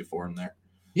have to for him there.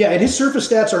 Yeah. And his surface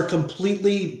stats are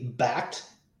completely backed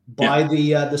by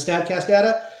the StatCast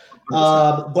data.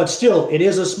 But still, it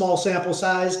is a small sample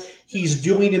size. He's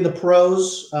doing in the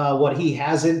pros what he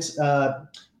hasn't,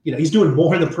 he's doing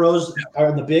more in the pros or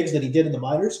in the bigs than he did in the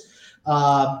minors.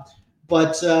 But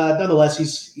nonetheless,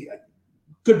 he's a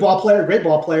good ball player, great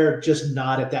ball player, just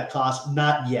not at that cost,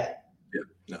 not yet. Yeah,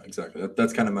 no, exactly.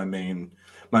 That's kind of my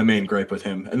main gripe with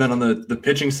him. And then on the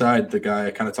pitching side, the guy,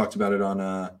 I kind of talked about it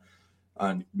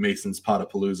on Mason's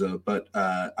Potapalooza, but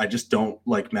I just don't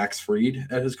like Max Fried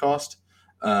at his cost.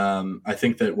 I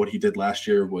think that what he did last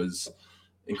year was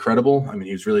incredible. I mean,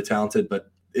 he was really talented,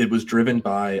 but it was driven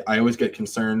by, I always get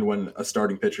concerned when a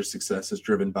starting pitcher's success is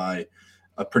driven by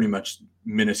a pretty much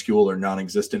minuscule or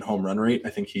non-existent home run rate. I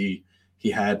think he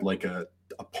had like a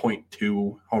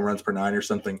 0.2 home runs per nine or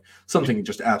something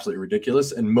just absolutely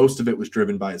ridiculous. And most of it was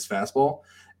driven by his fastball.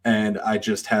 And I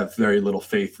just have very little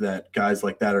faith that guys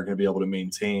like that are going to be able to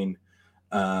maintain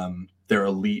their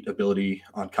elite ability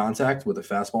on contact with a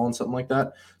fastball and something like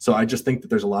that. So I just think that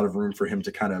there's a lot of room for him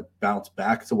to kind of bounce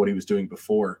back to what he was doing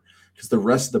before, because the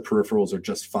rest of the peripherals are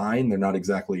just fine. They're not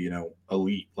exactly,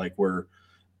 elite. Like we're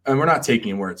not taking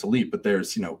him where it's elite, but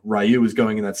there's, Ryu is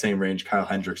going in that same range. Kyle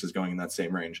Hendricks is going in that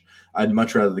same range. I'd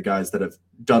much rather the guys that have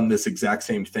done this exact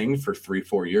same thing for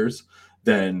 3-4 years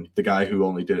than the guy who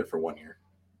only did it for 1 year.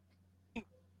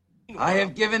 I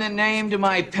have given a name to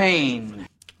my pain.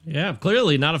 Yeah, I'm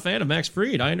clearly not a fan of Max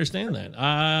Fried. I understand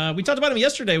that. We talked about him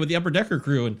yesterday with the Upper Decker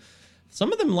crew, and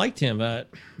some of them liked him. But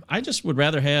I just would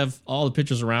rather have all the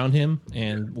pitchers around him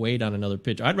and wait on another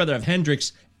pitcher. I'd rather have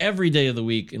Hendricks every day of the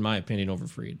week, in my opinion, over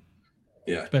Fried.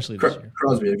 Yeah, especially this year.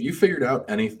 Crosby, have you figured out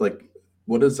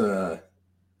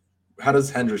how does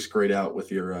Hendricks grade out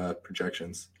with your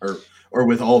projections, or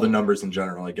with all the numbers in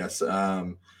general? I guess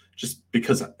just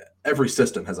because every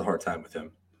system has a hard time with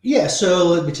him. Yeah, so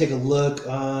let me take a look.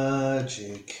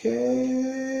 JK.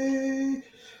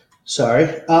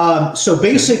 Sorry. So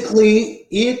basically,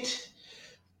 let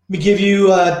me give you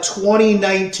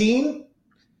 2019.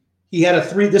 He had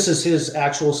this is his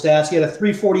actual stats. He had a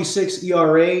 3.46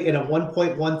 ERA and a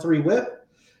 1.13 whip.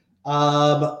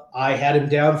 I had him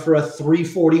down for a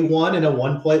 3.41 and a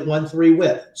 1.13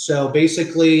 whip. So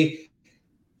basically,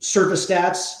 surface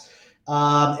stats,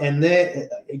 and then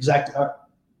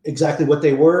exactly what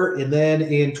they were. And then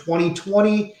in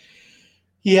 2020,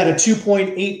 he had a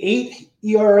 2.88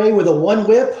 ERA with a 1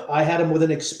 whip. I had him with an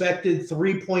expected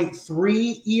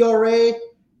 3.3 ERA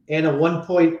and a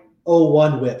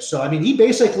 1.01 whip. So, I mean, he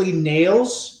basically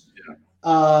nails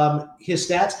his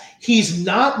stats. He's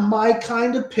not my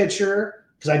kind of pitcher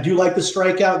because I do like the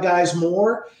strikeout guys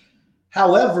more.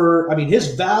 However, I mean,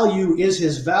 his value is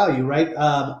his value, right?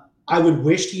 I would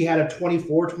wish he had a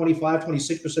 24, 25,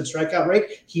 26% strikeout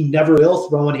rate. He never will,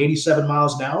 throwing 87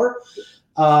 miles an hour.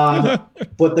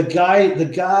 But the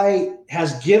guy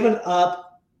has given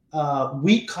up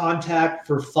weak contact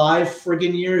for 5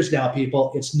 friggin' years now,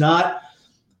 people. It's not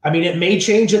 – I mean, it may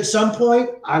change at some point.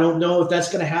 I don't know if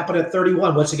that's going to happen at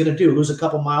 31. What's he going to do, lose a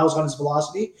couple miles on his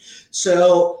velocity?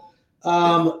 So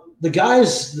the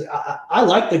guys – I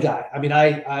like the guy. I mean,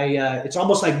 it's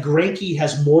almost like Greinke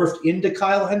has morphed into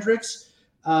Kyle Hendricks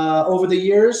over the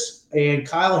years, and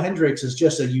Kyle Hendricks is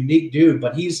just a unique dude,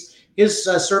 but his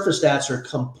surface stats are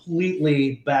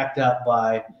completely backed up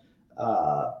by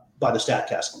the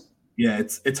StatCast. Yeah,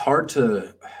 it's hard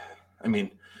to – I mean,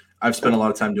 I've spent a lot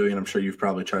of time doing it. I'm sure you've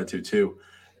probably tried to too.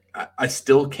 I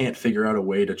still can't figure out a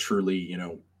way to truly,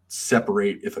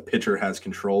 separate if a pitcher has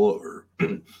control over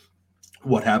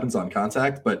what happens on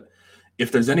contact. But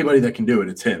if there's anybody that can do it,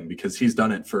 it's him, because he's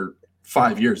done it for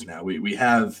 5 years now. We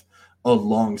have a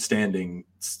long-standing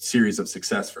series of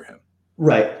success for him.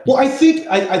 Right. Well, I think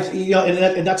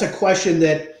and that's a question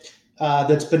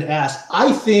that's been asked.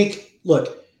 I think,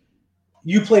 look,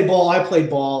 you played ball, I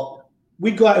played ball.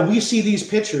 We go out and we see these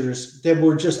pitchers that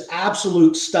were just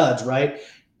absolute studs, right?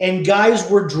 And guys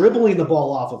were dribbling the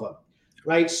ball off of him,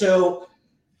 right? So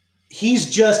he's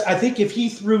just, I think if he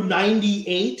threw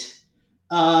 98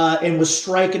 and was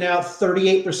striking out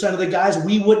 38% of the guys,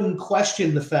 we wouldn't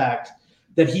question the fact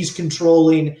that he's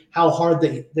controlling how hard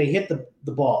they hit the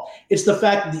ball. It's the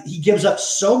fact that he gives up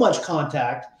so much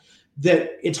contact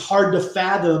that it's hard to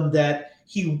fathom that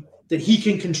he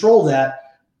can control that.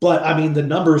 But I mean, the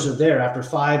numbers are there after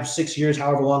 5-6 years,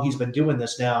 however long he's been doing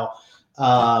this now.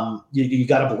 You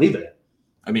got to believe in it.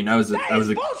 I mean, I was a guy who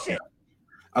threw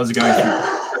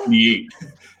 78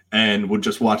 and would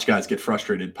just watch guys get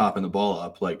frustrated popping the ball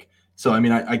up. So I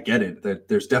mean, I get it that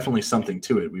there's definitely something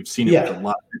to it. We've seen it with a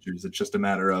lot of pitchers. It's just a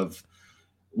matter of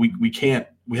we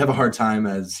have a hard time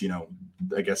as,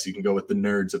 I guess you can go with the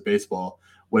nerds of baseball,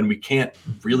 when we can't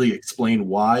really explain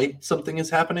why something is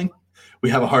happening. We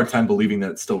have a hard time believing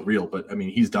that it's still real. But I mean,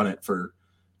 he's done it for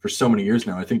so many years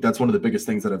now. I think that's one of the biggest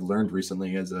things that I've learned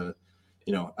recently as I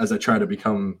try to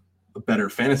become a better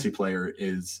fantasy player,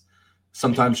 is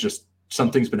sometimes just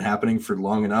something's been happening for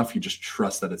long enough. You just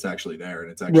trust that it's actually there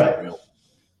and it's actually real.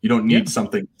 You don't need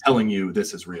something telling you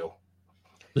this is real.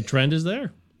 The trend is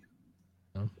there.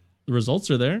 The results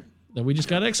are there. Then we just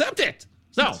got to accept it.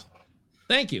 So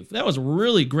thank you. That was a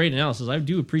really great analysis. I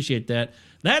do appreciate that.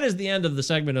 That is the end of the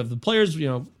segment of the players,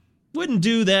 wouldn't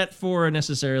do that for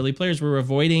necessarily. Players we're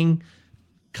avoiding,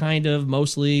 kind of,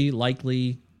 mostly,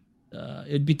 likely.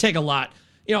 It'd take a lot.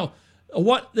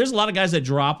 There's a lot of guys that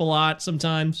drop a lot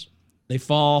sometimes. They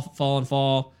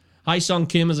fall. Hae-Sung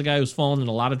Kim is a guy who's fallen in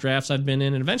a lot of drafts I've been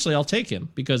in, and eventually I'll take him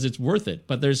because it's worth it.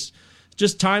 But there's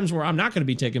just times where I'm not going to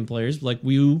be taking players like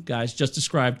you guys just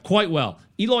described quite well.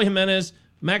 Eloy Jimenez,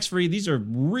 Max Fried, these are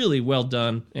really well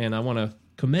done, and I want to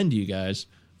commend you guys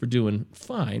for doing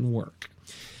fine work.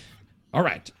 All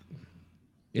right.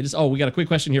 We got a quick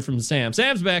question here from Sam.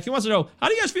 Sam's back. He wants to know, how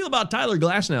do you guys feel about Tyler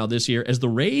Glasnow this year as the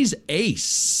Rays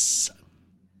ace?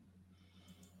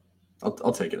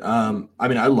 I'll take it. I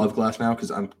mean, I love Glasnow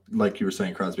because I'm like you were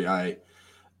saying, Crosby. I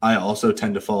also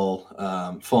tend to fall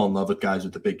in love with guys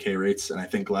with the big K rates, and I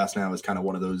think Glasnow is kind of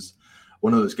one of those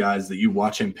guys that you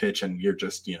watch him pitch and you're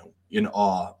just in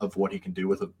awe of what he can do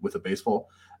with a baseball.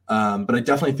 But I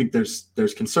definitely think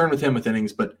there's concern with him with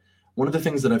innings. But one of the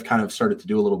things that I've kind of started to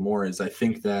do a little more is I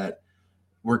think that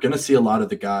we're going to see a lot of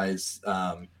the guys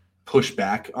push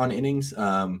back on innings.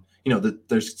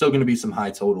 There's still going to be some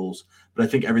high totals, but I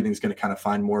think everything's going to kind of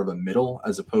find more of a middle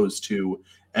as opposed to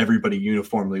everybody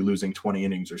uniformly losing 20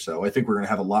 innings or so. I think we're going to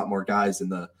have a lot more guys in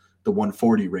the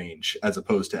 140 range as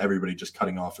opposed to everybody just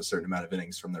cutting off a certain amount of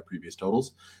innings from their previous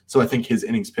totals. So I think his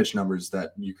innings pitch numbers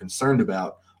that you're concerned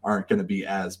about aren't going to be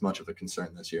as much of a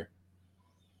concern this year.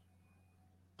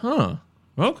 Huh.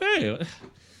 Okay.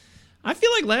 I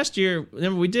feel like last year,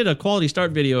 remember we did a quality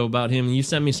start video about him, and you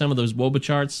sent me some of those WOBA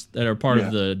charts that are part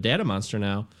of the Data Monster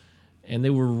now, and they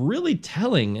were really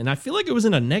telling, and I feel like it was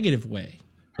in a negative way.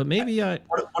 But maybe one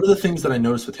of the things that I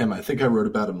noticed with him, I think I wrote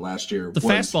about him last year. The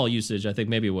fastball usage, I think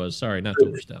maybe was. Sorry, not to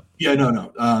overstep. Yeah,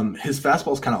 no. His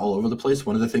fastball's kind of all over the place.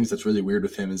 One of the things that's really weird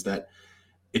with him is that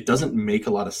it doesn't make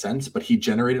a lot of sense, but he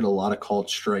generated a lot of called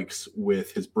strikes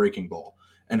with his breaking ball.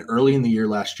 And early in the year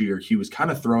last year, he was kind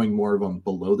of throwing more of them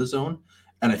below the zone.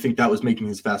 And I think that was making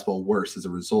his fastball worse as a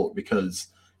result because,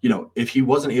 if he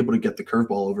wasn't able to get the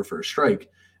curveball over for a strike,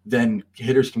 then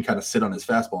hitters can kind of sit on his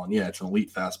fastball. And yeah, it's an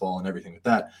elite fastball and everything like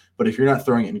that. But if you're not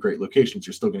throwing it in great locations,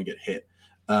 you're still going to get hit.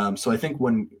 So I think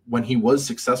when he was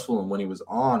successful and when he was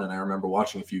on, and I remember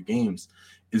watching a few games,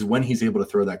 is when he's able to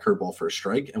throw that curveball for a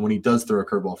strike. And when he does throw a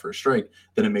curveball for a strike,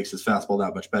 then it makes his fastball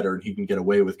that much better. And he can get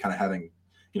away with kind of having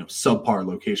subpar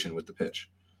location with the pitch.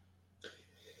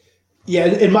 Yeah,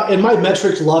 and my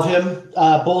metrics love him.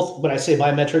 Both when I say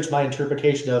my metrics, my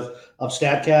interpretation of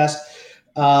StatCast,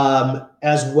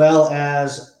 as well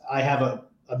as I have a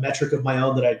metric of my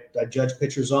own that I judge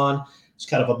pitchers on. It's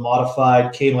kind of a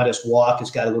modified K minus walk.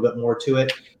 It's got a little bit more to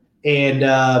it,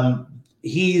 and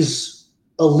he's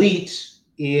elite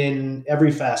in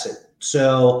every facet.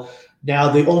 So now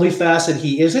the only facet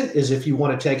he isn't is if you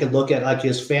want to take a look at like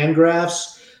his fan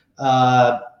graphs.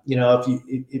 If you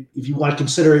want to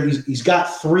consider he's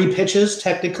got 3 pitches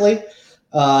technically.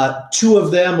 2 of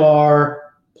them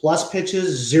are plus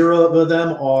pitches. 0 of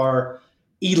them are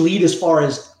elite as far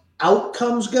as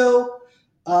outcomes go.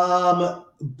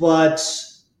 But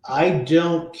I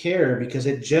don't care because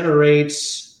it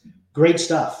generates great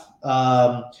stuff.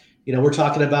 We're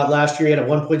talking about last year he had a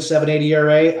 1.78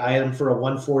 ERA. I had him for a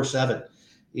 1.47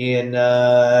 in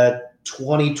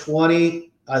 2020.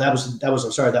 That was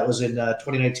in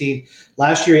 2019.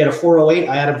 Last year he had a 4.08.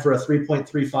 I had him for a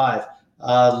 3.35.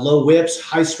 Low whips,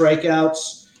 high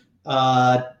strikeouts.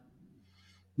 Not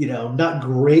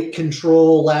great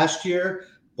control last year,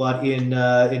 but in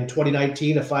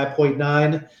 2019 a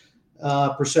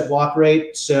 5.9% walk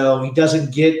rate. So he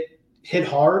doesn't get hit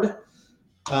hard.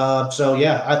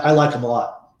 I like him a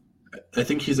lot. I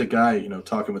think he's a guy.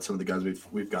 Talking with some of the guys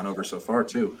we've gone over so far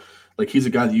too. Like he's a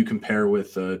guy that you compare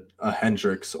with a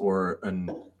Hendricks or an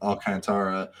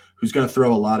Alcantara, who's going to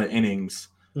throw a lot of innings,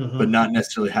 but not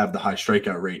necessarily have the high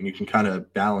strikeout rate. And you can kind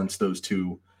of balance those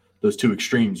two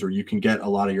extremes, where you can get a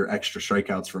lot of your extra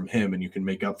strikeouts from him, and you can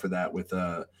make up for that with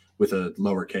a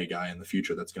lower K guy in the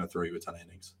future that's going to throw you a ton of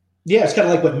innings. Yeah, it's kind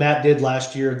of like what Matt did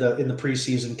last year in the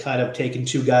preseason, kind of taking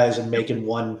 2 guys and making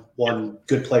one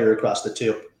good player across the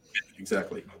 2.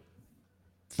 Exactly.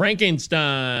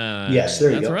 Frankenstein. Yes, there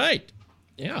you go. That's right.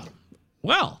 Yeah.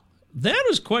 Well, that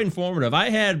was quite informative. I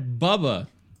had Bubba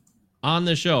on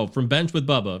the show from Bench with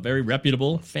Bubba, a very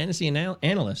reputable fantasy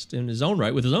analyst in his own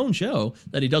right with his own show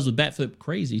that he does with Batflip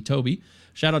Crazy, Toby.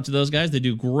 Shout out to those guys. They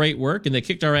do great work, and they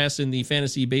kicked our ass in the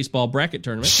fantasy baseball bracket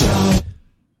tournament.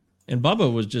 And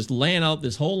Bubba was just laying out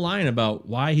this whole line about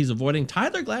why he's avoiding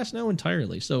Tyler Glasnow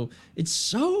entirely. So it's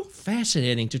so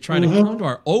fascinating to try to come to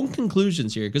our own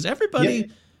conclusions here, because everybody,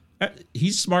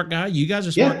 he's a smart guy. You guys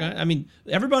are smart guys. I mean,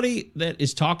 everybody that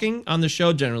is talking on the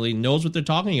show generally knows what they're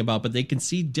talking about, but they can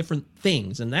see different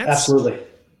things. And that's absolutely.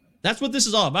 That's what this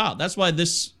is all about. That's why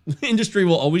this industry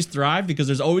will always thrive, because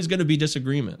there's always going to be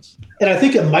disagreements. And I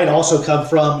think it might also come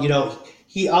from,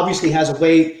 he obviously has a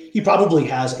way, he probably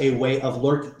has a way of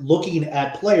looking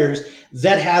at players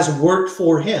that has worked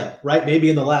for him, right? Maybe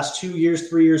in the last 2 years,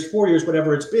 3 years, 4 years,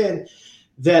 whatever it's been,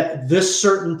 that this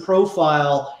certain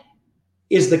profile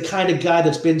is the kind of guy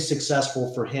that's been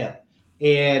successful for him.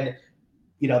 And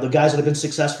the guys that have been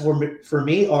successful for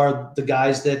me are the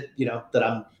guys that that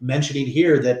I'm mentioning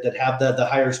here that have the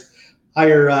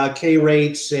higher K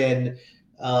rates and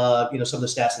some of the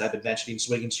stats that I've been mentioning,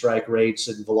 swinging strike rates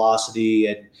and velocity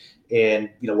and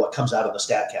what comes out of the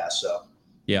StatCast. So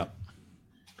yeah.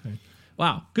 Okay.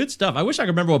 Wow, good stuff. I wish I could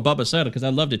remember what Bubba said because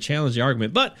I'd love to challenge the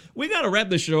argument. But we got to wrap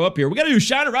this show up here. We got to do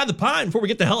Shine or Ride the Pine before we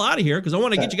get the hell out of here because I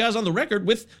want to get you guys on the record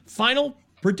with final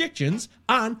predictions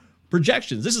on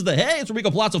projections. This is the Hey, it's Rico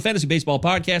Palazzo Fantasy Baseball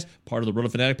Podcast, part of the Roto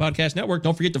Fanatic Podcast Network.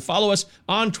 Don't forget to follow us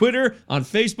on Twitter, on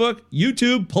Facebook,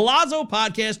 YouTube, Palazzo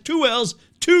Podcast, 2 L's,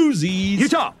 2 Z's.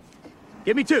 Utah,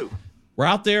 give me 2. We're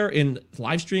out there in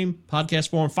live stream, podcast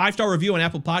form, 5-star review on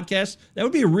Apple Podcasts. That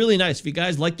would be really nice. If you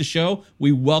guys like the show,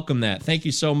 we welcome that. Thank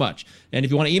you so much. And if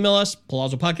you want to email us,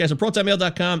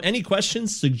 palazzopodcast@protonmail.com. Any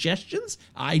questions, suggestions,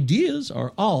 ideas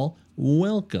are all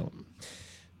welcome.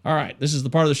 All right, this is the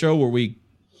part of the show where we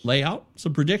lay out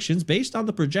some predictions based on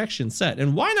the projection set.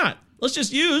 And why not? Let's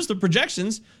just use the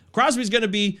projections. Crosby's going to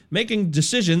be making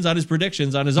decisions on his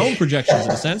predictions, on his own projections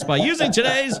in a sense, by using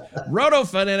today's Roto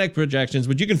Fanatic projections,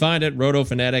 which you can find at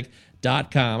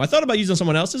rotofanatic.com. I thought about using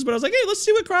someone else's, but I was like, hey, let's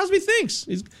see what Crosby thinks.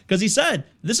 Because he said,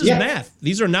 this is math.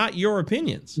 These are not your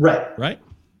opinions. Right?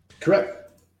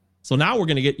 Correct. So now we're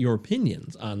going to get your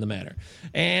opinions on the matter.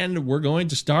 And we're going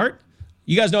to start.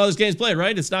 You guys know how this game's played,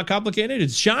 right? It's not complicated.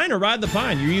 It's Shine or Ride the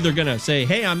Pine. You're either going to say,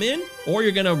 hey, I'm in, or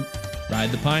you're going to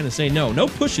ride the pine and say no. No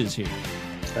pushes here.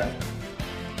 Okay.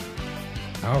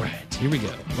 All right, here we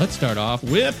go. Let's start off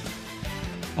with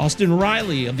Austin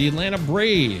Riley of the Atlanta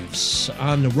Braves.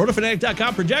 On the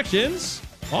rotofanatic.com projections,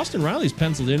 Austin Riley's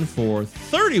penciled in for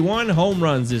 31 home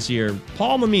runs this year.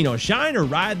 Paul Mamino, Shine or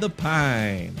Ride the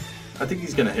Pine? I think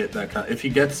he's going to hit that kind of, if he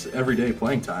gets everyday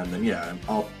playing time, then yeah,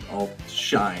 I'll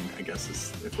shine, I guess,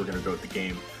 if we're going to go with the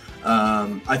game.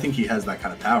 I think he has that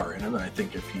kind of power in him, and I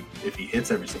think if he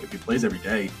hits if he plays every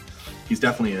day, he's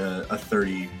definitely a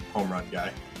 30 home run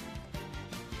guy.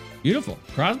 Beautiful.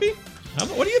 Crosby,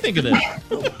 what do you think of this?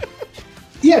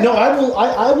 Yeah, no,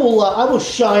 I will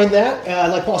shine that.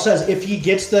 Like Paul says, if he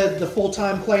gets the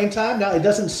full-time playing time. Now it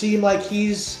doesn't seem like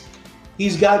he's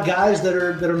got guys that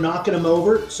are knocking him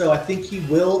over. So I think he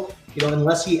will,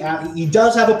 unless he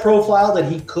does have a profile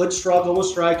that he could struggle with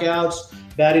strikeouts,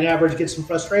 batting average, get some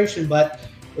frustration, but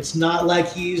it's not like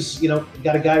he's,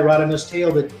 got a guy right on his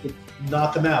tail that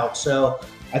knock him out. So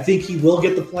I think he will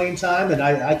get the playing time, and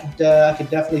I could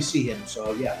definitely see him.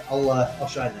 So yeah, I'll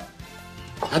shine that.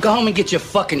 I'll go home and get your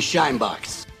fucking shine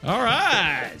box. All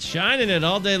right, shining it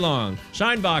all day long.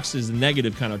 Shine box is a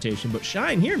negative connotation, but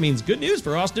shine here means good news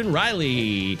for Austin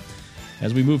Riley.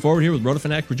 As we move forward here with Roto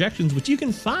Fanatic projections, which you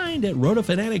can find at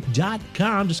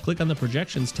rotofanatic.com. Just click on the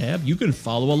projections tab. You can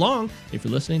follow along if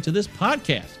you're listening to this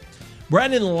podcast.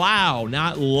 Brandon Lau,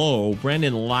 not Lowe,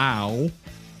 Brandon Lau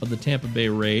of the Tampa Bay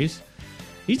Rays.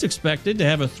 He's expected to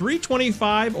have a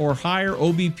 325 or higher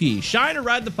OBP. Shine or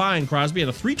Ride the Pine, Crosby, at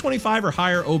a 325 or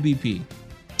higher OBP?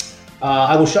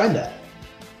 I will shine that.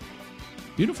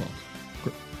 Beautiful.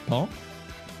 Paul?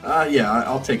 Yeah,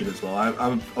 I'll take it as well.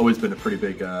 I've always been a pretty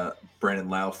big Brandon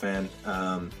Lau fan.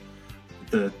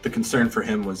 The concern for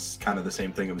him was kind of the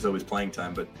same thing. It was always playing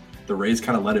time, but the Rays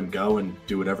kind of let him go and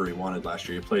do whatever he wanted last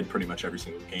year. He played pretty much every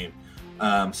single game.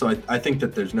 So I think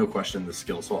that there's no question the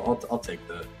skill. So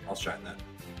I'll shine that.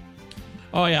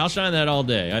 Oh yeah, I'll shine that all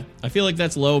day. I feel like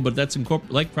that's low, but that's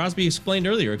like Crosby explained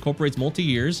earlier, incorporates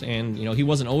multi-years, and he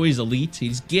wasn't always elite.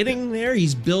 He's getting there.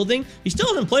 He's building. He still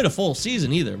hasn't played a full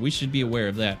season either. We should be aware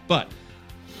of that. But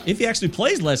if he actually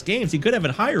plays less games, he could have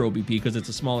a higher OBP because it's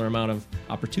a smaller amount of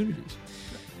opportunities.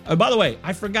 By the way,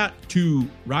 I forgot to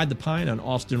ride the pine on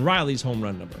Austin Riley's home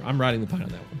run number. I'm riding the pine on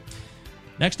that one.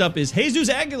 Next up is Jesus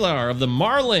Aguilar of the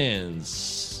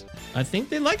Marlins. I think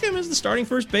they like him as the starting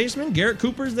first baseman. Garrett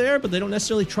Cooper's there, but they don't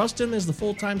necessarily trust him as the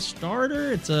full-time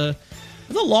starter. It's a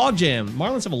logjam.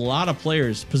 Marlins have a lot of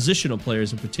players, positional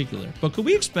players in particular. But could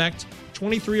we expect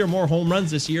 23 or more home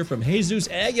runs this year from Jesus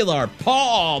Aguilar?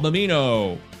 Paul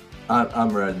Mamino. I'm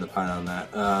riding the pine on that.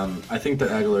 I think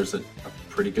that Aguilar's a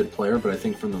pretty good player, but I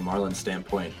think from the Marlins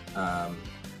standpoint,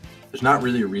 there's not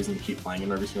really a reason to keep playing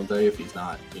him every single day if he's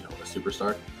not, a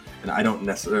superstar. And I don't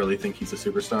necessarily think he's a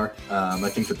superstar. I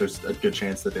think that there's a good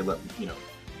chance that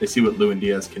they see what Lewin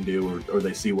Diaz can do, or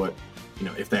they see what,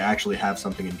 if they actually have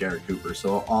something in Garrett Cooper.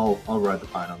 So I'll ride the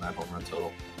pine on that home run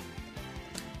total.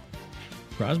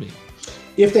 Crosby.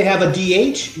 If they have a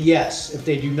DH, yes. If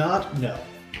they do not, no.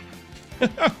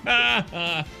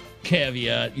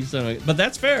 Caveat. But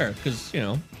that's fair because,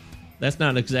 that's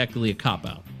not exactly a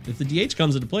cop-out. If the DH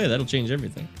comes into play, that'll change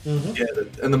everything. Mm-hmm.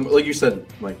 Yeah, and like you said,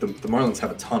 Mike, the Marlins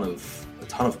have a ton of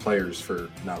ton of players for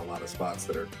not a lot of spots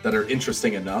that are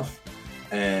interesting enough.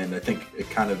 And I think it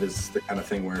kind of is the kind of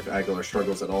thing where if Aguilar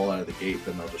struggles at all out of the gate,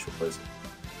 then they'll just replace him.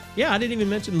 Yeah, I didn't even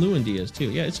mention Lewin Diaz,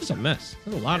 too. Yeah, it's just a mess.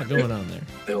 There's a lot of going on there.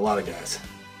 They have a lot of guys.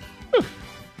 Whew.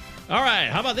 All right,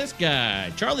 how about this guy?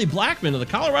 Charlie Blackmon of the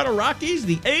Colorado Rockies,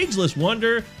 the ageless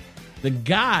wonder, the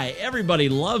guy everybody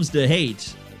loves to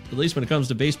hate, at least when it comes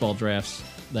to baseball drafts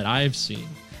that I've seen.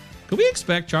 Could we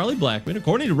expect Charlie Blackmon,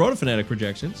 according to RotoFanatic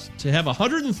projections, to have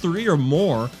 103 or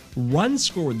more runs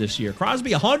scored this year?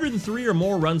 Crosby, 103 or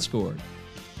more runs scored.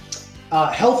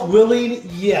 Health willing,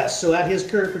 yes. So at his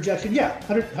current projection,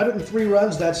 103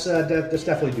 runs, that's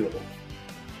definitely doable.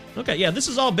 Okay, yeah, this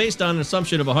is all based on an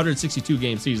assumption of a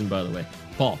 162-game season, by the way.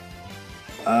 Paul.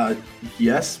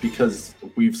 Yes, because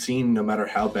we've seen no matter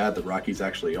how bad the Rockies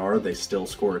actually are, they still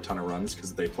score a ton of runs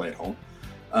because they play at home.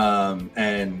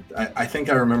 And I think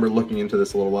I remember looking into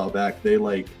this a little while back.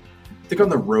 I think on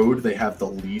the road they have the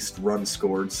least runs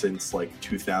scored since like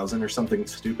 2000 or something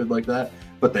stupid like that,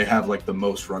 but they have like the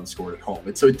most runs scored at home.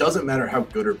 And so it doesn't matter how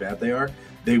good or bad they are,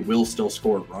 they will still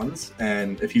score runs.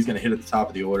 And if he's going to hit at the top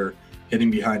of the order,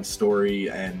 hitting behind Story,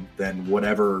 and then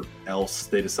whatever else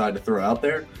they decide to throw out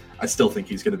there, I still think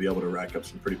he's going to be able to rack up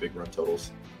some pretty big run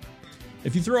totals.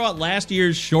 If you throw out last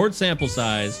year's short sample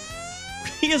size,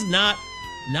 he has not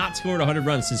scored 100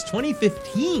 runs since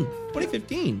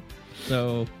 2015.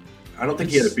 So I don't think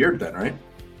he had a beard then, right?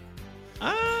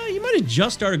 He might have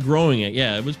just started growing it.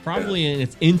 Yeah, it was probably in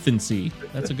its infancy.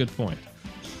 That's a good point.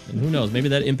 And who knows? Maybe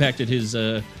that impacted his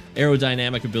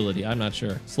aerodynamic ability. I'm not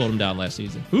sure. Slowed him down last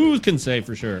season. Who can say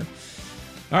for sure?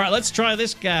 All right, let's try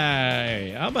this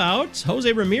guy. How about Jose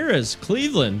Ramirez,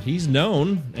 Cleveland? He's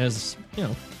known as,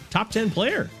 top 10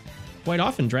 player. Quite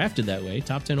often drafted that way.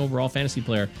 Top 10 overall fantasy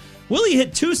player. Will he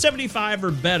hit 275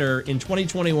 or better in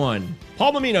 2021?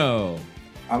 Paul Mamino.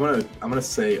 I'm gonna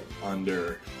say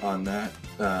under on that.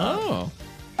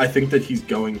 I think that he's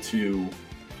going to.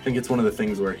 I think it's one of the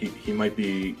things where he might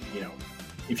be.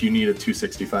 If you need a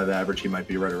 265 average, he might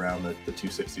be right around the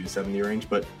 260 to 70 range.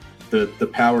 But the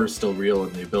power is still real,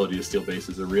 and the ability to steal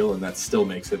bases are real, and that still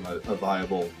makes him a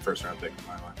viable first round pick in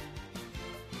my mind.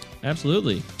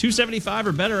 Absolutely, 275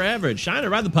 or better average. Shine it,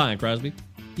 ride the pine, Crosby.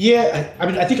 Yeah,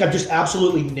 I think I've just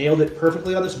absolutely nailed it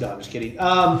perfectly on this. No, I'm just kidding.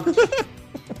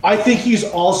 I think he's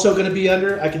also going to be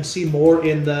under. I can see more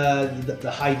in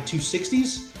the high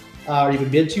 260s or even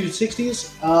mid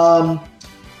 260s.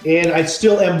 And I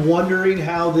still am wondering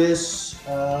how this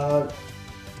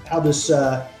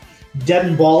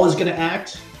Devin Ball is going to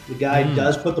act. The guy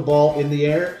does put the ball in the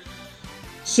air.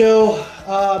 So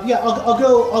I'll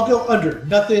go under.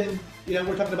 Nothing.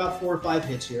 We're talking about 4 or 5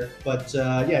 hits here, but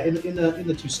in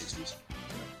the 260s.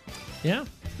 Yeah,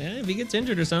 if he gets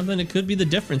injured or something, it could be the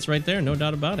difference right there. No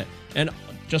doubt about it. And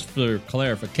just for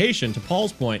clarification, to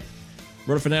Paul's point,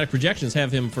 RotoFanatic projections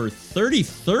have him for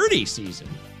 30-30 season,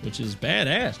 which is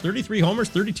badass. 33 homers,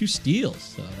 32 steals.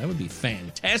 So that would be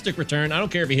fantastic return. I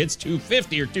don't care if he hits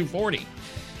 250 or 240.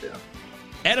 Yeah.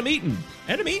 Adam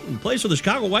Eaton plays for the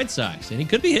Chicago White Sox, and he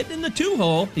could be hitting in the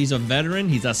 2-hole. He's a veteran.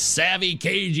 He's a savvy,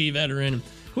 cagey veteran.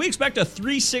 We expect a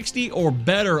 360 or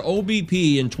better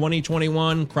OBP in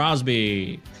 2021.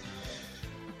 Crosby.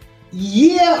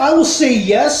 Yeah, I will say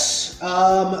yes.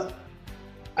 I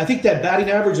think that batting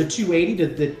average of 280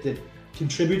 that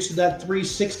contributes to that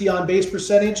 360 on base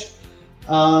percentage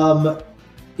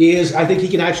is I think he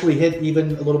can actually hit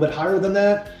even a little bit higher than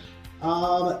that.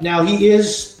 Now he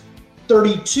is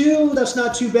 32. That's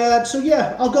not too bad. So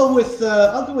yeah, I'll go with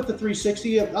the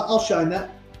 360. I'll shine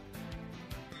that.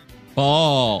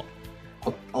 Paul.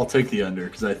 I'll take the under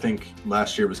because I think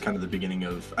last year was kind of the beginning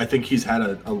of. I think he's had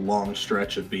a long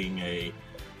stretch of being a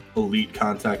elite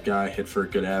contact guy, hit for a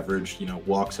good average,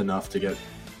 walks enough to get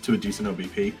to a decent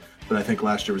OBP. But I think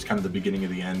last year was kind of the beginning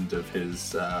of the end of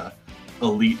his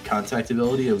elite contact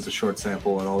ability. It was a short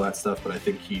sample and all that stuff, but I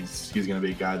think he's going to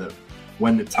be a guy that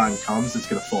when the time comes, it's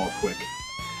going to fall quick.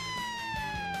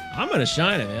 I'm going to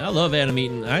shine it, man. I love Adam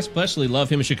Eaton. I especially love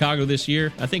him in Chicago this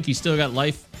year. I think he's still got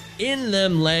life in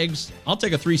them legs. I'll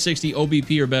take a 360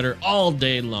 OBP or better all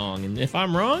day long. And if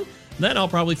I'm wrong, then I'll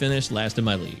probably finish last in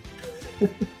my league.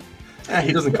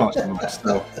 He doesn't cost you much,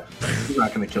 so he's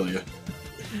not going to kill you.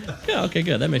 Yeah, okay,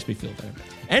 good. That makes me feel better.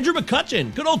 Andrew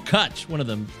McCutchen, good old Cutch, one of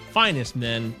the finest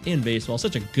men in baseball.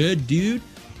 Such a good dude.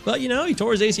 But, he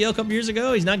tore his ACL a couple years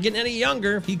ago. He's not getting any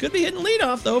younger. He could be hitting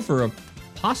leadoff, though, for a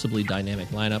possibly dynamic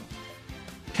lineup.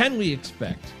 Can we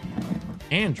expect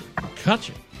Andrew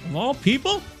McCutchen, of all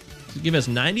people, to give us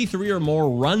 93 or more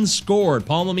runs scored?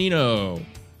 Paul Mamino.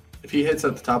 If he hits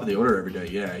at the top of the order every day,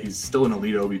 yeah, he's still an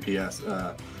elite OBP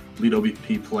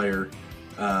player.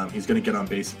 He's going to get on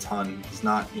base a ton. He's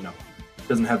not,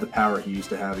 doesn't have the power he used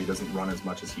to have. He doesn't run as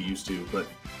much as he used to. But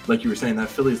like you were saying, that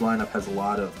Phillies lineup has a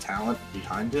lot of talent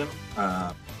behind him.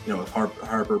 With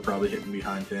Harper probably hitting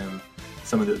behind him,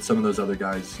 some of those other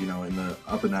guys,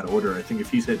 up in that order. I think if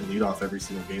he's hitting leadoff every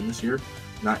single game this year,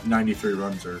 93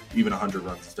 runs or even 100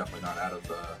 runs is definitely not out of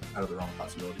the realm of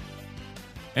possibility.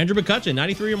 Andrew McCutchen,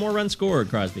 93 or more runs scored,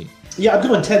 Crosby. Yeah, I'm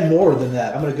doing 10 more than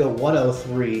that. I'm going to go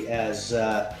 103 as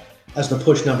the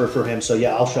push number for him. So,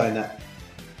 yeah, I'll shine that.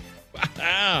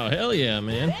 Wow, hell yeah,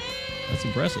 man. That's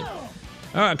impressive.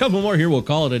 All right, a couple more here. We'll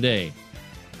call it a day.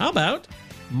 How about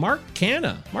Mark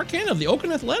Canha? Mark Canha of the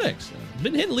Oakland Athletics.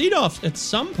 Been hitting leadoff at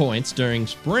some points during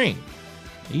spring.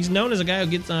 He's known as a guy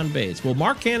who gets on base. Will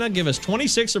Mark Canha give us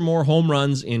 26 or more home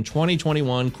runs in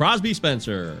 2021? Crosby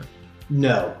Spencer.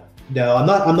 No, I'm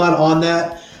not on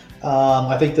that.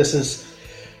 I think this is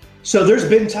so. There's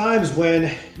been times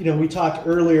when we talked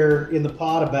earlier in the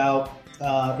pod about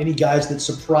any guys that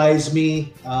surprised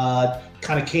me,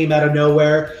 kind of came out of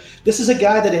nowhere. This is a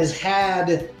guy that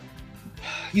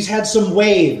he's had some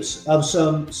waves of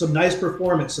some nice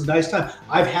performance, some nice time.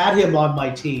 I've had him on my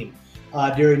team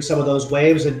during some of those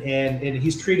waves, and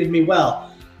he's treated me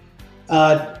well.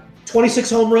 26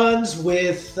 home runs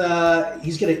with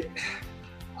he's gonna.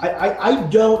 I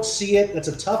don't see it. That's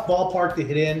a tough ballpark to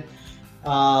hit in.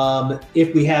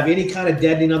 If we have any kind of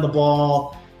deadening on the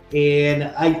ball, and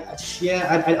I'm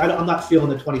not feeling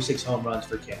the 26 home runs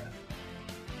for Canha.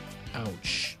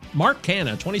 Ouch. Mark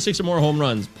Canha, 26 or more home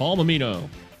runs. Paul Mamino.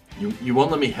 You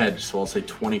won't let me hedge, so I'll say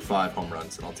 25 home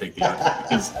runs, and I'll take the under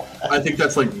because I think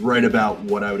that's like right about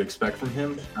what I would expect from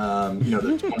him.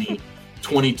 The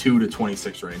 22 to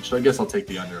 26 range. So I guess I'll take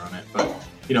the under on it. But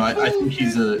I think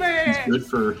he's good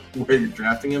for where you're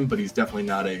drafting him, but he's definitely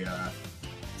not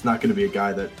it's not going to be a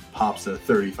guy that pops a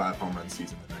 35 home run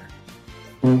season in there.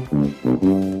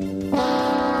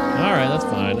 All right, that's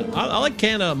fine. I like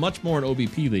Canha much more in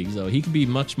OBP leagues, though. He could be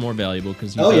much more valuable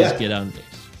because he does get on base.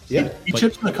 Yeah, he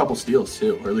chips in a couple steals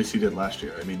too, or at least he did last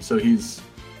year. I mean, so he's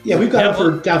we've got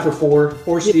him down for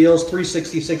four steals,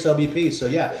 366 OBP. So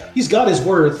he's got his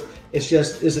worth. It's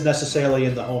just isn't necessarily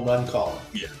in the home run column.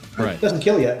 Yeah, right. Doesn't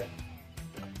kill you.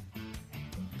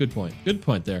 Good point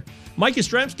there. Mike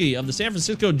Yastrzemski of the San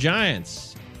Francisco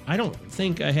Giants. I don't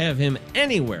think I have him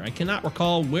anywhere. I cannot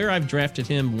recall where I've drafted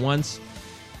him once.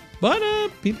 But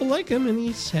people like him, and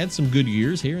he's had some good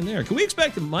years here and there. Can we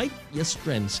expect Mike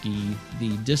Yastrzemski,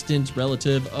 the distant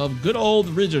relative of good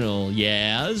old original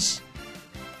Yaz,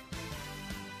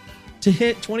 to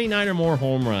hit 29 or more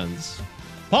home runs?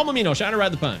 Paul Mamino, shine or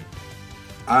ride the pine?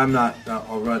 I'm not.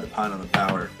 I'll ride the pine on the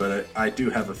power, but I do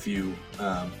have a few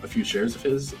shares of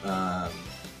his. I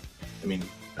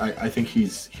think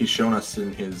he's shown us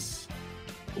in his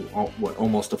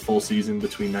almost a full season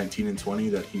between 19 and 20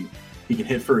 that he can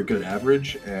hit for a good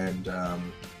average, and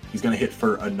he's going to hit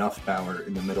for enough power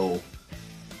in the middle,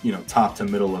 top to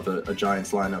middle of a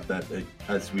Giants lineup that,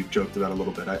 as we've joked about a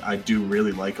little bit, I do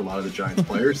really like a lot of the Giants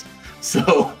players.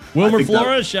 So Wilmer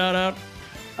Flores, shout out.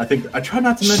 I think I try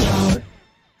not to mention it.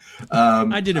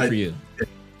 I did it for you.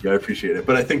 Yeah, I appreciate it.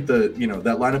 But I think that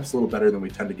lineup's a little better than we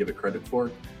tend to give it credit for.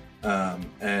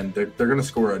 And they're going to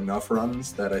score enough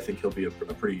runs that I think he'll be a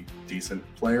pretty decent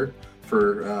player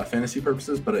for fantasy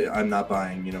purposes, but I'm not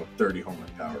buying 30 home run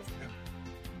power from him.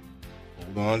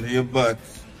 Hold on to your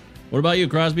butts. What about you,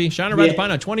 Crosby? Shine or ride the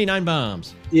pine on 29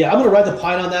 bombs. Yeah, I'm going to ride the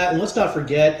pine on that, and let's not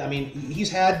forget. I mean,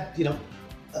 he's had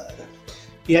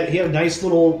he had a nice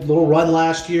little run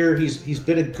last year. He's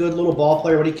been a good little ball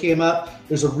player when he came up.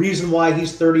 There's a reason why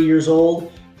he's 30 years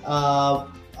old. And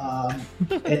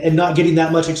not getting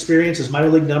that much experience. His minor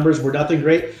league numbers were nothing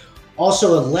great.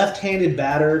 Also, a left-handed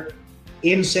batter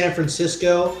in San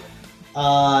Francisco.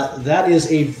 That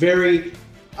is a very,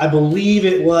 I believe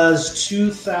it was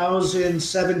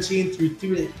 2017 through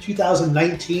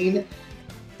 2019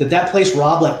 that place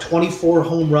robbed like 24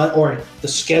 home run, or the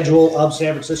schedule of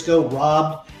San Francisco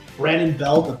robbed Brandon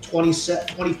Belt of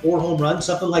 24 home runs,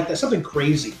 something like that, something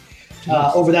crazy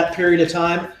over that period of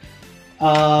time.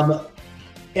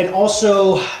 And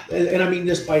also, and I mean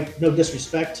this by no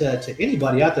disrespect to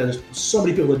anybody out there, there's so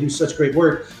many people that do such great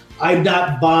work. I'm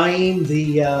not buying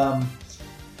the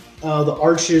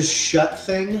arches shut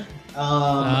thing.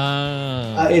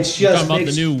 It's just talking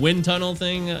about the new wind tunnel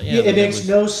thing. It makes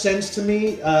no sense to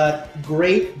me.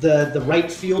 Great, the right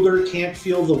fielder can't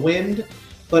feel the wind,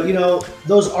 but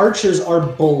those arches are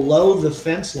below the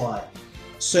fence line,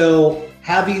 so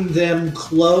having them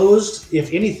closed,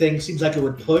 if anything, seems like it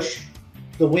would push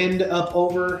the wind up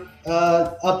over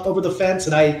the fence.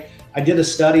 And I did a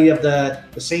study of the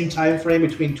same time frame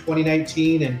between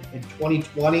 2019 and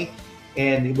 2020,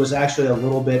 and it was actually a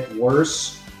little bit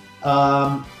worse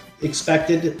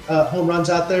expected home runs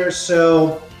out there.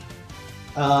 So,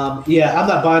 yeah, I'm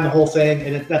not buying the whole thing,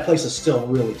 and that place is still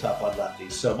really tough on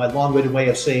lefties. So my long-winded way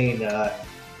of saying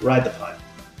ride the pine.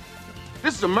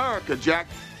 This is America, Jack.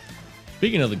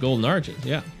 Speaking of the Golden Arches,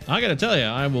 yeah, I got to tell you,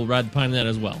 I will ride the pine in that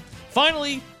as well.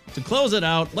 Finally, to close it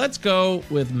out, let's go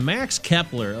with Max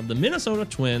Kepler of the Minnesota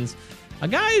Twins, a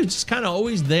guy who's just kind of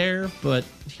always there, but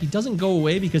he doesn't go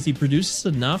away because he produces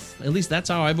enough. At least that's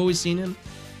how I've always seen him.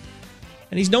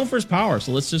 And he's known for his power,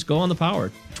 so let's just go on the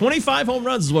power. 25 home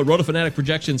runs is what RotoFanatic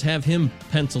projections have him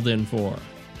penciled in for.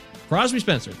 Crosby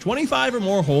Spencer, 25 or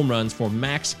more home runs for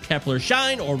Max Kepler.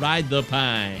 Shine or ride the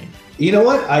pine? You know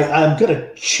what? I'm going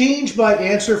to change my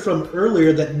answer from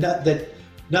earlier that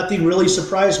nothing really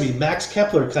surprised me. Max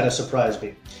Kepler kind of surprised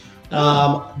me.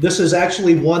 This is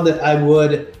actually one that I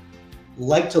would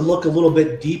like to look a little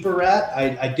bit deeper at.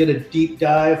 I did a deep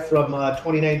dive from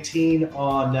 2019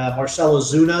 on Marcell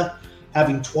Ozuna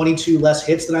having 22 less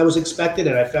hits than I was expected,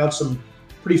 and I found some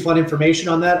pretty fun information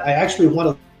on that. I actually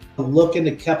want to look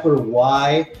into Kepler,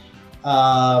 why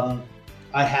I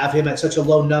have him at such a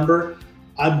low number.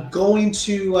 I'm going to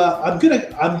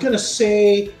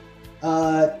say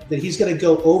that he's going to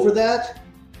go over that,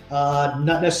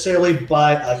 not necessarily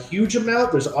by a huge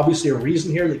amount. There's obviously a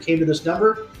reason here that came to this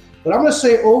number, but I'm going to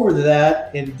say over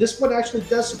that. And this one actually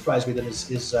does surprise me that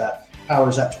his power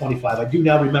is at 25. I do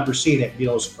now remember seeing it and be a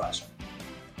little surprised.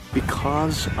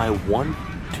 Because I want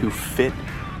to fit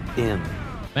in.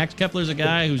 Max Kepler's a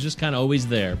guy who's just kind of always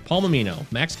there. Paul Mamino,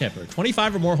 Max Kepler,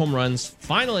 25 or more home runs.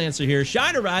 Final answer here,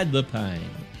 shine or ride the pine?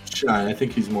 Shine. I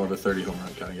think he's more of a 30 home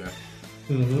run kind of guy.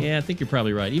 Mm-hmm. Yeah, I think you're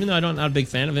probably right. Even though I'm not a big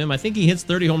fan of him, I think he hits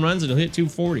 30 home runs and he'll hit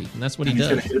 240, and that's what he does. He's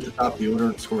going to hit at the top of the order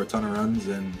and score a ton of runs,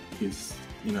 and he's,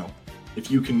 if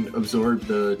you can absorb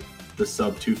the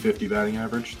sub 250 batting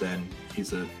average, then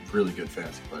he's a really good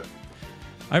fantasy player.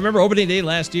 I remember opening day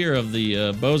last year of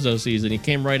the Bozo season. He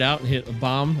came right out and hit a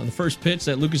bomb on the first pitch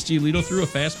that Lucas Giolito threw, a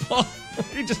fastball.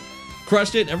 He just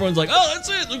crushed it. And everyone's like, "Oh, that's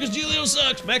it. Lucas Giolito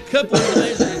sucks. Max Kepler."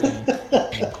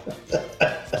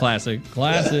 Classic.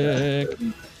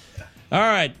 All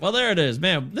right. Well, there it is,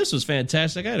 man. This was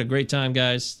fantastic. I had a great time,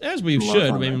 guys. As we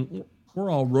should. I mean, we're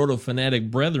all RotoFanatic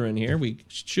brethren here. We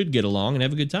should get along and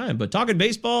have a good time. But talking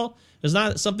baseball is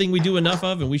not something we do enough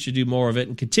of, and we should do more of it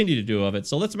and continue to do of it.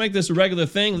 So let's make this a regular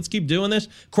thing. Let's keep doing this.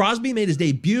 Crosby made his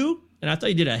debut, and I thought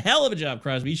you did a hell of a job,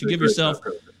 Crosby. You should give yourself...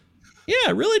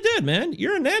 Yeah, really did, man.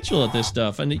 You're a natural at this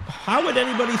stuff. And how would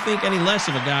anybody think any less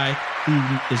of a guy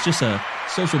who is just a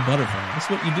social butterfly? That's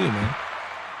what you do, man.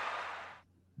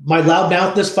 My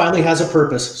loudmouthness finally has a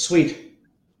purpose. Sweet.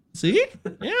 See?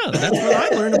 Yeah, that's what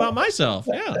I learned about myself.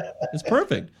 Yeah, it's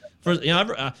perfect. For,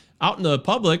 out in the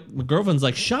public, my girlfriend's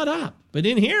like, "Shut up," but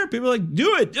in here, people are like,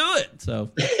 "Do it."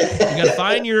 So you got to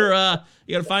find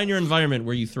your environment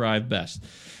where you thrive best.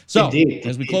 So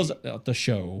as we close out the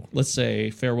show, let's say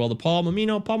farewell to Paul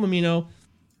Mamino. Paul Mamino,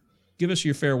 give us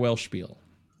your farewell spiel.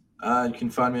 You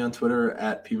can find me on Twitter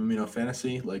at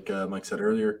PMaminoFantasy. Like Mike said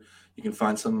earlier, you can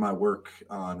find some of my work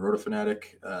on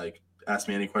RotoFanatic. You can ask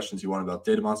me any questions you want about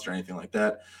Data Monster or anything like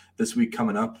that. This week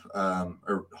coming up,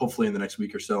 or hopefully in the next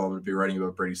week or so, I'm going to be writing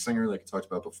about Brady Singer, like I talked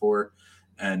about before.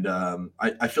 And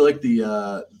I feel like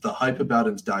the hype about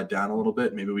him's died down a little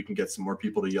bit. Maybe we can get some more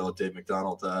people to yell at Dave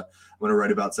McDonald. I'm going to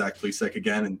write about Zach Plesac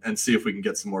again and see if we can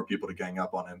get some more people to gang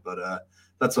up on him. But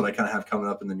that's what I kind of have coming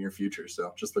up in the near future.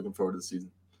 So just looking forward to the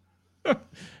season.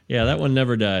 Yeah, that one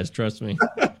never dies. Trust me.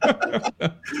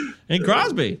 And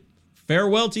Crosby,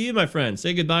 farewell to you, my friend.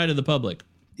 Say goodbye to the public.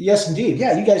 Yes, indeed.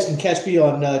 Yeah, you guys can catch me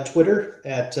on Twitter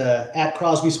at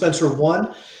Crosby Spencer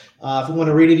 1. If you want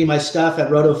to read any of my stuff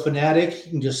at RotoFanatic,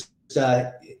 you can just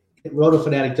hit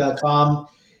rotofanatic.com,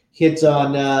 hit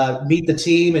on Meet the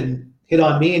Team, and hit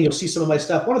on me, and you'll see some of my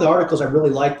stuff. One of the articles I really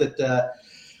liked that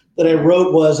I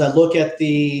wrote was a look at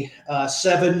the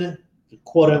 7,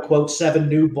 quote-unquote, 7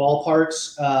 new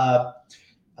ballparks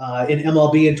in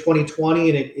MLB in 2020,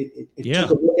 and it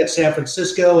took a look at San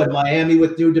Francisco and Miami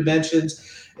with new dimensions.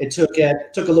 It took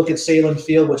a look at Salem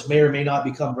Field, which may or may not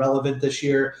become relevant this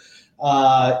year.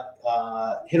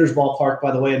 Hitter's Ballpark,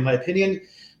 by the way, in my opinion.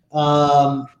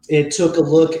 It took a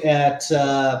look at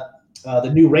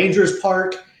the new Rangers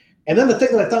Park. And then the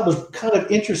thing that I thought was kind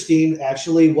of interesting,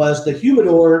 actually, was the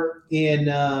humidor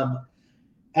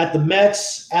at the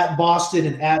Mets, at Boston,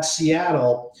 and at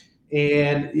Seattle.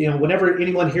 And, whenever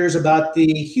anyone hears about the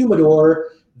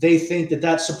humidor, they think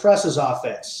that suppresses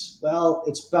offense. Well,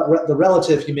 it's about the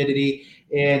relative humidity.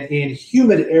 And in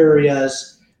humid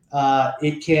areas,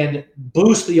 it can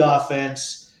boost the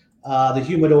offense the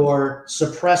humidor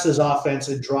suppresses offense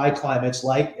in dry climates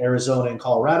like Arizona and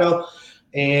Colorado.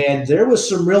 And there was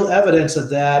some real evidence of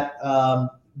that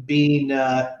being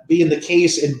the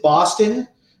case in Boston,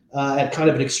 at kind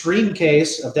of an extreme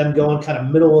case of them going kind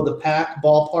of middle of the pack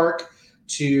ballpark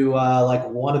to like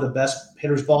one of the best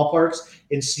hitters ballparks.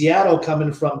 In Seattle,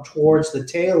 coming from towards the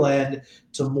tail end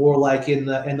to more like in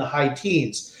the high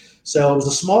teens. So it was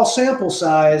a small sample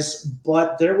size,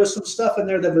 but there was some stuff in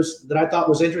there that I thought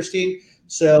was interesting.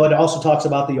 So it also talks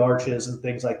about the arches and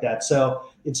things like that. So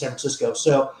in San Francisco,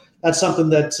 so that's something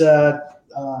that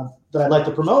I'd like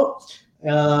to promote.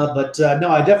 But no,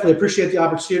 I definitely appreciate the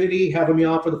opportunity having me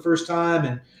on for the first time,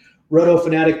 and Roto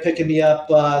Fanatic picking me up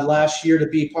last year to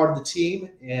be part of the team.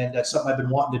 And that's something I've been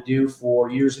wanting to do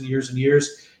for years and years and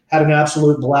years. Had an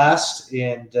absolute blast,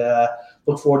 and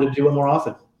look forward to doing more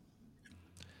often.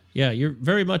 Yeah, you're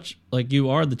very much like you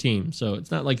are the team, so it's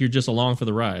not like you're just along for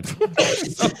the ride.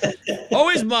 So,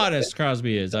 always modest,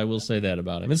 Crosby is. I will say that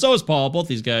about him. And so is Paul. Both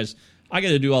these guys, I got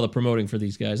to do all the promoting for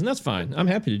these guys, and that's fine. I'm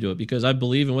happy to do it because I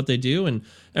believe in what they do, and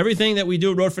everything that we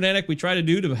do at Road Fanatic, we try to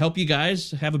do to help you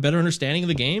guys have a better understanding of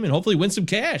the game and hopefully win some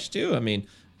cash, too. I mean,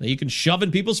 that you can shove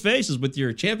in people's faces with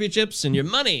your championships and your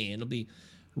money. It'll be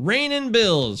raining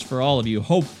bills for all of you,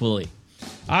 hopefully.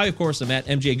 I, of course, am at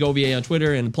MJ Govier on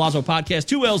Twitter and Palazzo Podcast,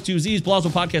 2 L's, 2 Z's, Palazzo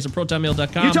Podcast at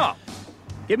ProtonMail.com. Utah,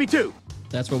 give me 2.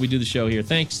 That's where we do the show here.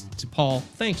 Thanks to Paul.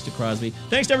 Thanks to Crosby.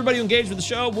 Thanks to everybody who engaged with the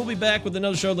show. We'll be back with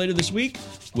another show later this week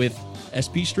with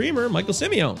SP streamer Michael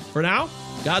Simeone. For now,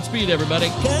 Godspeed, everybody.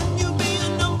 Can you be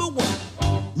a number one?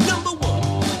 Number one.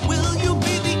 Will you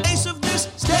be the ace of this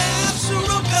staff,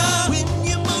 Soroka? When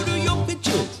you motor your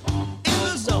pitches in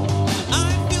the zone,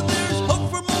 I feel there's hope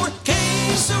for more. K.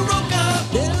 Soroka.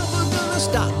 Never gonna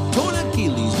stop. Torn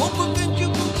Achilles won't prevent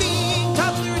you from being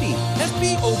top 30.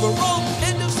 SP overall.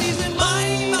 End of season.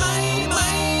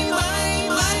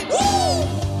 Woo!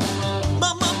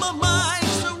 My,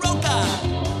 Soroka.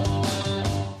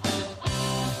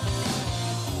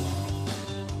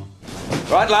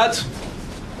 Right, lads.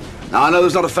 Now, I know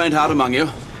there's not a faint heart among you.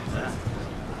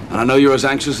 And I know you're as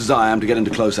anxious as I am to get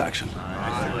into close action.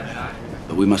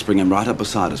 But we must bring him right up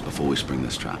beside us before we spring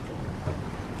this trap.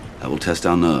 That will test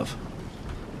our nerve.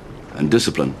 And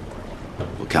discipline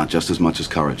will count just as much as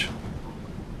courage.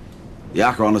 The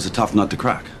Acheron is a tough nut to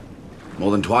crack.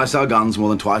 More than twice our guns, more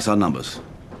than twice our numbers.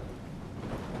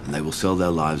 And they will sell their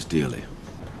lives dearly.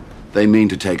 They mean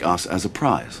to take us as a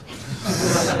prize.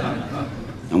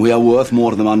 And we are worth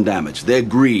more to them undamaged. Their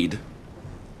greed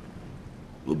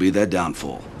will be their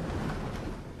downfall.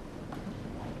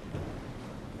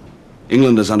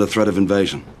 England is under threat of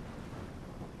invasion.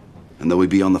 And though we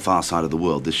be on the far side of the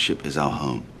world, this ship is our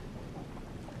home.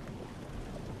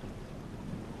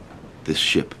 This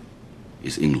ship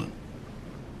is England.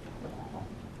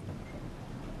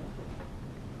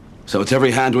 So it's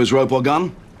every hand to his rope or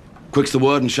gun, quick's the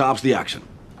word and sharp's the action.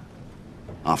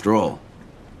 After all,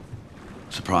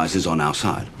 surprise is on our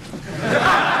side.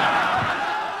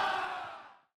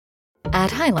 At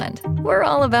Highland, we're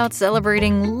all about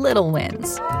celebrating little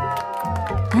wins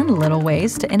and little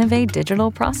ways to innovate digital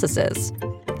processes.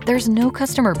 There's no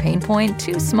customer pain point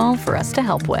too small for us to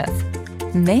help with.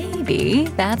 Maybe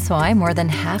that's why more than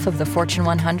half of the Fortune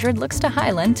 100 looks to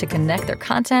Highland to connect their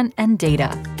content and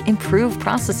data, improve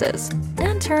processes,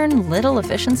 and turn little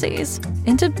efficiencies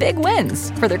into big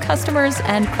wins for their customers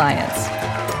and clients.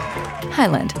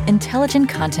 Highland, intelligent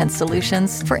content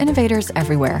solutions for innovators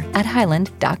everywhere at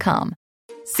highland.com.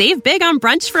 Save big on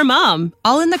brunch for mom,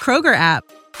 all in the Kroger app.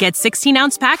 Get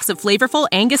 16-ounce packs of flavorful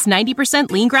Angus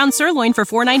 90% lean ground sirloin for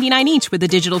 $4.99 each with a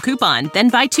digital coupon. Then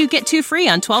buy 2, get 2 free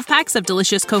on 12 packs of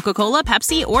delicious Coca-Cola,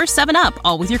 Pepsi, or 7-Up,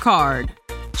 all with your card.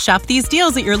 Shop these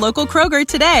deals at your local Kroger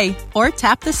today, or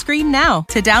tap the screen now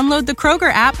to download the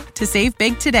Kroger app to save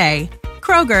big today.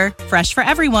 Kroger, fresh for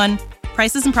everyone.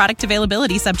 Prices and product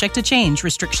availability subject to change.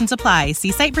 Restrictions apply.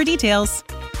 See site for details.